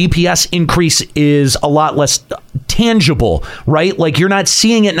DPS increase is a lot less tangible, right? Like, you're not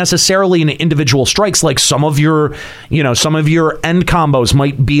seeing it necessarily in individual strikes. Like, some of your end combos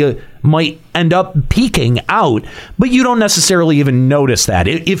might end up peaking out, but you don't necessarily even notice that.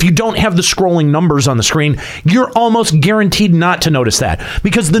 If you don't have the scrolling numbers on the screen, you're almost guaranteed not to notice that,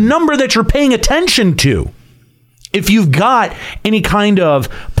 because the number that you're paying attention to, if you've got any kind of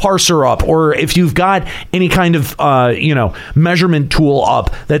parser up, or if you've got any kind of measurement tool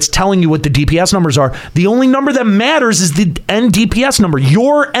up that's telling you what the DPS numbers are, the only number that matters is the end DPS number,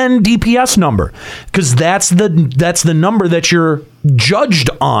 your end DPS number, because that's the number that you're judged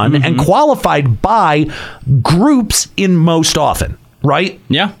on and qualified by groups in most often, right?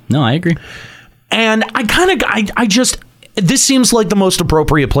 Yeah, no, I agree. And this seems like the most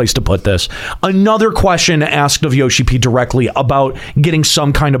appropriate place to put this. Another question asked of Yoshi P directly about getting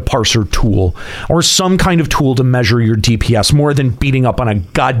some kind of parser tool or some kind of tool to measure your DPS more than beating up on a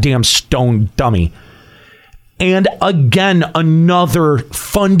goddamn stone dummy. And again, another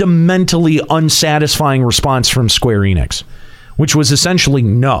fundamentally unsatisfying response from Square-Enix, which was essentially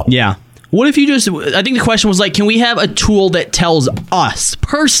no. Yeah. What if you I think the question was like, can we have a tool that tells us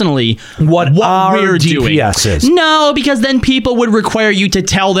personally what our we're DPS doing? is? No, because then people would require you to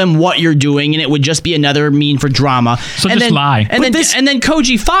tell them what you're doing, and it would just be another mean for drama. So and just lie. And then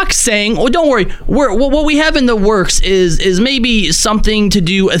Koji Fox saying, "Oh, don't worry. What we have in the works is maybe something to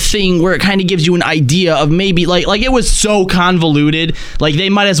do a thing where it kind of gives you an idea of maybe like it was so convoluted, like they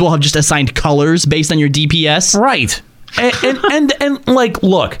might as well have just assigned colors based on your DPS." Right. And like,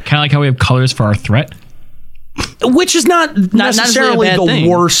 look, kind of like how we have colors for our threat, which is not necessarily the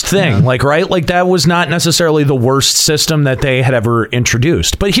worst thing. Yeah. Like, right? Like, that was not necessarily the worst system that they had ever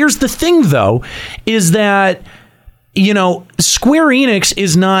introduced. But here's the thing, though, is that Square-Enix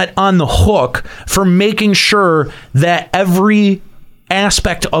is not on the hook for making sure that every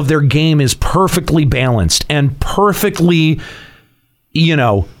aspect of their game is perfectly balanced and perfectly,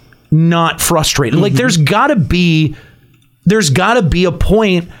 not frustrated. Like there's got to be a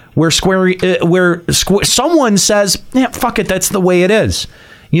point where someone says, "Yeah, fuck it, that's the way it is."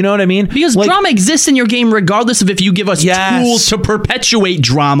 You know what I mean? Because drama exists in your game regardless of if you give us tools to perpetuate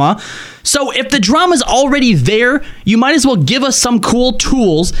drama. So if the drama's already there, you might as well give us some cool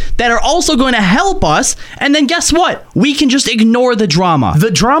tools that are also going to help us. And then guess what? We can just ignore the drama.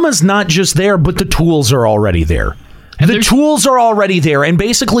 The drama's not just there, but the tools are already there. The tools are already there. And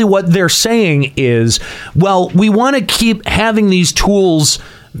basically what they're saying is, well, we want to keep having these tools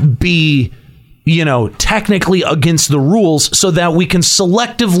be, technically against the rules so that we can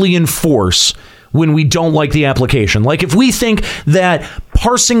selectively enforce when we don't like the application. Like if we think that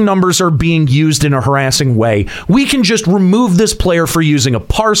parsing numbers are being used in a harassing way, we can just remove this player for using a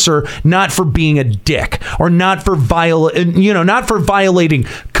parser, not for being a dick or not for violating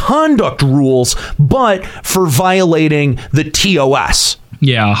conduct rules, but for violating the TOS.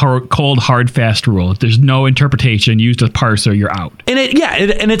 Yeah, cold, hard, fast rule. If there's no interpretation used with parser, you're out. And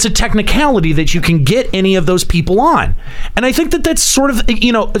it's a technicality that you can get any of those people on. And I think that that's sort of,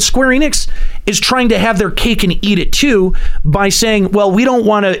 Square-Enix is trying to have their cake and eat it too by saying, well, we don't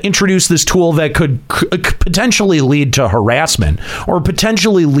want to introduce this tool that could potentially lead to harassment or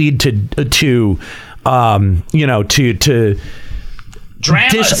potentially lead to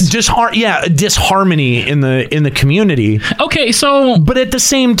disharmony in the community. Okay, so but at the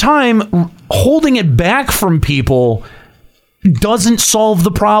same time, holding it back from people doesn't solve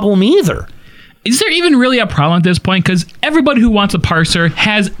the problem either. Is there even really a problem at this point? Because everybody who wants a parser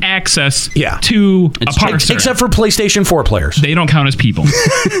has access to a parser. Except for PlayStation 4 players. They don't count as people.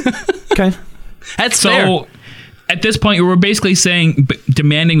 Okay. That's fair. At this point, we're basically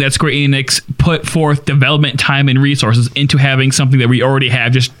demanding that Square-Enix put forth development time and resources into having something that we already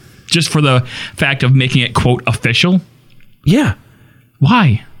have just for the fact of making it, quote, official. Yeah.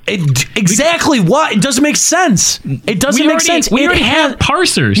 Why? Why? It doesn't make sense. It doesn't make sense. We already have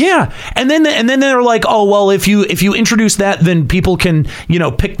parsers. Yeah. And then they're like, oh, well, if you introduce that, then people can,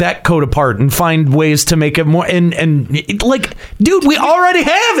 pick that code apart and find ways to make it more. And dude, we already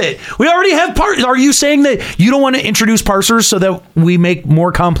have it. We already have parsers. Are you saying that you don't want to introduce parsers so that we make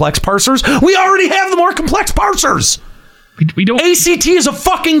more complex parsers? We already have the more complex parsers. We don't. ACT is a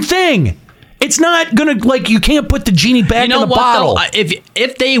fucking thing. It's not gonna, you can't put the genie back in the bottle. Though?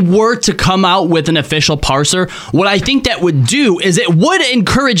 If they were to come out with an official parser, what I think that would do is it would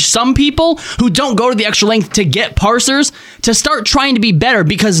encourage some people who don't go to the extra length to get parsers to start trying to be better,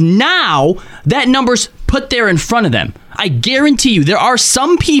 because now that number's put there in front of them. I guarantee you there are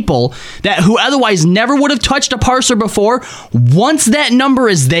some people who otherwise never would have touched a parser before. Once that number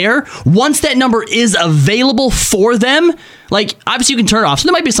is there, once that number is available for them, obviously you can turn it off. So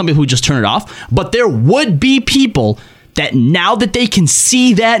there might be some people who just turn it off, but there would be people that now that they can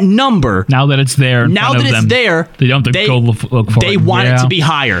see that number, now that it's there, they don't have to go look for it. They want it to be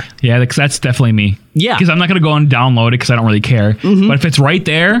higher. Yeah, that's definitely me. Yeah, because I'm not going to go and download it because I don't really care. Mm-hmm. But if it's right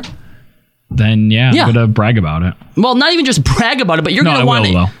there, then I'm going to brag about it. Well, not even just brag about it, but you're going to want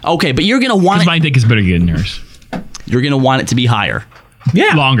it. Though. Okay, but you're going to want it. Because my dick is better than yours. You're going to want it to be higher.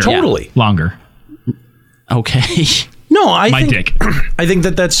 Yeah, longer. Totally. Yeah. Longer. Okay. No, my dick. I think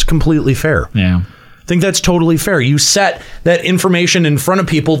that's completely fair. Yeah. I think that's totally fair. You set that information in front of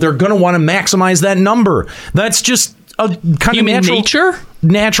people, they're going to want to maximize that number. That's just a kind of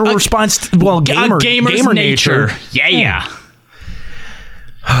natural response. Gamer's nature. Yeah.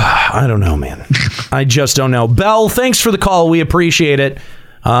 I don't know, man. I just don't know. Bell, thanks for the call. We appreciate it.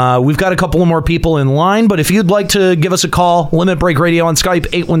 We've got a couple of more people in line, but if you'd like to give us a call, Limit Break Radio on Skype,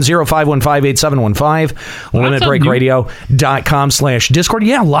 810-515-8715, limitbreakradio.com/Discord.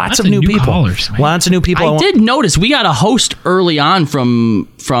 Yeah, lots of new people. Callers, lots of new people. I did notice we got a host early on from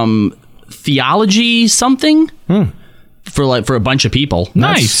Theology something. For a bunch of people.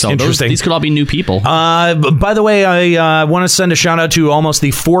 Nice. So interesting. These could all be new people. By the way, I want to send a shout out to almost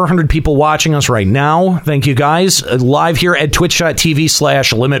the 400 people watching us right now. Thank you guys. Live here at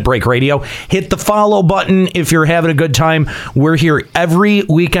twitch.tv/Limit Break Radio. Hit the follow button if you're having a good time. We're here every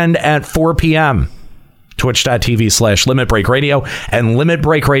weekend at 4 p.m. Twitch.tv/Limit Break Radio and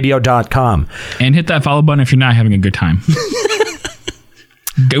limitbreakradio.com. And hit that follow button if you're not having a good time.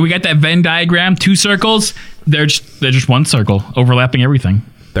 We got that Venn diagram, 2 circles. They're just one circle, overlapping everything.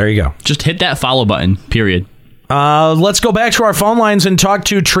 There you go. Just hit that follow button, period. Let's go back to our phone lines and talk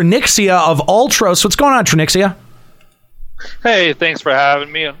to Trinixia of Ultros. What's going on, Trinixia? Hey, thanks for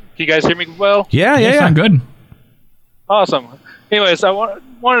having me. Can you guys hear me well? Yeah. Sound good. Awesome. Anyways, I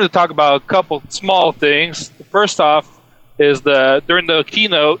wanted to talk about a couple small things. First off is during the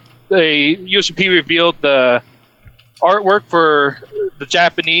keynote, USP revealed the artwork for the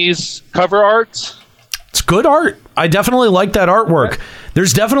Japanese cover art. It's good art. I definitely like that artwork.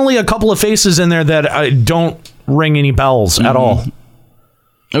 There's definitely a couple of faces in there that don't ring any bells at all.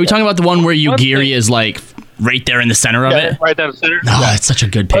 Are we talking about the one where Yugiri is like right there in the center of it? Right down the center. Oh, it's such a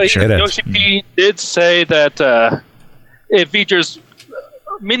good picture. Yoshi P did say that it features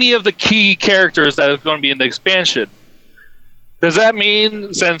many of the key characters that are going to be in the expansion. Does that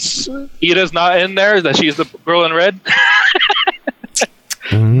mean, since Ida's not in there, that she's the girl in red?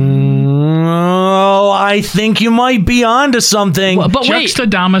 Oh, I think you might be onto something. But wait,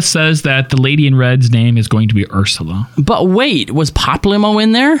 Juxtadamus says that the lady in red's name is going to be Ursula. But wait, was Poplimo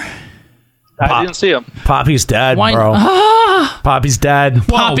in there? I didn't see him. Poppy's dead, Why- bro. Ah! Poppy's dead.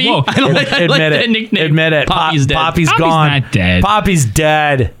 Poppy? Whoa. I like that nickname. Admit it. Poppy's dead. Poppy's Poppy's gone. not dead. Poppy's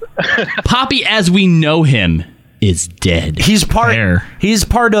dead. Poppy, as we know him, is dead. He's part. Fair. He's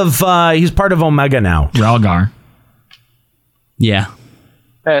part of Omega now. Ralgar. Yeah.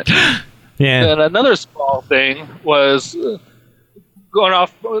 And, Yeah. and another small thing was going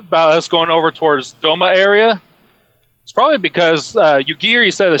off about us going over towards Doma area. It's probably because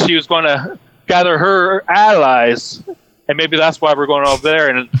Yugiri said that she was going to gather her allies, and maybe that's why we're going over there.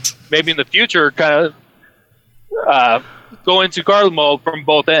 And maybe in the future, kind of go into guard mode from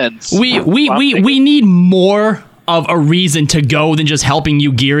both ends. We need more of a reason to go than just helping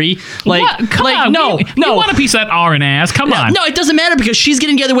Yugiri. Like, What? Come like on, no, you want a piece of that R and ass? Come on. No, it doesn't matter because she's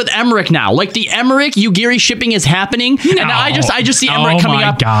getting together with Emmerich now. Like the Emmerich Yugiri shipping is happening, and I just see Emmerich Oh coming my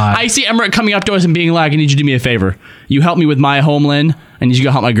up. God. I see Emmerich coming up to us and being like, "I need you to do me a favor. You help me with my homeland. I need you to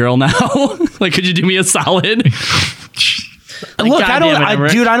go help my girl now. Like, could you do me a solid?" Look, God damn it,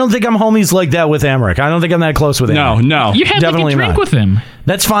 Emmerich. dude, I don't think I'm homies like that with Emmerich. I don't think I'm that close with him. No. You had Definitely like a drink not. with him.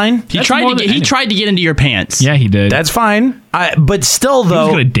 That's fine. He tried to get into your pants. Yeah, he did. That's fine. But still, though,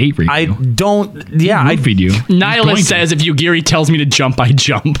 He's gonna date rape I you. don't. Yeah, I feed you. Nihilus says if Yugiri tells me to jump, I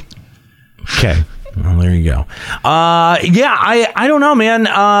jump. Okay. Well, there you go. Yeah, I don't know, man.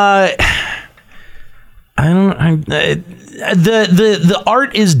 The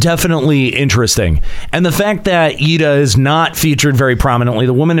art is definitely interesting, and the fact that Ida is not featured very prominently,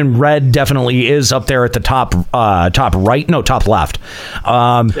 the woman in red definitely is up there at the top right, no, top left.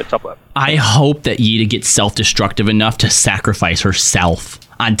 Top left. I hope that Yida gets self-destructive enough to sacrifice herself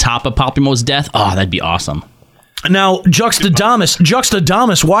on top of Poplimo's death. Oh, that'd be awesome. Now,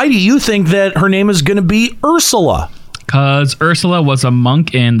 Juxtadamus, why do you think that her name is going to be Ursula? Because Ursula was a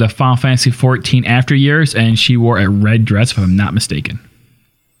monk in the Final Fantasy XIV After Years, and she wore a red dress, if I'm not mistaken.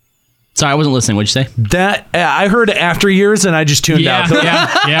 Sorry, I wasn't listening. What'd you say? That I heard After Years, and I just tuned out.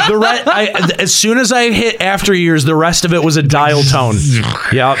 Yeah. As soon as I hit After Years, the rest of it was a dial tone.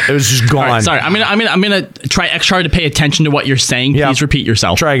 Yeah, it was just gone. All right, sorry, I'm gonna try extra hard to pay attention to what you're saying. Please repeat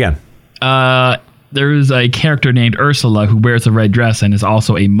yourself. Try again. There's a character named Ursula who wears a red dress and is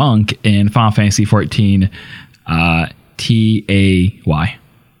also a monk in Final Fantasy XIV. T-A-Y.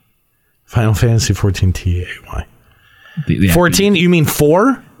 Final Fantasy 14 T-A-Y. 14? You mean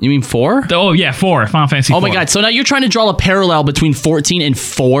 4? You mean 4? Oh, yeah, 4. Final Fantasy 4. Oh my god, so now you're trying to draw a parallel between 14 and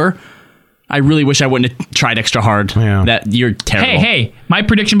 4? I really wish I wouldn't have tried extra hard. Yeah. That you're terrible. Hey, my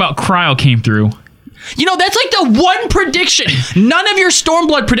prediction about Cryo came through. You know, that's like the one prediction. None of your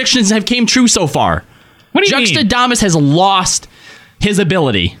Stormblood predictions have came true so far. What do you mean? Juxtadamus has lost his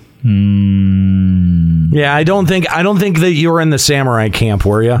ability. Yeah, I don't think that you were in the samurai camp,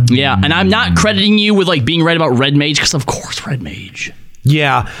 were you? Yeah, and I'm not crediting you with like being right about Red Mage because of course Red Mage.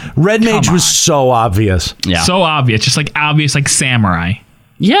 Yeah, Red Mage was so obvious. Yeah, so obvious, just like obvious, like samurai.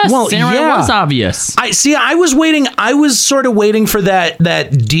 Yes, samurai was obvious. I was waiting. I was sort of waiting for that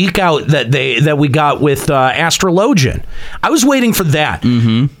deke out that we got with Astrologian. I was waiting for that.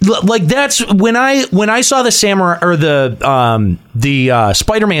 Mm-hmm. Like that's when I saw the samurai or the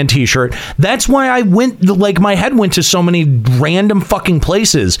Spider-Man T-shirt. That's why I went. Like my head went to so many random fucking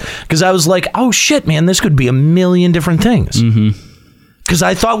places because I was like, oh shit, man, this could be a million different things. Mm-hmm. Because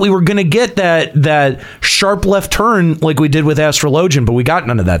I thought we were going to get that sharp left turn like we did with Astrologian, but we got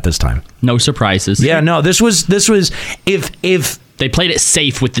none of that this time. No surprises. Yeah, no, this was if they played it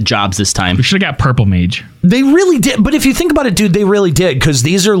safe with the jobs this time. We should have got Purple Mage. They really did. But if you think about it, dude, they really did because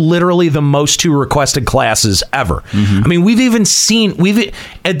these are literally the most 2 requested classes ever. Mm-hmm. I mean, we've even seen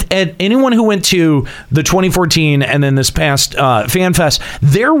at anyone who went to the 2014 and then this past FanFest,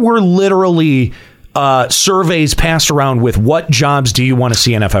 there were literally surveys passed around with what jobs do you want to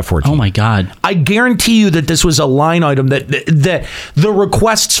see in FF14. Oh my god. I guarantee you that this was a line item that the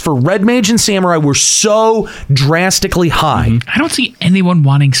requests for Red Mage and Samurai were so drastically high. I don't see anyone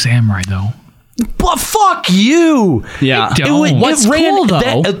wanting Samurai though. But fuck you. Yeah. What's cool,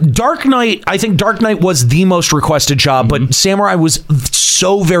 though? Dark Knight, I think Dark Knight was the most requested job, but Samurai was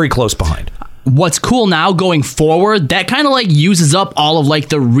so very close behind. What's cool now going forward, that kind of like uses up all of like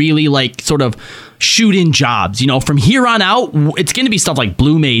the really like sort of shoot-in jobs. You know, from here on out, it's going to be stuff like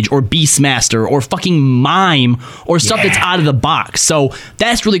Blue Mage or Beastmaster or fucking Mime or stuff that's out of the box. So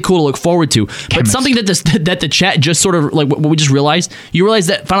that's really cool to look forward to. But something that the chat just sort of like what we just realized, you realize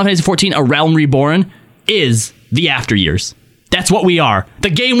that Final Fantasy XIV: A Realm Reborn is the After Years. That's what we are. The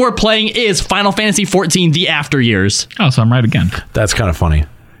game we're playing is Final Fantasy XIV: The After Years. Oh, so I'm right again. That's kind of funny.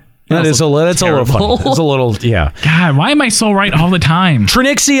 That's a little funny. It's a little, yeah. God, why am I so right all the time?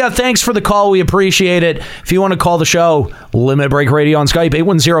 Trinixia, thanks for the call. We appreciate it. If you want to call the show, Limit Break Radio on Skype,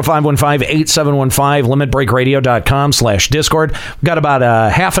 810-515-8715, limitbreakradio.com/Discord. We've got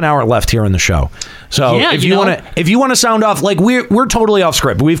about half an hour left here in the show. So if you want to sound off, like we're totally off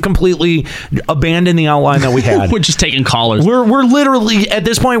script. We've completely abandoned the outline that we had. We're just taking callers. We're literally, at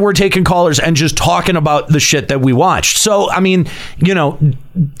this point, we're taking callers and just talking about the shit that we watched. So, I mean, you know,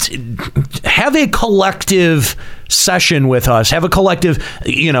 have a collective session with us. Have a collective,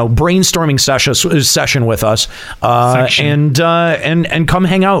 you know, brainstorming session with us, and come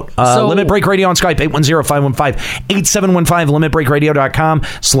hang out. Limit Break Radio on Skype, 810-515-8715,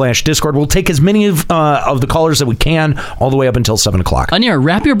 limitbreakradio.com/Discord. We'll take as many of the callers that we can, all the way up until 7 o'clock. Anir,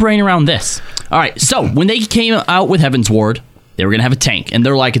 wrap your brain around this. All right, so when they came out with Heaven's Ward, they were going to have a tank, and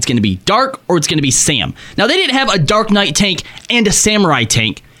they're like, it's going to be Dark or it's going to be Sam. Now, they didn't have a Dark Knight tank and a Samurai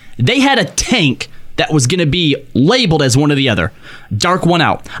tank. They had a tank that was going to be labeled as one or the other. Dark won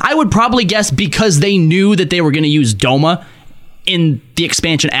out. I would probably guess because they knew that they were going to use Doma in the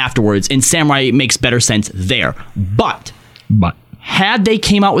expansion afterwards, and Samurai makes better sense there. But had they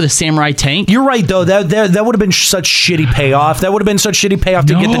came out with a Samurai tank... You're right, though. That would have been such shitty payoff. That would have been such shitty payoff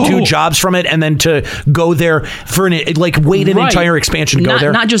to get the 2 jobs from it and then to go there for wait an entire expansion to go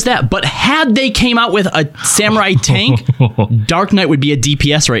there. Not just that, but had they came out with a Samurai tank, Dark Knight would be a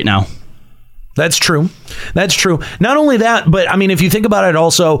DPS right now. That's true. Not only that, but I mean, if you think about it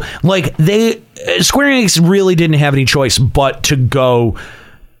also, like Square-Enix really didn't have any choice but to go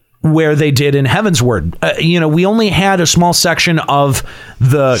where they did in Heaven's Word. You know, we only had a small section of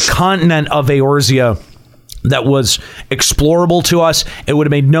the continent of Eorzea that was explorable to us. It would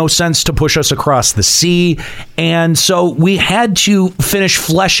have made no sense to push us across the sea. And so we had to finish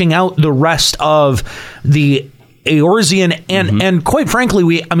fleshing out the rest of the Eorzean, and quite frankly,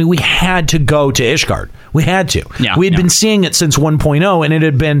 we had to go to Ishgard. We had to. We had been seeing it since 1.0, and it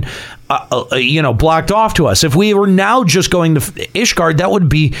had been, blocked off to us. If we were now just going to Ishgard, that would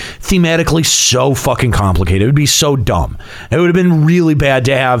be thematically so fucking complicated. It would be so dumb. It would have been really bad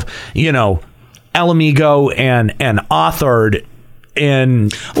to have, Alamigo and Othard in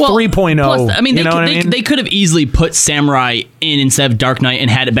 3.0. Plus, I mean, they could have easily put Samurai in instead of Dark Knight and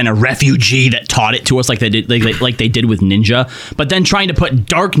had it been a refugee that taught it to us like they did with Ninja. But then trying to put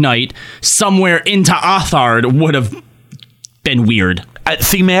Dark Knight somewhere into Othard would have been weird.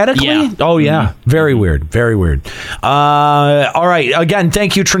 Thematically? Yeah. Oh, yeah. Very weird. Very weird. All right. Again,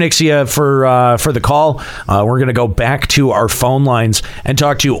 thank you, Trinixia, for the call. We're going to go back to our phone lines and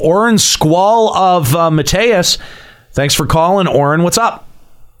talk to Oren Squall of Mateus. Thanks for calling, Oren. What's up?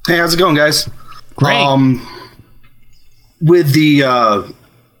 Hey, how's it going, guys? Great. With the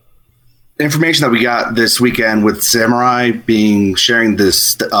information that we got this weekend with Samurai sharing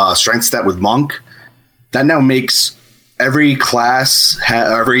this strength stat with Monk, that now makes every class,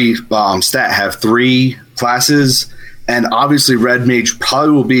 every stat have 3 classes, and obviously Red Mage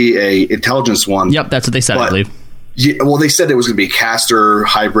probably will be a intelligence one. Yep, that's what they said, I believe. Yeah, well, they said it was going to be a caster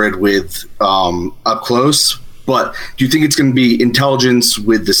hybrid with up close. But do you think it's going to be intelligence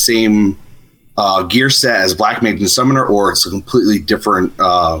with the same gear set as Black Mage and Summoner, or it's a completely different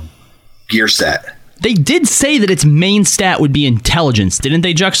gear set? They did say that its main stat would be intelligence, didn't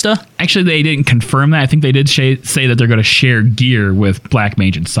they, Juxta? Actually, they didn't confirm that. I think they did say that they're going to share gear with Black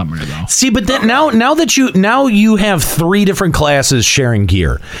Mage and Summoner, though. See, but then now you have 3 different classes sharing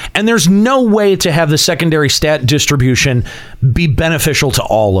gear, and there's no way to have the secondary stat distribution be beneficial to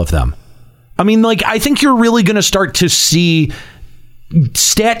all of them. I mean, I think you're really going to start to see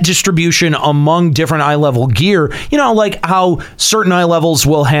stat distribution among different eye level gear, like how certain eye levels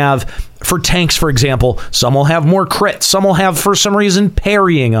will have, for tanks, for example, some will have more crits, some will have, for some reason,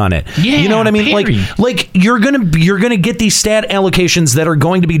 parrying on it. Yeah, you know what I mean? Parry. Like you're gonna get these stat allocations that are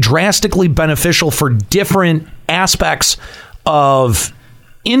going to be drastically beneficial for different aspects of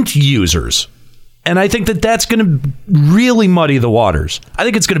int users. And I think that that's going to really muddy the waters. I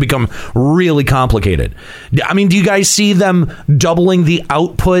think it's going to become really complicated. I mean, do you guys see them doubling the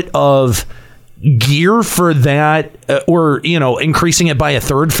output of gear for that, or increasing it by a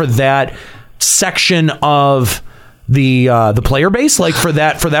third for that section of the player base, like for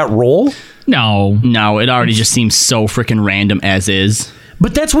that role? No, it already just seems so freaking random as is.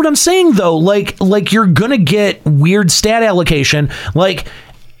 But that's what I'm saying, though. Like you're gonna get weird stat allocation. Like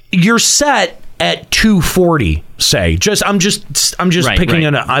you're set at 240, say. I'm just picking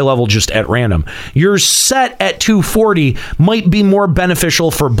an eye level just at random. You're set at 240 might be more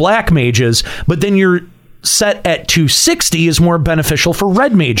beneficial for black mages, but then you're set at 260 is more beneficial for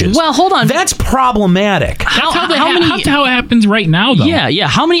red mages. Well, hold on. That's problematic. That's how it happens right now, though. Yeah.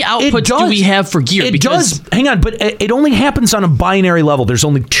 How many outputs do we have for gear? It does. Hang on, but it only happens on a binary level. There's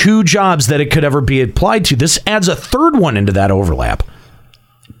only 2 jobs that it could ever be applied to. This adds a third one into that overlap.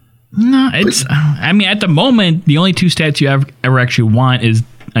 No, at the moment, the only 2 stats you ever actually want is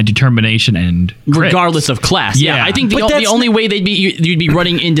a determination and crit. Regardless of class. Yeah, I think the only way you'd be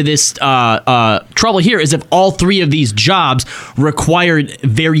running into this trouble here is if all 3 of these jobs required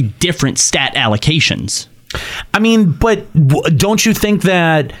very different stat allocations. I mean, but don't you think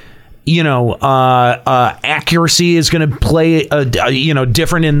that accuracy is going to play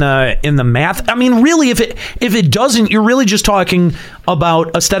different in the math? I mean, really, if it doesn't, you're really just talking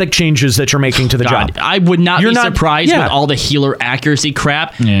about aesthetic changes that you're making to the job. I would not be surprised with all the healer accuracy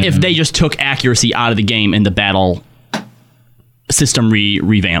crap if they just took accuracy out of the game in the battle system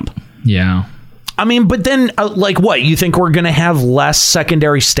revamp. Yeah. I mean, but then what? You think we're going to have less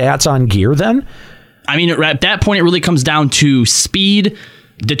secondary stats on gear then? I mean, at that point, it really comes down to speed,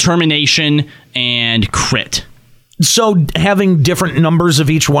 determination, and crit. So having different numbers of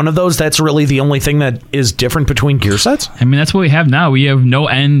each one of those, that's really the only thing that is different between gear sets? I mean, that's what we have now. We have no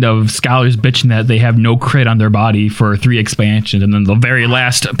end of scholars bitching that they have no crit on their body for 3 expansions, and then the very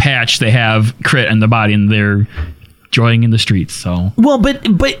last patch they have crit on the body and they're joying in the streets. So well, but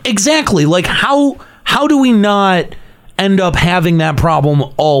exactly, like how do we not end up having that problem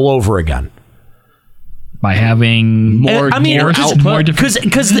all over again? By having more output,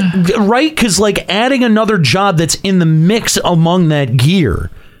 because like adding another job that's in the mix among that gear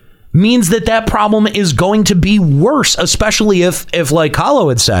means that problem is going to be worse, especially if like Kahlo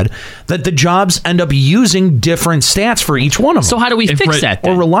had said, that the jobs end up using different stats for each one of them. So how do we fix that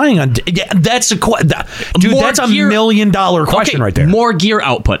then? Or relying on that's a that's a $1 million question right there. More gear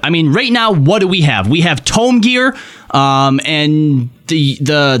output. I mean, right now, what do we have? We have tome gear, and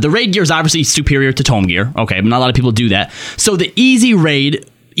the raid gear is obviously superior to tome gear. Okay, but not a lot of people do that. So the easy raid,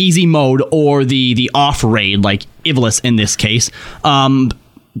 easy mode, or the off raid, like Ivlis in this case,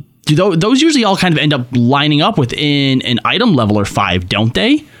 those usually all kind of end up lining up within an item level or 5, don't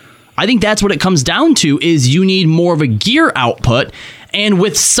they? I think that's what it comes down to, is you need more of a gear output. And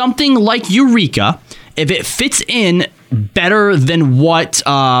with something like Eureka, if it fits in better than what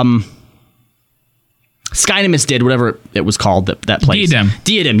Skynimus did, whatever it was called, that place.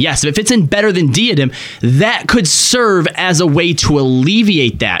 Diadem, yes. If it fits in better than Diadem, that could serve as a way to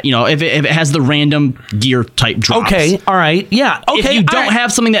alleviate that. If it has the random gear type drops. Okay, all right, yeah. Okay, if you don't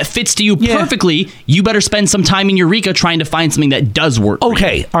have something that fits to you perfectly, you better spend some time in Eureka trying to find something that does work.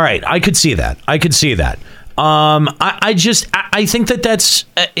 Okay, all right. I could see that. I think that's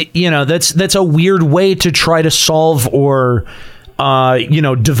that's a weird way to try to solve or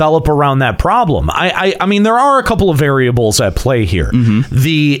develop around that problem. I mean, there are a couple of variables at play here. Mm-hmm.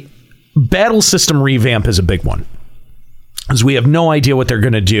 The battle system revamp is a big one, because we have no idea what they're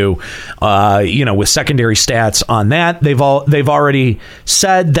going to do, with secondary stats on that. They've already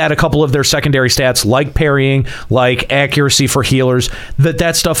said that a couple of their secondary stats, like parrying, like accuracy for healers,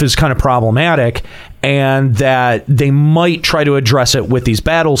 that stuff is kind of problematic, and that they might try to address it with these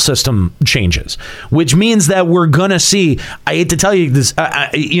battle system changes, which means that we're going to see, I hate to tell you this,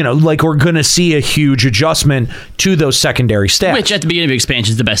 we're going to see a huge adjustment to those secondary stats. Which at the beginning of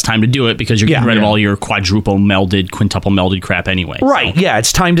expansion is the best time to do it, because you're getting rid of all your quintuple melded crap anyway. Right, yeah,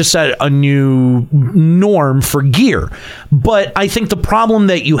 it's time to set a new norm for gear. But I think the problem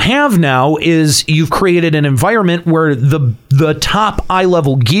that you have now is you've created an environment where the top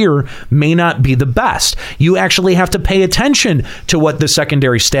eye-level gear may not be the best. You actually have to pay attention to what the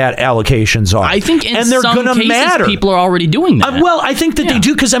secondary stat allocations are. I think in some cases people are already doing that. Well, I think that they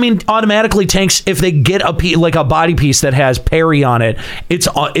do, because I mean, automatically tanks, if they get a body piece that has parry on it, it's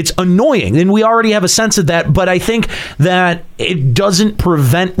annoying, and we already have a sense of that. But I think that it doesn't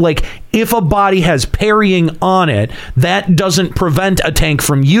prevent, like, if a body has parrying on it, that doesn't prevent a tank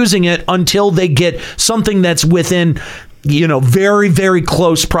from using it until they get something that's within very, very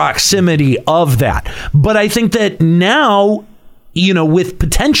close proximity of that. But I think that now with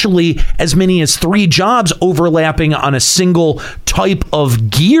potentially as many as 3 jobs overlapping on a single type of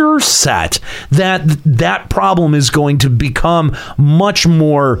gear set, that problem is going to become much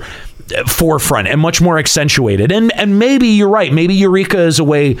more forefront and much more accentuated. And maybe you're right. Maybe Eureka is a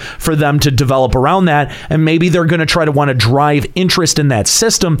way for them to develop around that. And maybe they're going to try to want to drive interest in that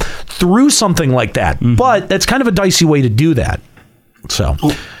system through something like that. But that's kind of a dicey way to do that. So,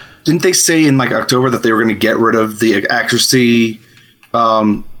 didn't they say in October that they were going to get rid of the accuracy,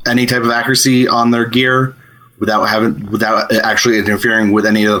 any type of accuracy on their gear without actually interfering with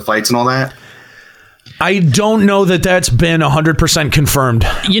any of the fights and all that? I don't know that that's been 100% confirmed.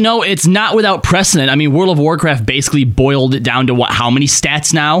 It's not without precedent. I mean, World of Warcraft basically boiled it down to how many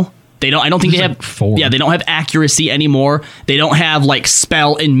stats now? I don't think they have 4. Yeah, they don't have accuracy anymore. They don't have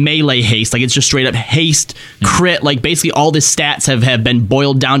spell and melee haste. It's just straight up haste, crit. Basically all the stats have been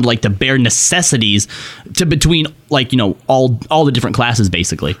boiled down to the bare necessities between all the different classes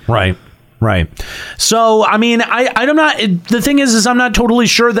basically. Right. So, I mean, I'm not. The thing is I'm not totally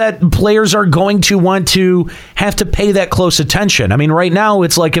sure that players are going to want to have to pay that close attention. I mean, right now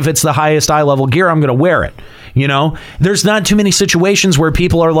it's if it's the highest eye level gear, I'm going to wear it. There's not too many situations where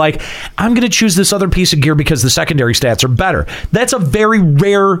people are like, I'm going to choose this other piece of gear because the secondary stats are better. That's a very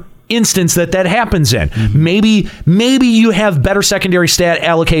rare instance that happens in. Maybe you have better secondary stat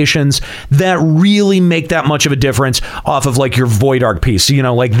allocations that really make that much of a difference off of your Void Arc piece,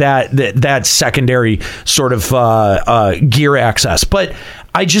 that secondary sort of gear access. But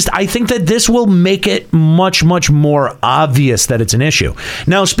I think that this will make it much, much more obvious that it's an issue.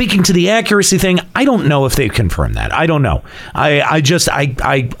 Now, speaking to the accuracy thing, I don't know if they've confirmed that. I don't know. I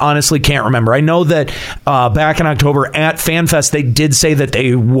honestly can't remember. I know that back in October at FanFest, they did say that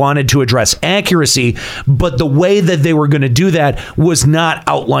they wanted to address accuracy, but the way that they were going to do that was not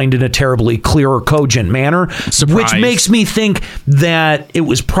outlined in a terribly clear or cogent manner, which makes me think that it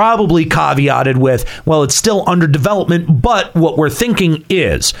was probably caveated with, well, it's still under development, but what we're thinking is.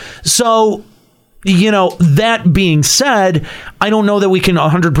 So, that being said, I don't know that we can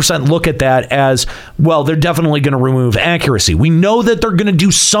 100% look at that as, well, they're definitely going to remove accuracy. We know that they're going to do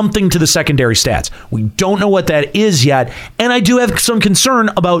something to the secondary stats. We don't know what that is yet. And I do have some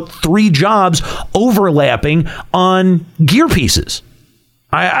concern about 3 jobs overlapping on gear pieces.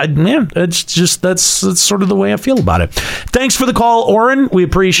 It's just that's sort of the way I feel about it. Thanks for the call, Oren. We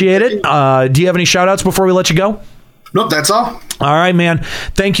appreciate it. Do you have any shout outs before we let you go? Nope, that's all. All right, man.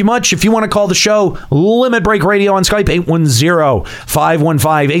 Thank you much. If you want to call the show, Limit Break Radio on Skype,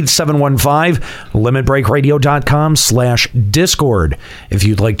 810-515-8715, limitbreakradio.com/Discord if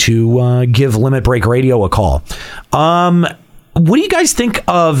you'd like to give Limit Break Radio a call. What do you guys think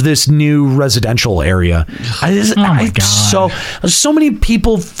of this new residential area? My God. So many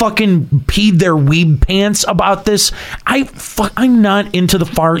people fucking peed their weeb pants about this. I'm not into the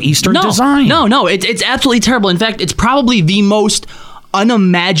Far Eastern design. No, it's absolutely terrible. In fact, it's probably the most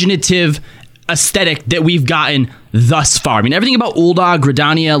unimaginative aesthetic that we've gotten thus far. I mean, everything about Ul'dah,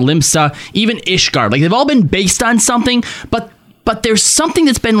 Gridania, Limsa, even Ishgard, they've all been based on something, but there's something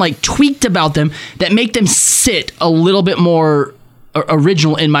that's been tweaked about them that make them sit a little bit more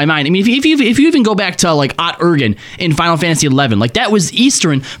original in my mind. I mean, if you even go back to Othard in Final Fantasy XI, that was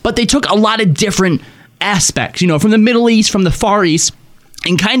Eastern, but they took a lot of different aspects, from the Middle East, from the Far East,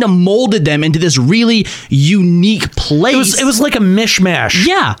 and kind of molded them into this really unique place. It was like a mishmash.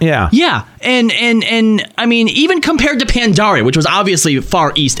 Yeah. And I mean, even compared to Pandaria, which was obviously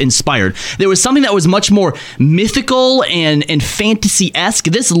Far East inspired, there was something that was much more mythical and fantasy-esque.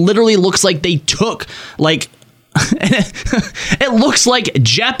 This literally looks like they took it looks like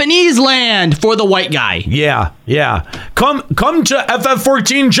Japanese land for the white guy. Yeah. Come to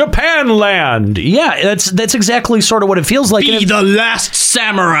FF14 Japan land. Yeah, that's exactly sort of what it feels like. Be the last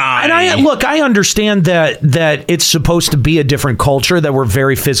samurai. And I understand that it's supposed to be a different culture, that we're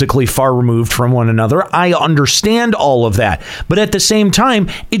very physically far removed from one another. I understand all of that. But at the same time,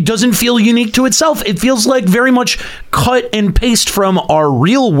 it doesn't feel unique to itself. It feels like very much cut and paste from our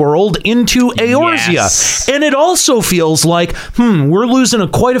real world into Eorzea. Yes. And it also feels like, we're losing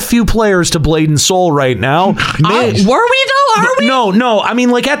quite a few players to Blade and Soul right now. Were we though? Are we? No. I mean,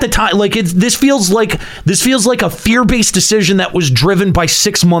 at the time, this feels like a fear-based decision that was driven by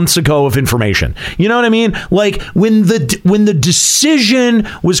 6 months ago of information. You know what I mean? When the decision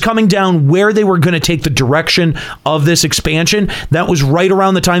was coming down where they were going to take the direction of this expansion, that was right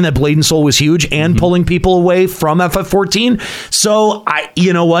around the time that Blade and Soul was huge and pulling people away from FF14. So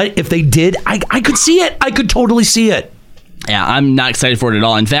you know what? If they did, I could see it. I could totally see it. Yeah, I'm not excited for it at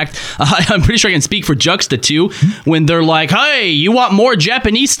all. In fact, I'm pretty sure I can speak for Juxta, too, when they're like, hey, you want more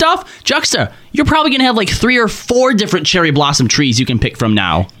Japanese stuff? Juxta, you're probably going to have like 3 or 4 different cherry blossom trees you can pick from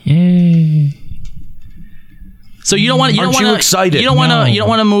now. Yay. So you don't want to... Aren't you excited? You don't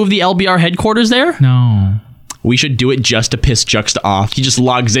want to move the LBR headquarters there? No. We should do it just to piss Juxta off. He just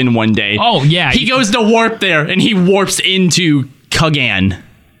logs in one day. Oh, yeah. He goes to warp there, and he warps into Kugan.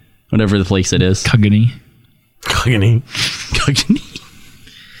 Whatever the place it is. Kugani.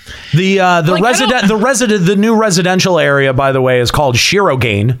 The new residential area, by the way, is called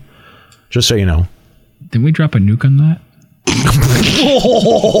Shirogane. Just so you know. Did we drop a nuke on that?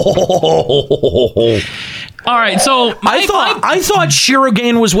 All right, so I thought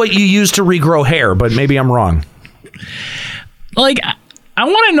Shirogane was what you used to regrow hair, but maybe I'm wrong. Like, I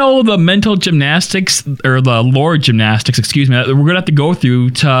want to know the mental gymnastics or the lore gymnastics, excuse me, that we're gonna have to go through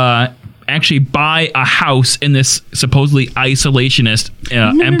to actually buy a house in this supposedly isolationist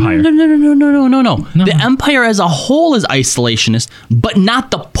empire. No. The empire as a whole is isolationist, but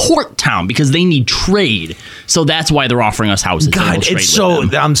not the port town because they need trade. So that's why they're offering us houses. God, it's so...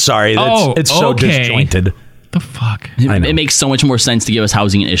 I'm sorry. It's so disjointed. The fuck? It makes so much more sense to give us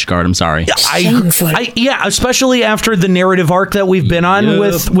housing in Ishgard. I'm sorry. Yeah, especially after the narrative arc that we've been on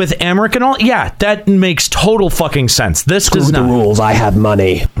with Amric and all. Yeah, that makes total fucking sense. This does not. The rules. I have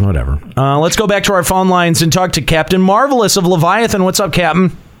money. Whatever. Let's go back to our phone lines and talk to Captain Marvelous of Leviathan. What's up,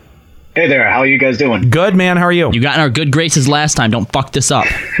 Captain? Hey there, how are you guys doing? Good, man. How are you? You got in our good graces last time. Don't fuck this up.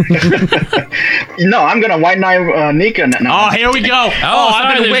 No, I'm gonna white knight Nika now. Oh, here we go.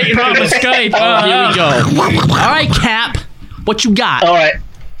 I've been waiting for the Skype. Here we go. All right, Cap. What you got? All right.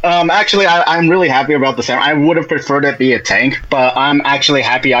 Actually, I'm really happy about the Samurai. I would have preferred it be a tank, but I'm actually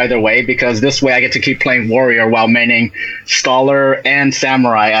happy either way because this way I get to keep playing Warrior while maining Scholar and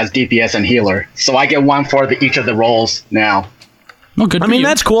Samurai as DPS and healer. So I get one for each of the roles now. Well, good. I mean,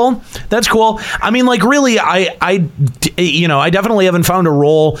 that's cool. That's cool. I mean, like, really, I definitely haven't found a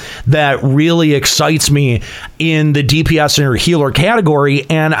role that really excites me in the DPS or healer category.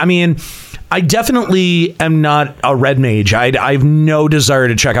 And I mean, I definitely am not a red mage. I have no desire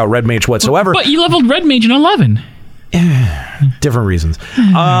to check out red mage whatsoever. But you leveled red mage in 11. Different reasons.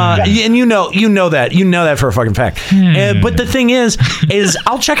 And you know that for a fucking fact. But the thing is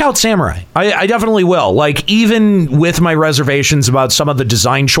I'll check out Samurai. I definitely will. Like, even with my reservations about some of the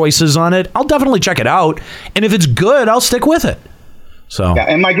design choices on it, I'll definitely check it out. And if it's good, I'll stick with it. So yeah,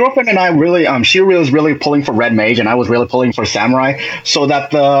 and my girlfriend and I really, she was really pulling for red mage, and I was really pulling for Samurai. So that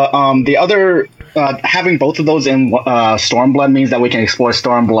the other having both of those in Stormblood means that we can explore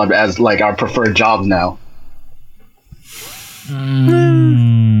Stormblood as like our preferred jobs now.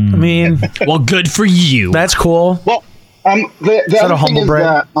 I mean, well, good for you. That's cool. Well, the other thing is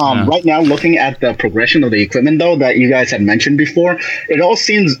that right now, looking at the progression of the equipment, though, that you guys had mentioned before, it all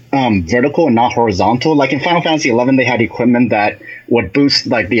seems vertical and not horizontal. Like in Final Fantasy XI, they had equipment that would boost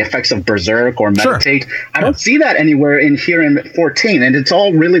like the effects of Berserk or Meditate. Sure. I don't see that anywhere in here in 14, and it's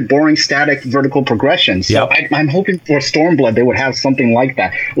all really boring, static, vertical progression. So I'm hoping for Stormblood they would have something like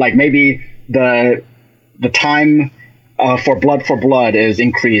that. Like maybe the time for blood is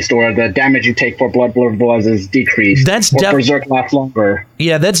increased, or the damage you take for blood is decreased. Berserk lasts longer.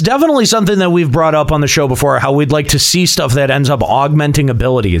 Yeah, that's definitely something that we've brought up on the show before, how we'd like to see stuff that ends up augmenting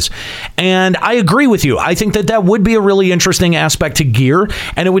abilities. And I agree with you. I think that would be a really interesting aspect to gear,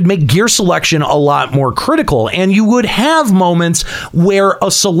 and it would make gear selection a lot more critical. And you would have moments where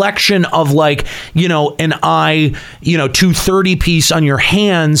a selection of like, an I-230 piece on your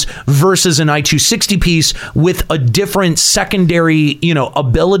hands versus an I-260 piece with a different secondary,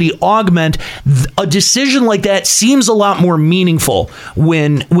 ability augment, a decision like that seems a lot more meaningful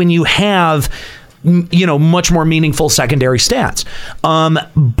when you have much more meaningful secondary stats.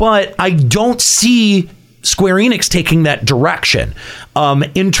 But I don't see Square-Enix taking that direction.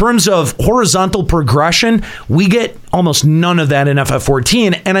 In terms of horizontal progression, we get almost none of that in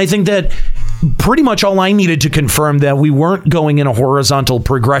FF14, and I think that pretty much all I needed to confirm that we weren't going in a horizontal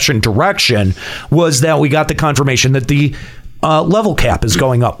progression direction was that we got the confirmation that the level cap is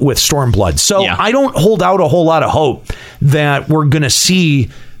going up with Stormblood. So I don't hold out a whole lot of hope that we're going to see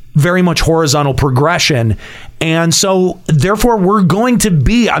very much horizontal progression. And so therefore we're going to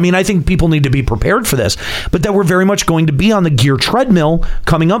be, I think people need to be prepared for this, but that we're very much going to be on the gear treadmill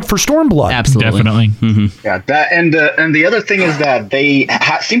coming up for Stormblood. Absolutely. Definitely. Mm-hmm. Yeah, that and the other thing is that they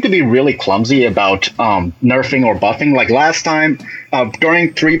seem to be really clumsy about nerfing or buffing. Like last time I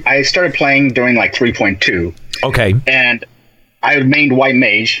started playing during like 3.2. Okay. And I mained White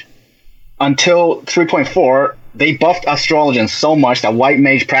Mage until 3.4. They buffed Astrologians so much that White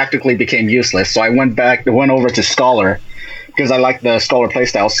Mage practically became useless. So I went over to Scholar, because I like the Scholar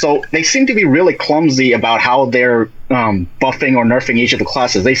playstyle. So they seem to be really clumsy about how they're buffing or nerfing each of the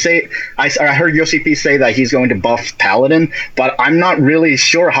classes. They say, I heard Yoshi say that he's going to buff Paladin, but I'm not really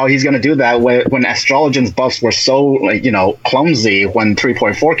sure how he's going to do that when Astrologian's buffs were so clumsy when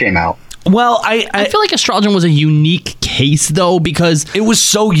 3.4 came out. Well, I feel like Astrologian was a unique case, though, because it was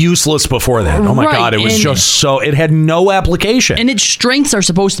so useless before that. Oh my God, it was just so... It had no application. And its strengths are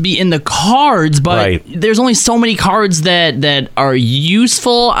supposed to be in the cards, but there's only so many cards that are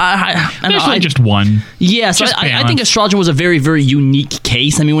useful. There's only just one. Yeah, so I think Astrologian was a very, very unique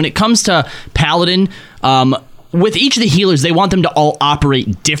case. I mean, when it comes to Paladin... with each of the healers, they want them to all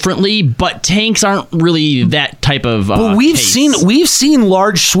operate differently, but tanks aren't really that type of. But we've seen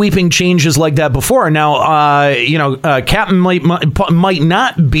large sweeping changes like that before. Now, Captain might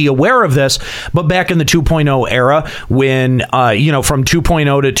not be aware of this, but back in the 2.0 era, when from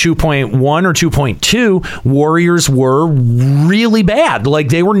 2.0 to 2.1 or 2.2, warriors were really bad. Like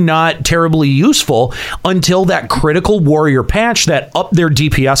they were not terribly useful until that critical warrior patch that upped their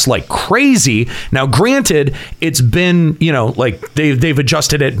DPS like crazy. Now, granted, it's been, they've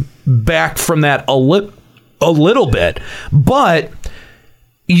adjusted it back from that a little bit, but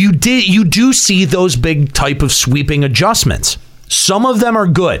you do see those big type of sweeping adjustments. Some of them are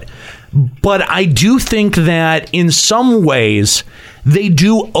good, but I do think that in some ways they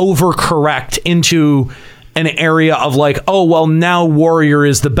do overcorrect into an area of now warrior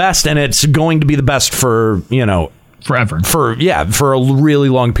is the best and it's going to be the best for, forever. For a really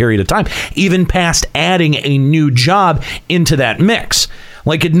long period of time, even past adding a new job into that mix.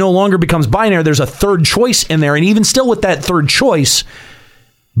 Like it no longer becomes binary. There's a third choice in there. And even still with that third choice,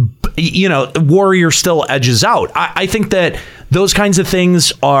 warrior still edges out. I think that those kinds of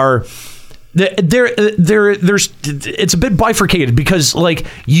things are it's a bit bifurcated because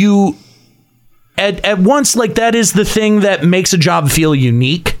you at once, that is the thing that makes a job feel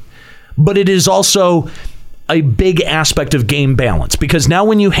unique, but it is also a big aspect of game balance, because now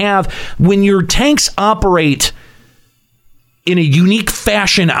when your tanks operate in a unique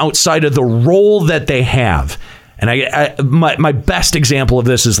fashion outside of the role that they have, and my best example of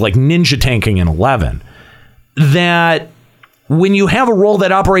this is like ninja tanking in 11, that when you have a role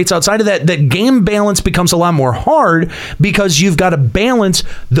that operates outside of that game balance becomes a lot more hard because you've got to balance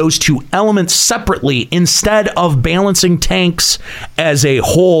those two elements separately instead of balancing tanks as a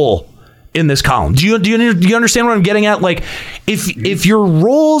whole in this column. Do you understand what I'm getting at? Like, if your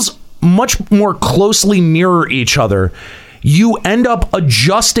roles much more closely mirror each other, you end up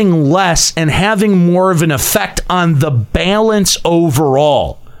adjusting less and having more of an effect on the balance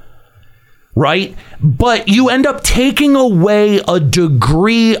overall, right? But you end up taking away a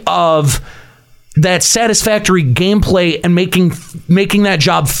degree of that satisfactory gameplay and making that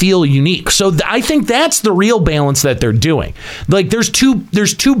job feel unique. So I think that's the real balance that they're doing. Like there's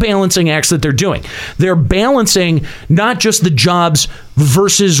two balancing acts that they're doing. They're balancing not just the jobs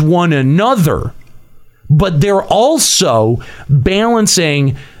versus one another, but they're also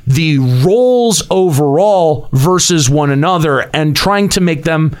balancing the roles overall versus one another and trying to make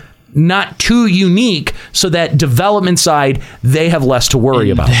them not too unique so that development side they have less to worry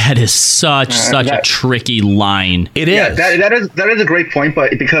about. That is such a tricky line. It is. That is a great point,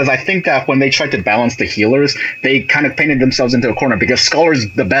 but because I think that when they tried to balance the healers, they kind of painted themselves into a corner because Scholar's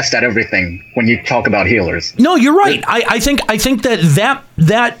the best at everything when you talk about healers. No, you're right. I think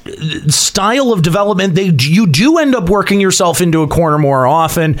that style of development, you do end up working yourself into a corner more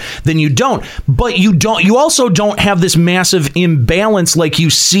often than you don't. But you also don't have this massive imbalance like you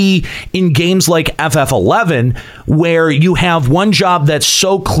see in games like FF11, where you have one job that's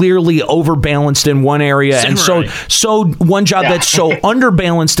so clearly overbalanced in one area and so one job that's so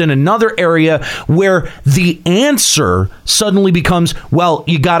underbalanced in another area, where the answer suddenly becomes, well,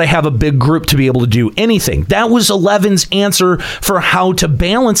 you got to have a big group to be able to do anything. That was 11's answer for how to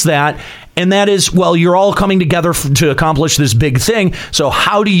balance that. And that is, well, you're all coming together to accomplish this big thing. So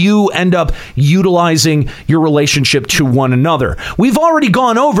how do you end up utilizing your relationship to one another? We've already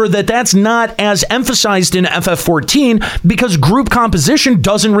gone over that that's not as emphasized in FF14 because group composition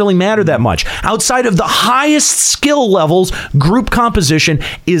doesn't really matter that much. Outside of the highest skill levels, group composition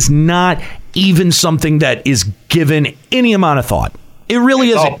is not even something that is given any amount of thought. It really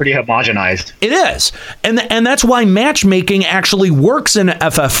is all pretty homogenized. It is. And that's why matchmaking actually works in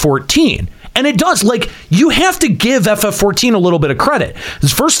FF14. And it does. Like, you have to give FF14 a little bit of credit.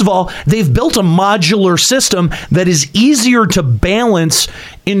 Because first of all, they've built a modular system that is easier to balance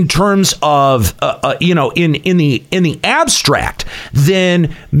in terms of, in the abstract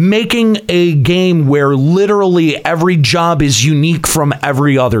than making a game where literally every job is unique from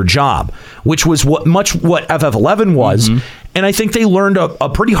every other job, which was what FF11 was. Mm-hmm. And I think they learned a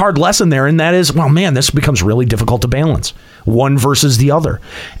pretty hard lesson there, and that is, well, man, this becomes really difficult to balance, one versus the other.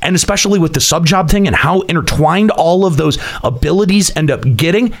 And especially with the sub-job thing and how intertwined all of those abilities end up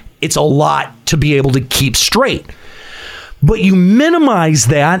getting, it's a lot to be able to keep straight. But you minimize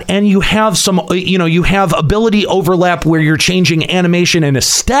that and you have some, you have ability overlap where you're changing animation and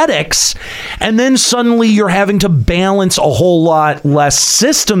aesthetics, and then suddenly you're having to balance a whole lot less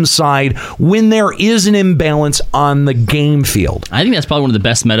system side when there is an imbalance on the game field. I think that's probably one of the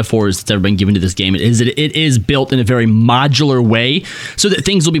best metaphors that's ever been given to this game. It is built in a very modular way so that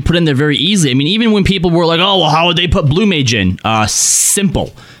things will be put in there very easily. I mean, even when people were like, oh, well, how would they put Blue Mage in?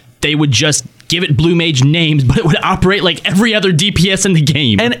 Simple. They would just give it Blue Mage names, but it would operate like every other DPS in the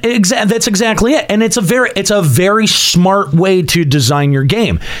game. And that's exactly it. And it's a very smart way to design your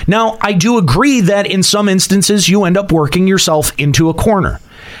game. Now, I do agree that in some instances you end up working yourself into a corner.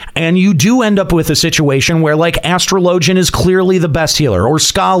 And you do end up with a situation where, like, Astrologian is clearly the best healer, or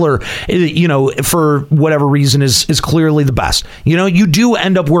Scholar, for whatever reason is clearly the best. You do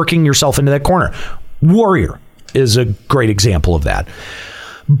end up working yourself into that corner. Warrior is a great example of that.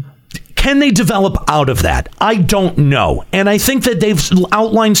 Can they develop out of that? I don't know. And I think that they've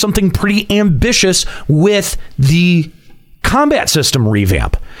outlined something pretty ambitious with the combat system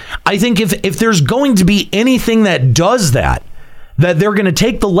revamp. I think if there's going to be anything that does that they're going to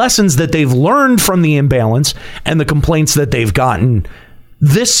take the lessons that they've learned from the imbalance and the complaints that they've gotten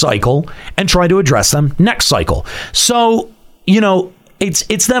this cycle and try to address them next cycle. So,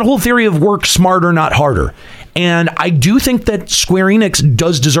 it's that whole theory of work smarter, not harder. And I do think that Square-Enix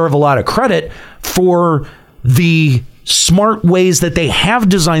does deserve a lot of credit for the smart ways that they have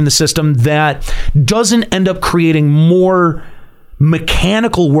designed the system that doesn't end up creating more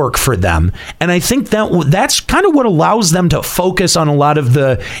mechanical work for them. And I think that's kind of what allows them to focus on a lot of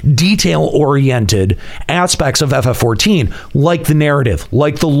the detail-oriented aspects of FF14, like the narrative,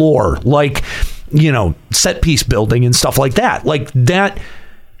 like the lore, like, set piece building and stuff like that. Like that...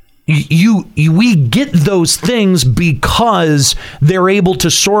 We get those things because they're able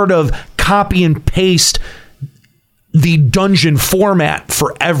to sort of copy and paste the dungeon format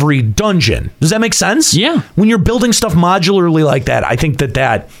for every dungeon. Does that make sense? Yeah. When you're building stuff modularly like that, I think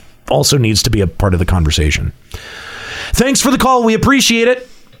that also needs to be a part of the conversation. Thanks for the call. We appreciate it.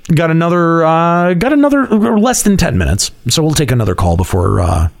 Got another less than 10 minutes, so we'll take another call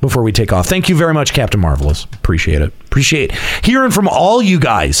before we take off. Thank you very much, Captain Marvelous. Appreciate it. Appreciate hearing from all you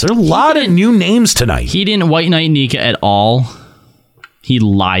guys. There are a lot of new names tonight. He didn't White Knight Nika at all. He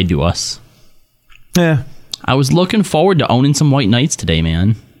lied to us. Yeah. I was looking forward to owning some White Knights today,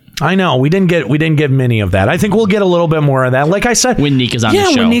 man. I know we didn't get many of that. I think we'll get a little bit more of that. Like I said, when Nika's on the show.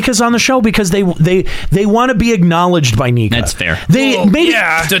 Yeah, when Nika's on the show, because they want to be acknowledged by Nika. That's fair. Maybe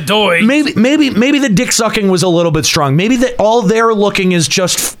the dick sucking was a little bit strong. Maybe that all they're looking is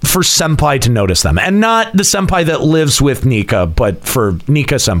just for Senpai to notice them, and not the Senpai that lives with Nika, but for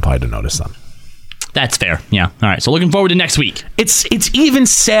Nika Senpai to notice them. That's fair. Yeah. All right. So looking forward to next week. It's even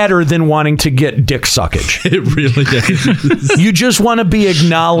sadder than wanting to get dick suckage. It really is. You just want to be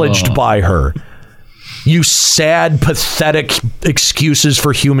acknowledged by her. You sad, pathetic excuses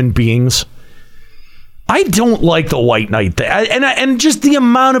for human beings. I don't like the White Knight thing. And just the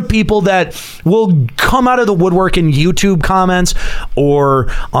amount of people that will come out of the woodwork in YouTube comments or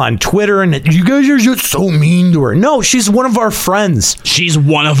on Twitter and you guys are just so mean to her. No, she's one of our friends. She's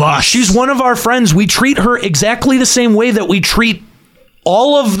one of us. She's one of our friends. We treat her exactly the same way that we treat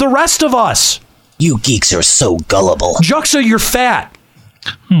all of the rest of us. You geeks are so gullible. Juxa, you're fat.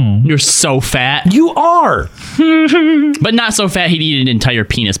 You're so fat. You are. But not so fat he'd eat an entire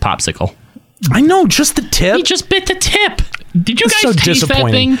penis popsicle. I know, just the tip. He just bit the tip. Did you That's guys so taste that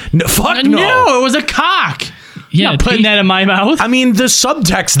thing? No, fuck no. No, it was a cock. Yeah, not putting that in my mouth. I mean, the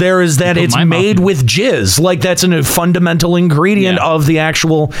subtext there is that it's made with jizz. Like, that's a fundamental ingredient of the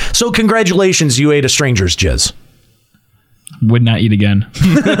actual... So congratulations, you ate a stranger's jizz. Would not eat again.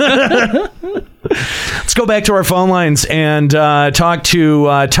 Let's go back to our phone lines and talk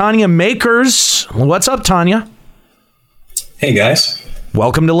to Tanya Makers. What's up, Tanya? Hey, guys.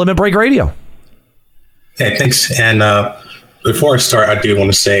 Welcome to Limit Break Radio. Hey, thanks. And before I start, I do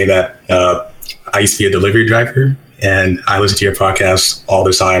want to say that I used to be a delivery driver, and I listen to your podcast all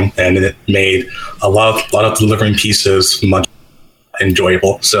the time, and it made a lot of delivering pieces much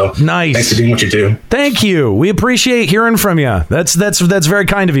enjoyable. So nice. Thanks for doing what you do. Thank you. We appreciate hearing from you. That's very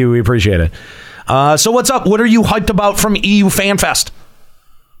kind of you. We appreciate it. So what's up? What are you hyped about from EU FanFest?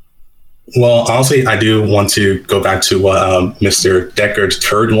 Well, honestly, I do want to go back to what Mr. Deckard's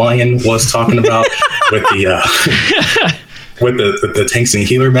Turd Lion was talking about with the with the tanks and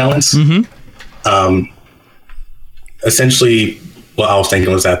healer balance. Mm-hmm. essentially, what I was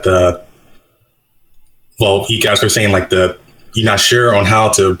thinking was that you guys were saying like you're not sure on how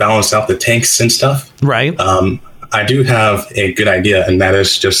to balance out the tanks and stuff. Right. I do have a good idea, and that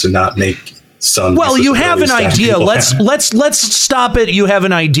is just to not make some. Well, you have an idea. Let's stop it. You have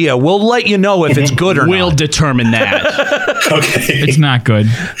an idea. We'll let you know if it's good or not. We'll determine that. Okay. It's not good.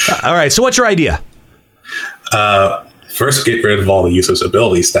 All right. So what's your idea? First, get rid of all the useless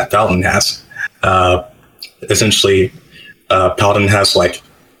abilities that Paladin has. Essentially, Paladin has like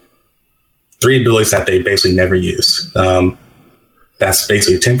 3 abilities that they basically never use. That's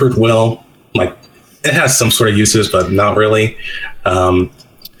basically Tempered Will. Like, it has some sort of uses, but not really. Then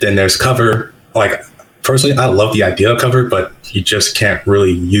there's Cover. Like, personally, I love the idea of Cover, but you just can't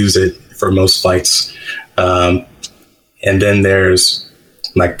really use it for most fights. And then there's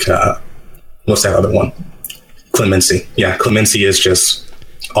like, what's that other one? Clemency. Yeah, Clemency is just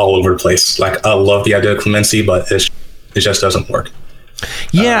all over the place. Like, I love the idea of Clemency, but it just doesn't work.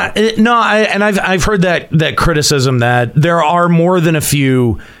 Yeah, I've heard that criticism that there are more than a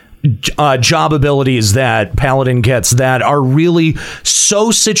few job abilities that Paladin gets that are really so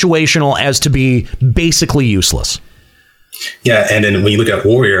situational as to be basically useless. Yeah, and then when you look at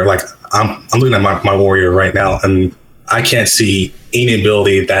Warrior, like I'm looking at my Warrior right now, and I can't see any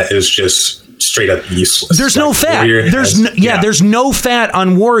ability that is just straight up useless. There's no fat. There's no fat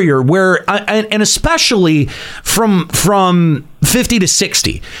on Warrior, where and especially from 50 to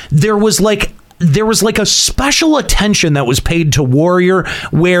 60, there was like a special attention that was paid to Warrior,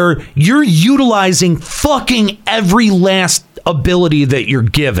 where you're utilizing fucking every last ability that you're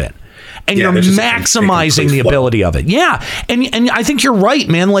given. And you're maximizing the ability of it. Yeah. And I think you're right,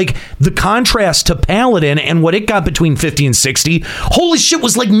 man. Like, the contrast to Paladin and what it got between 50 and 60, holy shit,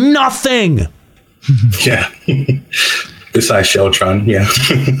 was like nothing. Yeah. Besides Sheltron, yeah.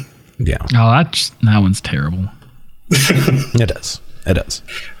 Yeah. Oh, that one's terrible. It is.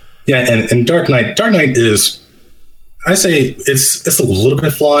 Yeah, and Dark Knight is, I say it's a little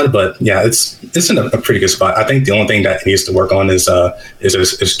bit flawed, but yeah, it's in a pretty good spot. I think the only thing that it needs to work on is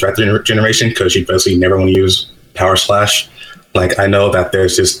threat generation, because you basically never want to use Power Slash. Like, I know that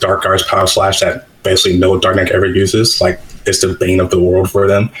there's this Dark Guards Power Slash that basically no Dark Knight ever uses. Like, it's the bane of the world for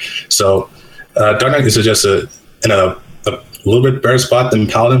them. So Dark Knight is just in a little bit better spot than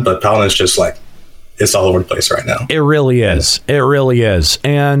Paladin, but Paladin is just like, it's all over the place right now. It really is. It really is.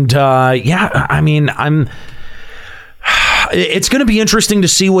 And I mean, it's going to be interesting to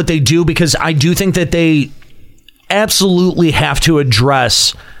see what they do, because I do think that they absolutely have to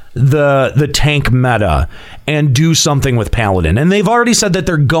address the tank meta and do something with Paladin. And they've already said that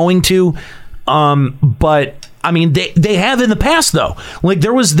they're going to, but I mean, they have in the past, though. Like,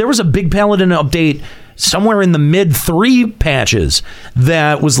 there was a big Paladin update somewhere in the mid 3 patches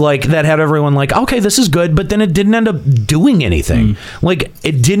that was like, that had everyone like, okay, this is good, but then it didn't end up doing anything. Like,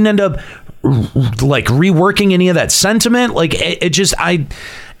 it didn't end up like reworking any of that sentiment. Like,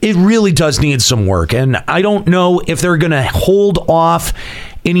 it really does need some work, and I don't know if they're gonna hold off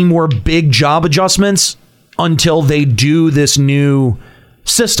any more big job adjustments until they do this new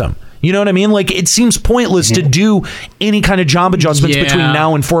system. You know what I mean? Like, it seems pointless to do any kind of job adjustments between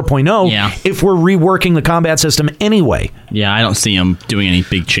now and 4.0 if we're reworking the combat system anyway. Yeah, I don't see them doing any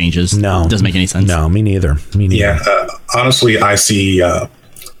big changes. No. It doesn't make any sense. No, me neither. Yeah, honestly, I see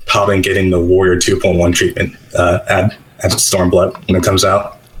Paladin getting the Warrior 2.1 treatment at Stormblood when it comes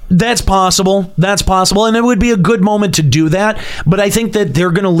out. That's possible. And it would be a good moment to do that. But I think that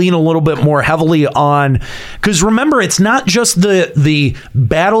they're going to lean a little bit more heavily on, because remember, it's not just the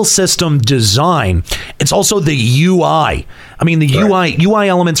battle system design, it's also the UI. I mean, the UI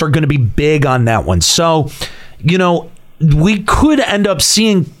elements are going to be big on that one. So, you know, we could end up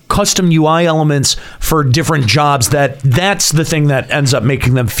seeing custom UI elements for different jobs. That's the thing that ends up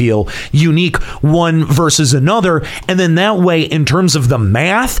making them feel unique, one versus another. And then that way, in terms of the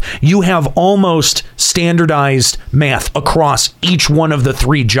math, you have almost standardized math across each one of the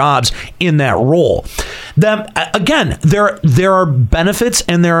 3 jobs in that role. That, again, there are benefits,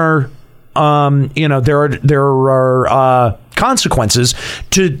 and there are consequences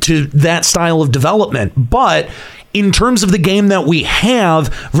to that style of development. But in terms of the game that we have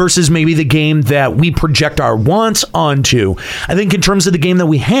versus maybe the game that we project our wants onto, I think in terms of the game that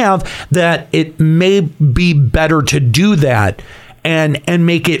we have, that it may be better to do that and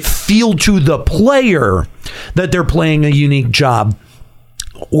make it feel to the player that they're playing a unique job,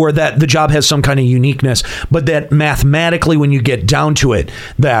 or that the job has some kind of uniqueness, but that mathematically, when you get down to it,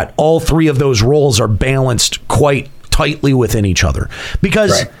 that all 3 of those roles are balanced quite tightly within each other.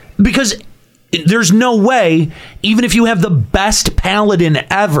 Because there's no way, even if you have the best Paladin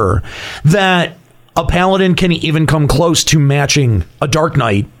ever, that a paladin can even come close to matching a Dark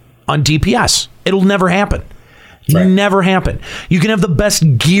Knight on DPS. It'll never happen. Never happen. You can have the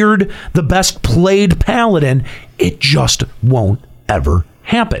best geared, the best played paladin. It just won't ever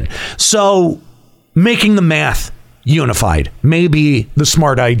happen. So making the math unified may be the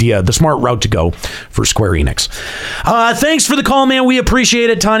smart idea, the smart route to go for Square-Enix. Thanks for the call, man. We appreciate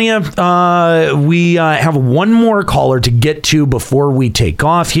it, Tanya. We have one more caller to get to before we take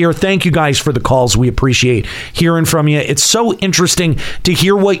off here. Thank you guys for the calls. We appreciate hearing from you. It's so interesting to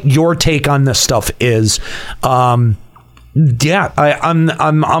hear what your take on this stuff is. Yeah,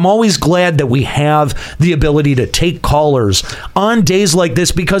 I'm always glad that we have the ability to take callers on days like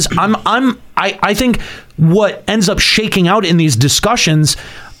this, because I think what ends up shaking out in these discussions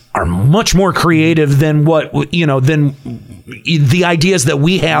are much more creative than than the ideas that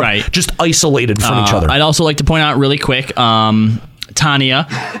we have just isolated from each other. I'd also like to point out really quick, Tanya,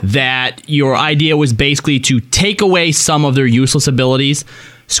 that your idea was basically to take away some of their useless abilities.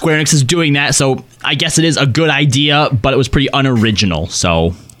 Square-Enix is doing that, so I guess it is a good idea, but it was pretty unoriginal, so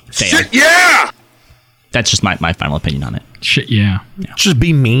fail. Shit, yeah! That's just my final opinion on it. Shit, yeah. Just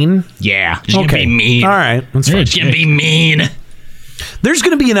be mean? Yeah. Just be mean. All right. That's fine. Just be mean. There's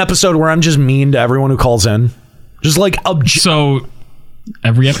going to be an episode where I'm just mean to everyone who calls in. Just like... So...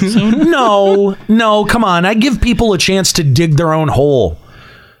 Every episode? No, come on. I give people a chance to dig their own hole.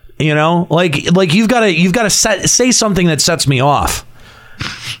 You know? Like you've got to say something that sets me off.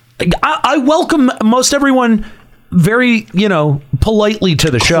 I welcome most everyone very, politely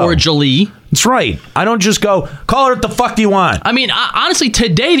to the show. Cordially. That's right. I don't just go, call her what the fuck do you want? I mean, honestly,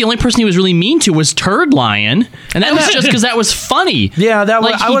 today, the only person he was really mean to was Turd Lion. And that was just because that was funny. Yeah, that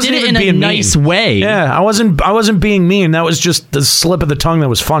was, he did it in a nice way. Yeah, I wasn't being mean. That was just the slip of the tongue that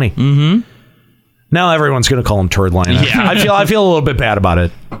was funny. Mm-hmm. Now everyone's going to call him Turd Lion. Yeah. I feel a little bit bad about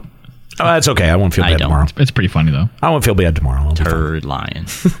it. Oh, that's okay. I won't feel bad tomorrow. It's pretty funny, though. I won't feel bad tomorrow. Turd Lion.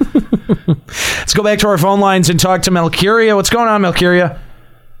 Let's go back to our phone lines and talk to Melchiria. What's going on, Melchiria?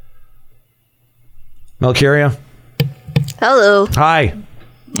 Melchiria? Hello. Hi.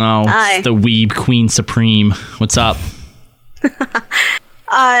 Oh, Hi. It's the Weeb Queen Supreme. What's up?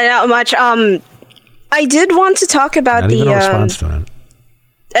 Not much. I did want to talk about Not even a response to it.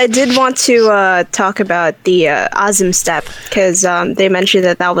 I did want to talk about the Azim Steppe, because they mentioned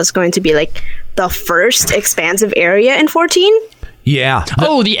that was going to be like the first expansive area in 14. Yeah.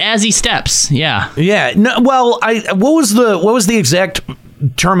 The Azzy Steps. Yeah. Yeah. No, well, what was the exact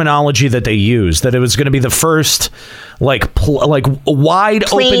terminology that they used? That it was going to be the first like wide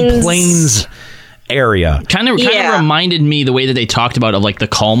open plains area. Kind of reminded me the way that they talked about of like the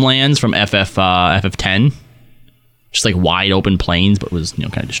Calm Lands from FF10. Just like wide open plains, but was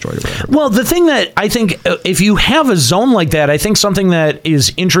kind of destroyed or whatever. Well, the thing that I think, if you have a zone like that, I think something that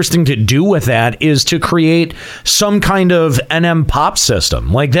is interesting to do with that is to create some kind of NM pop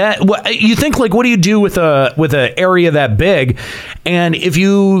system like that. You think like, what do you do with a area that big? And if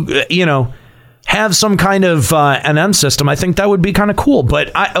you have some kind of NM system, I think that would be kind of cool.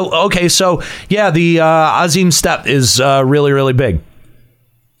 But the Azim Steppe is really, really big.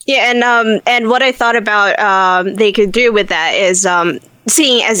 Yeah, and what I thought about they could do with that is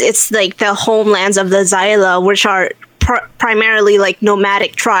seeing as it's like the homelands of the Xyla, which are primarily like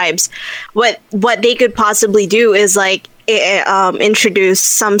nomadic tribes. What they could possibly do is like introduce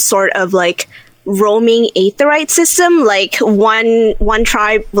some sort of like roaming aetheryte system. Like one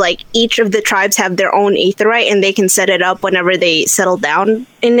tribe, like each of the tribes have their own aetheryte, and they can set it up whenever they settle down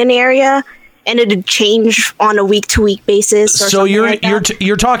in an area. And it'd change on a week-to-week basis. So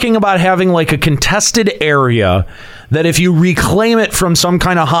you're talking about having like a contested area that if you reclaim it from some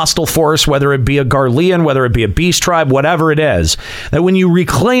kind of hostile force, whether it be a Garlean, whether it be a beast tribe, whatever it is, that when you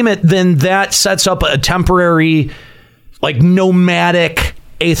reclaim it, then that sets up a temporary, like nomadic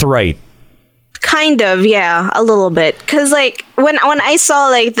aetheryte. Kind of, yeah, a little bit. Because like when I saw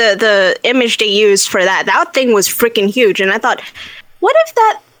like the image they used for that thing was freaking huge, and I thought, what if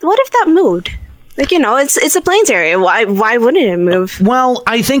that moved? Like, it's a plains area. Why wouldn't it move? Well,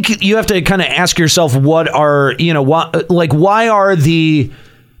 I think you have to kind of ask yourself why are the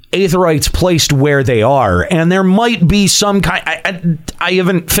aetherites placed where they are? And there might be some kind... I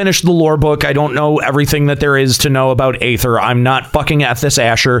haven't finished the lore book. I don't know everything that there is to know about Aether. I'm not fucking Ethis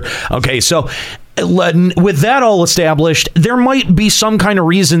Asher. Okay, so with that all established, there might be some kind of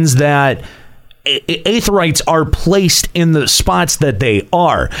reasons that aetherites are placed in the spots that they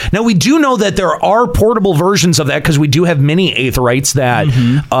are. Now, we do know that there are portable versions of that, because we do have mini aetherites that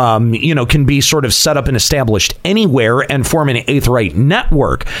can be sort of set up and established anywhere and form an aetherite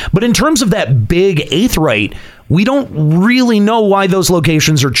network. But in terms of that big aetherite, we don't really know why those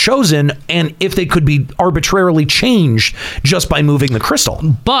locations are chosen and if they could be arbitrarily changed just by moving the crystal.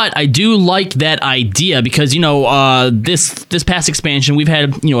 But I do like that idea because, this past expansion, we've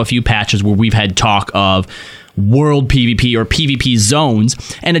had, a few patches where we've had talk of world PvP or PvP zones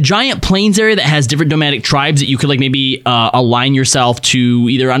and a giant plains area that has different nomadic tribes that you could maybe align yourself to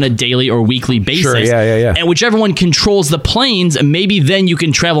either on a daily or weekly basis. Sure, yeah. And whichever one controls the plains, maybe then you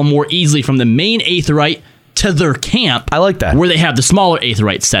can travel more easily from the main Aetheryte to their camp. I like that. Where they have the smaller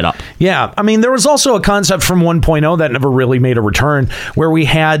Aetherytes set up. Yeah. I mean, there was also a concept from 1.0 that never really made a return where we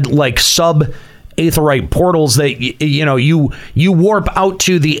had sub Aetheryte portals that you warp out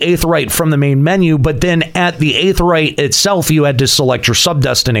to the Aetheryte from the main menu, but then at the Aetheryte itself you had to select your sub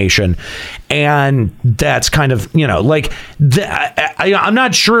destination, and that's kind of I'm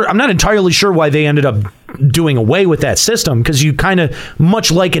not entirely sure why they ended up doing away with that system, because you kind of,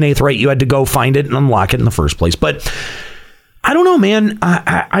 much like an Aetheryte, you had to go find it and unlock it in the first place. But I don't know, man.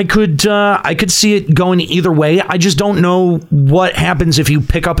 I could see it going either way. I just don't know what happens if you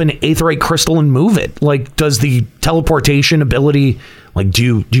pick up an Aetheryte crystal and move it. Does the teleportation ability,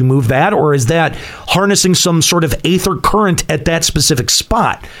 do you move that, or is that harnessing some sort of aether current at that specific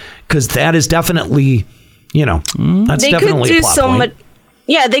spot? Because that is definitely, that's definitely a plot point.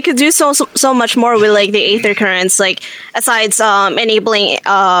 Yeah, they could do so much more with the aether currents, asides enabling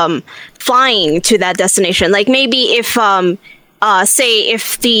flying to that destination. Maybe if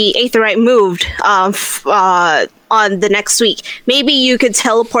if the Aetheryte moved on the next week, maybe you could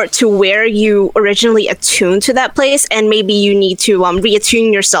teleport to where you originally attuned to that place, and maybe you need to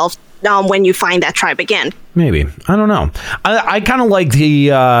reattune yourself when you find that tribe again. Maybe. I don't know. I kind of like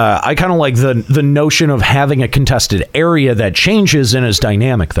the notion of having a contested area that changes and is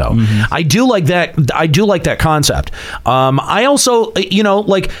dynamic, though. Mm-hmm. I do like that concept. I also,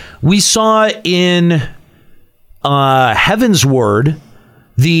 we saw in Heavensward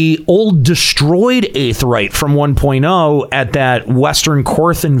the old destroyed Aetheryte from 1.0 at that Western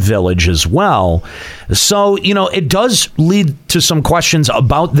Korthan village as well. So, it does lead to some questions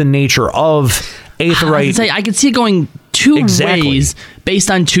about the nature of Aetheryte. I could see it going two ways based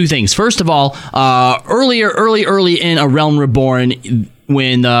on two things. First of all, early in A Realm Reborn,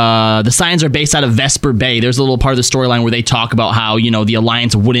 when the Signs are based out of Vesper Bay, there's a little part of the storyline where they talk about how, the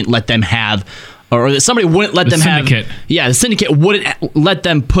Alliance wouldn't let them have, or that somebody wouldn't let them Syndicate. The Syndicate wouldn't let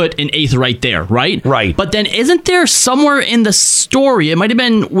them put an Aetheryte there, right? Right. But then isn't there somewhere in the story, it might have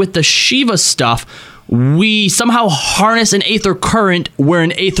been with the Shiva stuff, we somehow harness an aether current where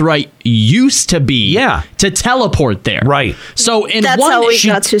an Aetheryte used to be to teleport there. Right. So that's how we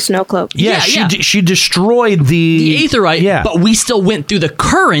got to Snowcloak. She destroyed the Aetheryte, but we still went through the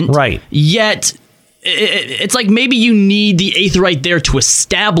current. Right. Yet it's maybe you need the Aetheryte there to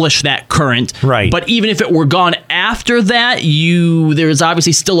establish that current. Right. But even if it were gone after that, there's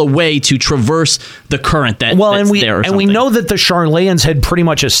obviously still a way to traverse the current that's there. And we know that the Charlayans had pretty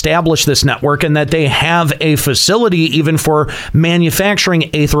much established this network, and that they have a facility even for manufacturing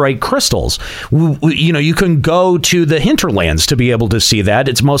Aetheryte crystals. You can go to the hinterlands to be able to see that.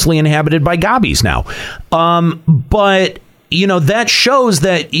 It's mostly inhabited by Gobbies now. But that shows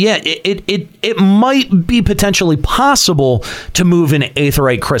that, it might be potentially possible to move an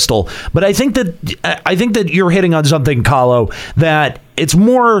Aetheryte crystal. But I think that you're hitting on something, Kahlo, that it's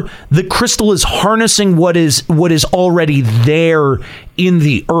more the crystal is harnessing what is already there in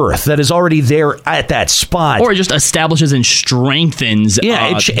the earth, that is already there at that spot. Or it just establishes and strengthens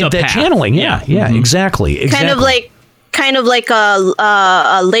that channeling. Mm-hmm. Exactly. Kind of like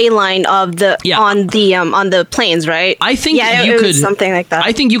a ley line of on the plains, right? I think you could something like that.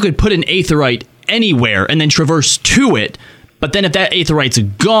 I think you could put an Aetheryte anywhere and then traverse to it. But then if that Aetheryte's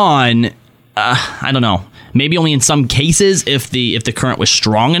gone, I don't know. Maybe only in some cases if the current was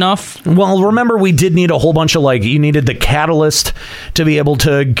strong enough. Well, remember we did need a whole bunch of you needed the catalyst to be able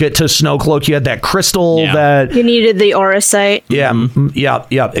to get to Snowcloak. You had that crystal that you needed the Auracite. Yeah,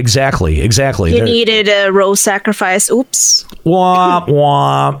 exactly. You needed a rose sacrifice. Oops. Womp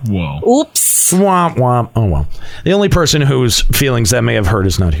womp. Whoa. Oops. Womp womp. Oh well. The only person whose feelings that may have hurt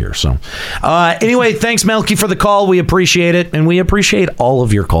is not here. So, anyway, thanks, Melky, for the call. We appreciate it, and we appreciate all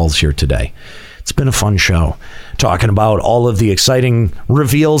of your calls here today. It's been a fun show talking about all of the exciting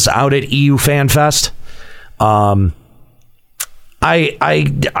reveals out at EU Fan Fest. I'm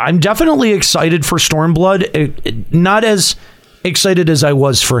definitely excited for Stormblood. Not as excited as I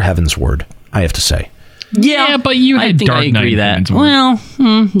was for Heavensward, I have to say. Yeah, but I think Dark I agree Knight that. Well,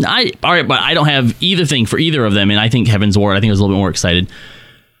 all right, but I don't have either thing for either of them, and I think Heavensward, I think I was a little bit more excited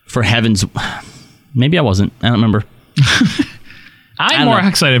for Heavens. Maybe I wasn't. I don't remember. I'm more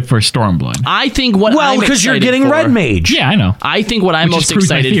excited for Stormblood. I think what Well, I'm because you're excited getting for- Red Mage. Yeah, I know. I think what I'm Which most just proves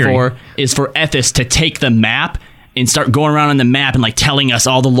my excited theory. for is for Ethis to take the map and start going around on the map and like telling us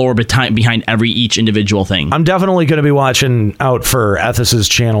all the lore behind each individual thing. I'm definitely going to be watching out for Ethis's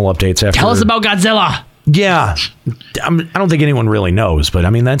channel updates after. Tell us about Godzilla. Yeah. I don't think anyone really knows, but I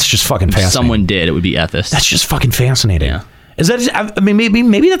mean, that's just fucking fascinating. If someone did, it would be Ethis. That's just fucking fascinating. Yeah. Is that, I mean,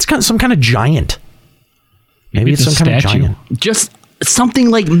 maybe that's kind of some kind of giant. Maybe it's some kind of giant. Just something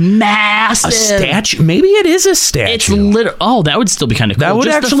like massive. A statue? Maybe it is a statue. It's literally. Oh, that would still be kind of cool. That would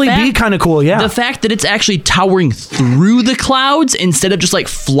Just the actually be fact- kind of cool, yeah. The fact that it's actually towering through the clouds instead of just like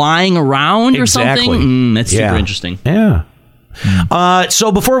flying around or something. That's super interesting. Yeah. So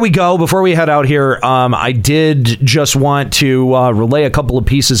before we head out here, I did just want to relay a couple of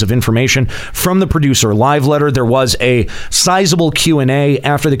pieces of information from the producer live letter. There was a sizable Q&A.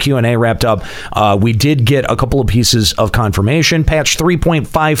 After the Q&A wrapped up, we did get a couple of pieces of confirmation. Patch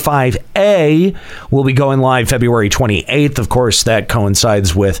 3.55A will be going live February 28th. Of course, that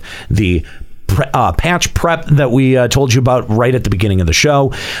coincides with the patch prep that we told you about right at the beginning of the show.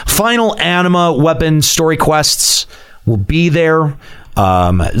 Final anima weapon story quests will be there.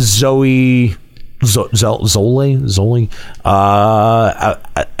 Zoli,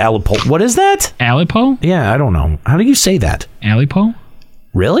 Alipo. What is that? Alipo? Yeah, I don't know. How do you say that? Alipo?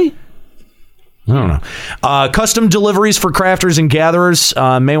 Really? I don't know. Custom deliveries for crafters and gatherers.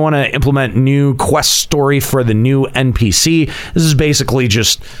 May want to implement new quest story for the new NPC. This is basically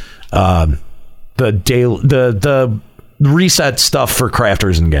just the reset stuff for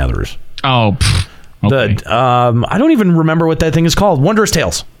crafters and gatherers. Oh, okay. I don't even remember what that thing is called. Wondrous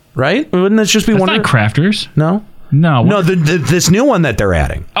Tales, right? Wouldn't this just be That's not crafters? No. No. This new one that they're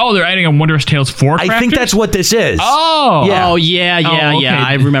adding. Oh, they're adding a Wondrous Tales 4 crafters? I think that's what this is. Oh. Yeah. Oh, yeah. okay.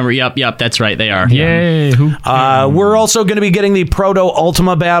 I remember. Yep. That's right. They are. Yay. We're also going to be getting the Proto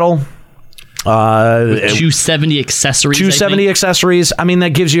Ultima battle. With 270 accessories. 270 accessories. I mean,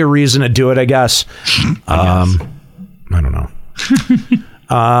 that gives you a reason to do it, I guess. I don't know.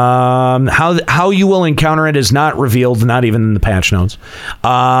 How you will encounter it is not revealed, not even in the patch notes.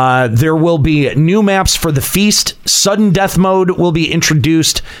 There will be new maps for the feast. Sudden death mode will be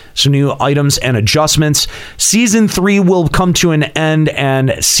introduced, so new items and adjustments. Season 3 will come to an end,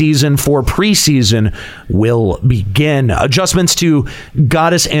 and Season 4 preseason will begin. Adjustments to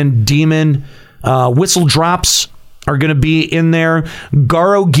Goddess and Demon whistle drops are going to be in there.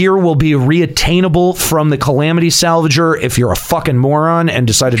 Garo gear will be reattainable from the Calamity Salvager if you're a fucking moron and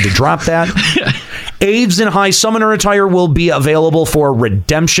decided to drop that. Aves and High Summoner attire will be available for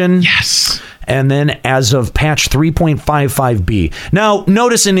redemption. Yes. And then as of patch 3.55B. Now,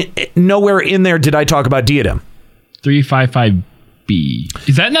 notice nowhere in there did I talk about Diadem. 355B.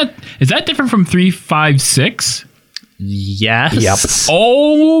 Is that different from 356? Yes. Yep.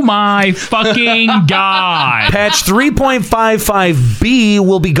 Oh my fucking god. Patch 3.55B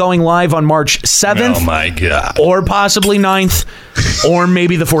will be going live on March 7th. Oh my god. Or possibly 9th, or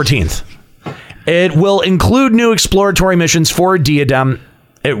maybe the 14th. It will include new exploratory missions for Diadem.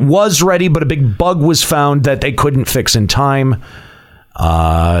 It was ready, but a big bug was found that they couldn't fix in time.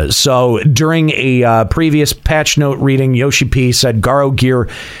 So during a previous patch note reading, Yoshi P said Garo gear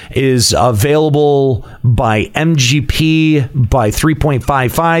is available by MGP by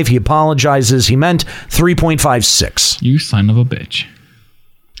 3.55. He apologizes. He meant 3.56. You son of a bitch.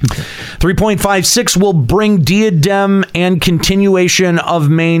 3.56 will bring Diadem and continuation of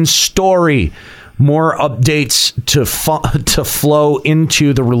main story. More updates to flow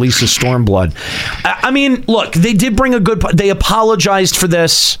into the release of Stormblood. I mean, look, they did bring they apologized for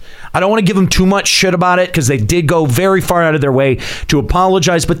this. I don't want to give them too much shit about it because they did go very far out of their way to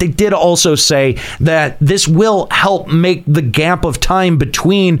apologize, but they did also say that this will help make the gap of time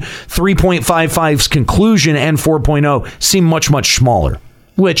between 3.55's conclusion and 4.0 seem much, much smaller.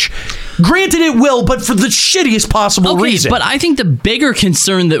 Which, granted it will, but for the shittiest possible reason. But I think the bigger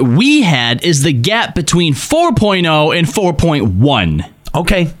concern that we had is the gap between 4.0 and 4.1.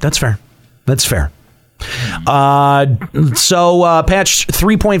 Okay, that's fair. That's fair. So patch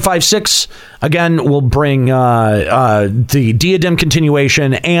 3.56, again, will bring the Diadem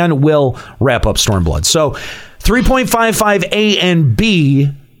continuation and will wrap up Stormblood. So 3.55A and B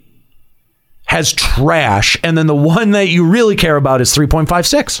has trash, and then the one that you really care about is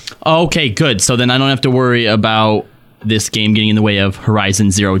 3.56. Okay, good. So then I don't have to worry about this game getting in the way of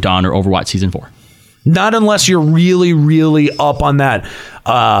Horizon Zero Dawn or Overwatch Season 4. Not unless you're really, really up on that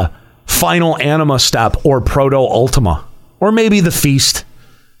final anima step or Proto Ultima. Or maybe the Feast.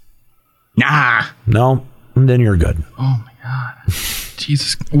 Nah. No? Then you're good. Oh my god.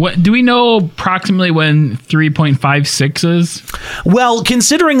 Jesus. What do we know approximately when 3.56 is? Well,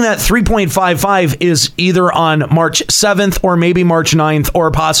 considering that 3.55 is either on March 7th or maybe March 9th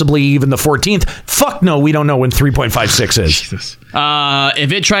or possibly even the 14th, fuck no, we don't know when 3.56 is. Jesus.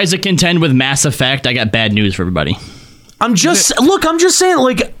 If it tries to contend with Mass Effect, I got bad news for everybody. I'm just saying,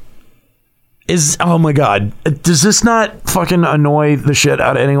 like, oh my god, does this not fucking annoy the shit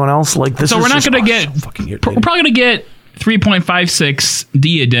out of anyone else? Like, this. So is we're not going to get. We're probably going to get 3.56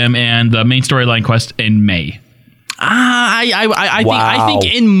 Diadem and the main storyline quest in May. I think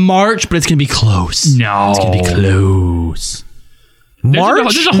in March, but it's going to be close. No, it's going to be close.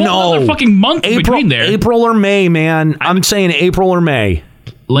 March? There's a whole other fucking month between there. April or May, man. I'm saying April or May.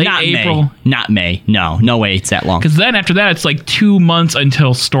 Late Not April. May. Not May. No way it's that long. Because then after that, it's like 2 months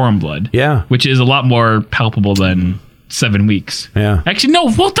until Stormblood. Yeah. Which is a lot more palpable than 7 weeks. Yeah. Actually, no.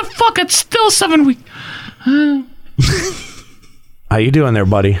 What the fuck? It's still 7 weeks. How you doing there,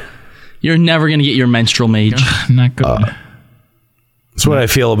 buddy? You're never going to get your menstrual mage. Not good. That's what I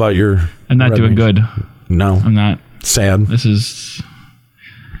feel about your... I'm not doing good. No. I'm not. Sad. This is...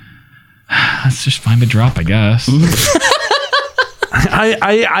 Let's just find a drop, I guess.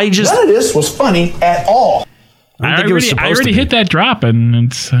 I just... None of this was funny at all. I already hit that drop, and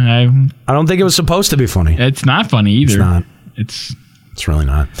it's... I don't think it was supposed to be funny. It's not funny either. It's not. It's really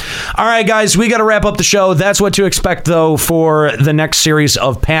not. All right, guys, we got to wrap up the show. That's what to expect, though, for the next series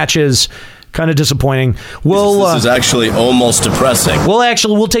of patches. Kind of disappointing. This is actually almost depressing.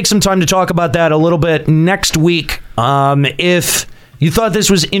 We'll take some time to talk about that a little bit next week. If you thought this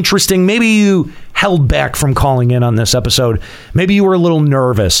was interesting, maybe you held back from calling in on this episode. Maybe you were a little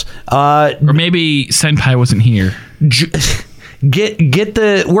nervous. Or maybe Senpai wasn't here.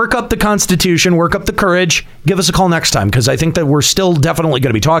 Work up the constitution, work up the courage. Give us a call next time, because I think that we're still definitely going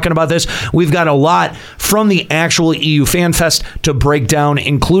to be talking about this. We've got a lot from the actual EU Fan Fest to break down,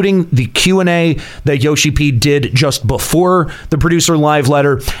 including the Q&A that Yoshi P did just before the producer live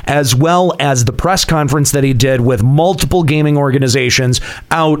letter, as well as the press conference that he did with multiple gaming organizations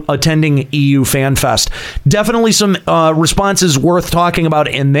out attending EU Fan Fest. Definitely some responses worth talking about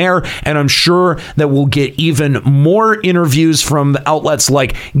in there, and I'm sure that we'll get even more interviews from outlets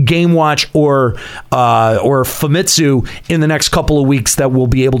like Game Watch or Famitsu in the next couple of weeks that we'll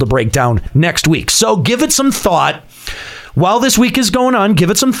be able to break down next week. So give it some thought. While this week is going on, give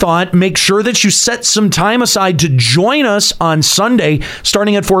it some thought. Make sure that you set some time aside to join us on Sunday,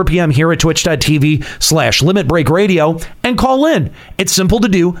 starting at 4 p.m. here at twitch.tv/Limit Break Radio, and call in. It's simple to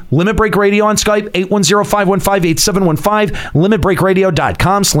do. Limit Break Radio on Skype, 810-515-8715,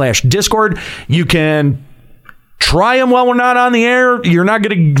 limitbreakradio.com/Discord. You can try them while we're not on the air. You're not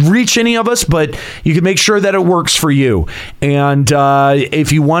going to reach any of us, but you can make sure that it works for you. And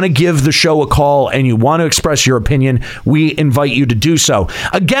if you want to give the show a call and you want to express your opinion, we invite you to do so.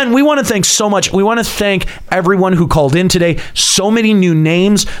 Again, we want to thank so much. We want to thank everyone who called in today. So many new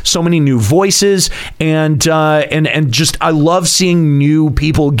names, so many new voices, and just I love seeing new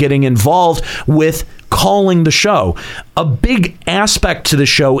people getting involved with calling the show. A big aspect to the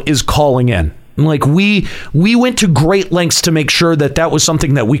show is calling in. Like we went to great lengths to make sure that was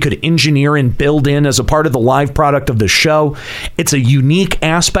something that we could engineer and build in as a part of the live product of the show. It's a unique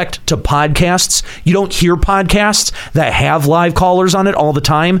aspect to podcasts. You don't hear podcasts that have live callers on it all the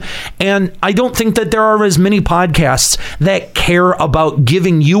time. And I don't think that there are as many podcasts that care about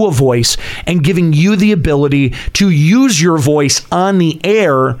giving you a voice and giving you the ability to use your voice on the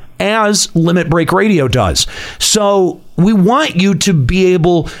air as Limit Break Radio does. So we want you to be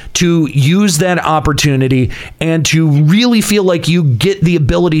able to use that opportunity and to really feel like you get the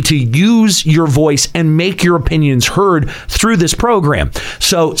ability to use your voice and make your opinions heard through this program.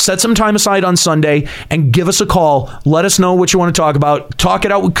 So set some time aside on Sunday and give us a call. Let us know what you want to talk about. Talk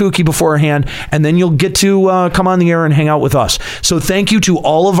it out with Kooky beforehand, and then you'll get to come on the air and hang out with us. So thank you to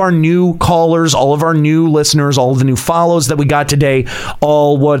all of our new callers, all of our new listeners, all of the new follows that we got today,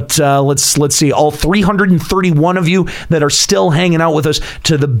 all what let's see, all 331 of you that are still hanging out with us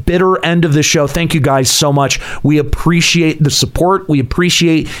to the bitter end of the show. Thank you guys so much. We appreciate the support. We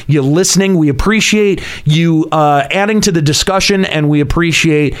appreciate you listening. We appreciate you adding to the discussion, and we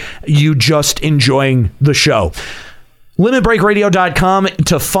appreciate you just enjoying the show. LimitBreakRadio.com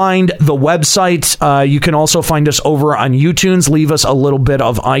to find the website. You can also find us over on iTunes. Leave us a little bit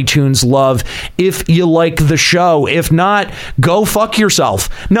of iTunes love if you like the show. If not, go fuck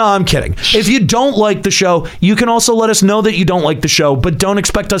yourself. No, I'm kidding. If you don't like the show, you can also let us know that you don't like the show, but don't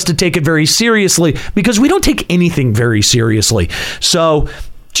expect us to take it very seriously, because we don't take anything very seriously. So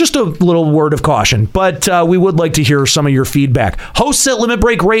Just a little word of caution, but we would like to hear some of your feedback. Hosts at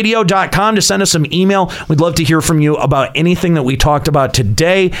limitbreakradio.com to send us some email. We'd love to hear from you about anything that we talked about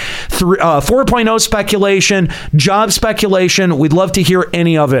today. 4.0 speculation, job speculation. We'd love to hear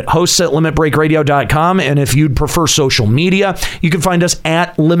any of it. Hosts at limitbreakradio.com. And if you'd prefer social media, you can find us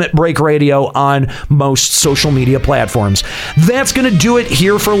at Limit Break Radio on most social media platforms. That's going to do it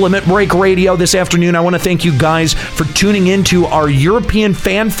here for Limit Break Radio this afternoon. I want to thank you guys for tuning into our European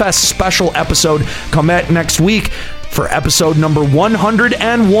Fan Fest special episode. Come back next week for episode number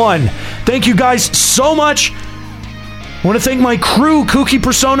 101. Thank you guys so much. I want to thank my crew, Kooky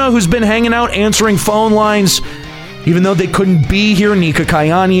Persona, who's been hanging out answering phone lines, even though they couldn't be here, Nika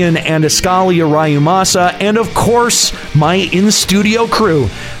Kayanian and Ascalia Ryumasa, and of course, my in-studio crew,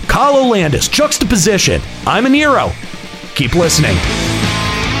 Kalo Landis, Juxtaposition. I'm an Nero. Keep listening.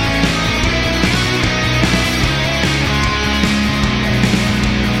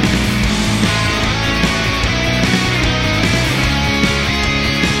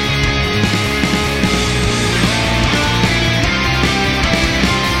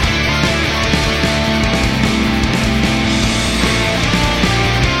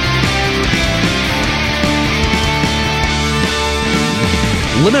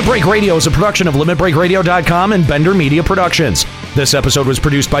 Limit Break Radio is a production of LimitBreakRadio.com and Bender Media Productions. This episode was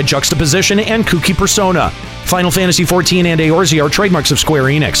produced by Juxtaposition and Kooky Persona. Final Fantasy XIV and Eorzeans are trademarks of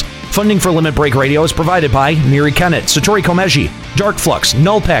Square-Enix. Funding for Limit Break Radio is provided by Miri Kennett, Satori Komeji, Dark Flux,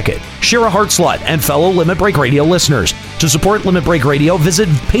 Null Packet, Shira Hartslut, and fellow Limit Break Radio listeners. To support Limit Break Radio, visit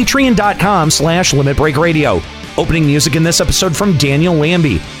patreon.com/Limit Break Radio. Opening music in this episode from Daniel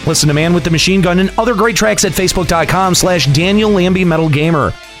Lambie. Listen to Man with the Machine Gun and other great tracks at facebook.com/Daniel Lambie Metal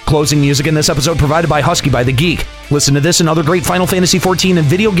Gamer. Closing music in this episode provided by Husky by the Geek. Listen to this and other great Final Fantasy XIV and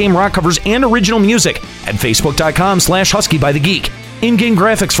video game rock covers and original music at facebook.com/Husky by the Geek. In-game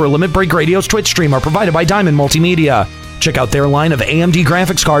graphics for Limit Break Radio's Twitch stream are provided by Diamond Multimedia. Check out their line of AMD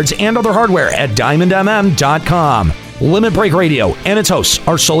graphics cards and other hardware at diamondmm.com. Limit Break Radio and its hosts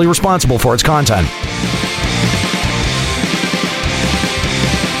are solely responsible for its content.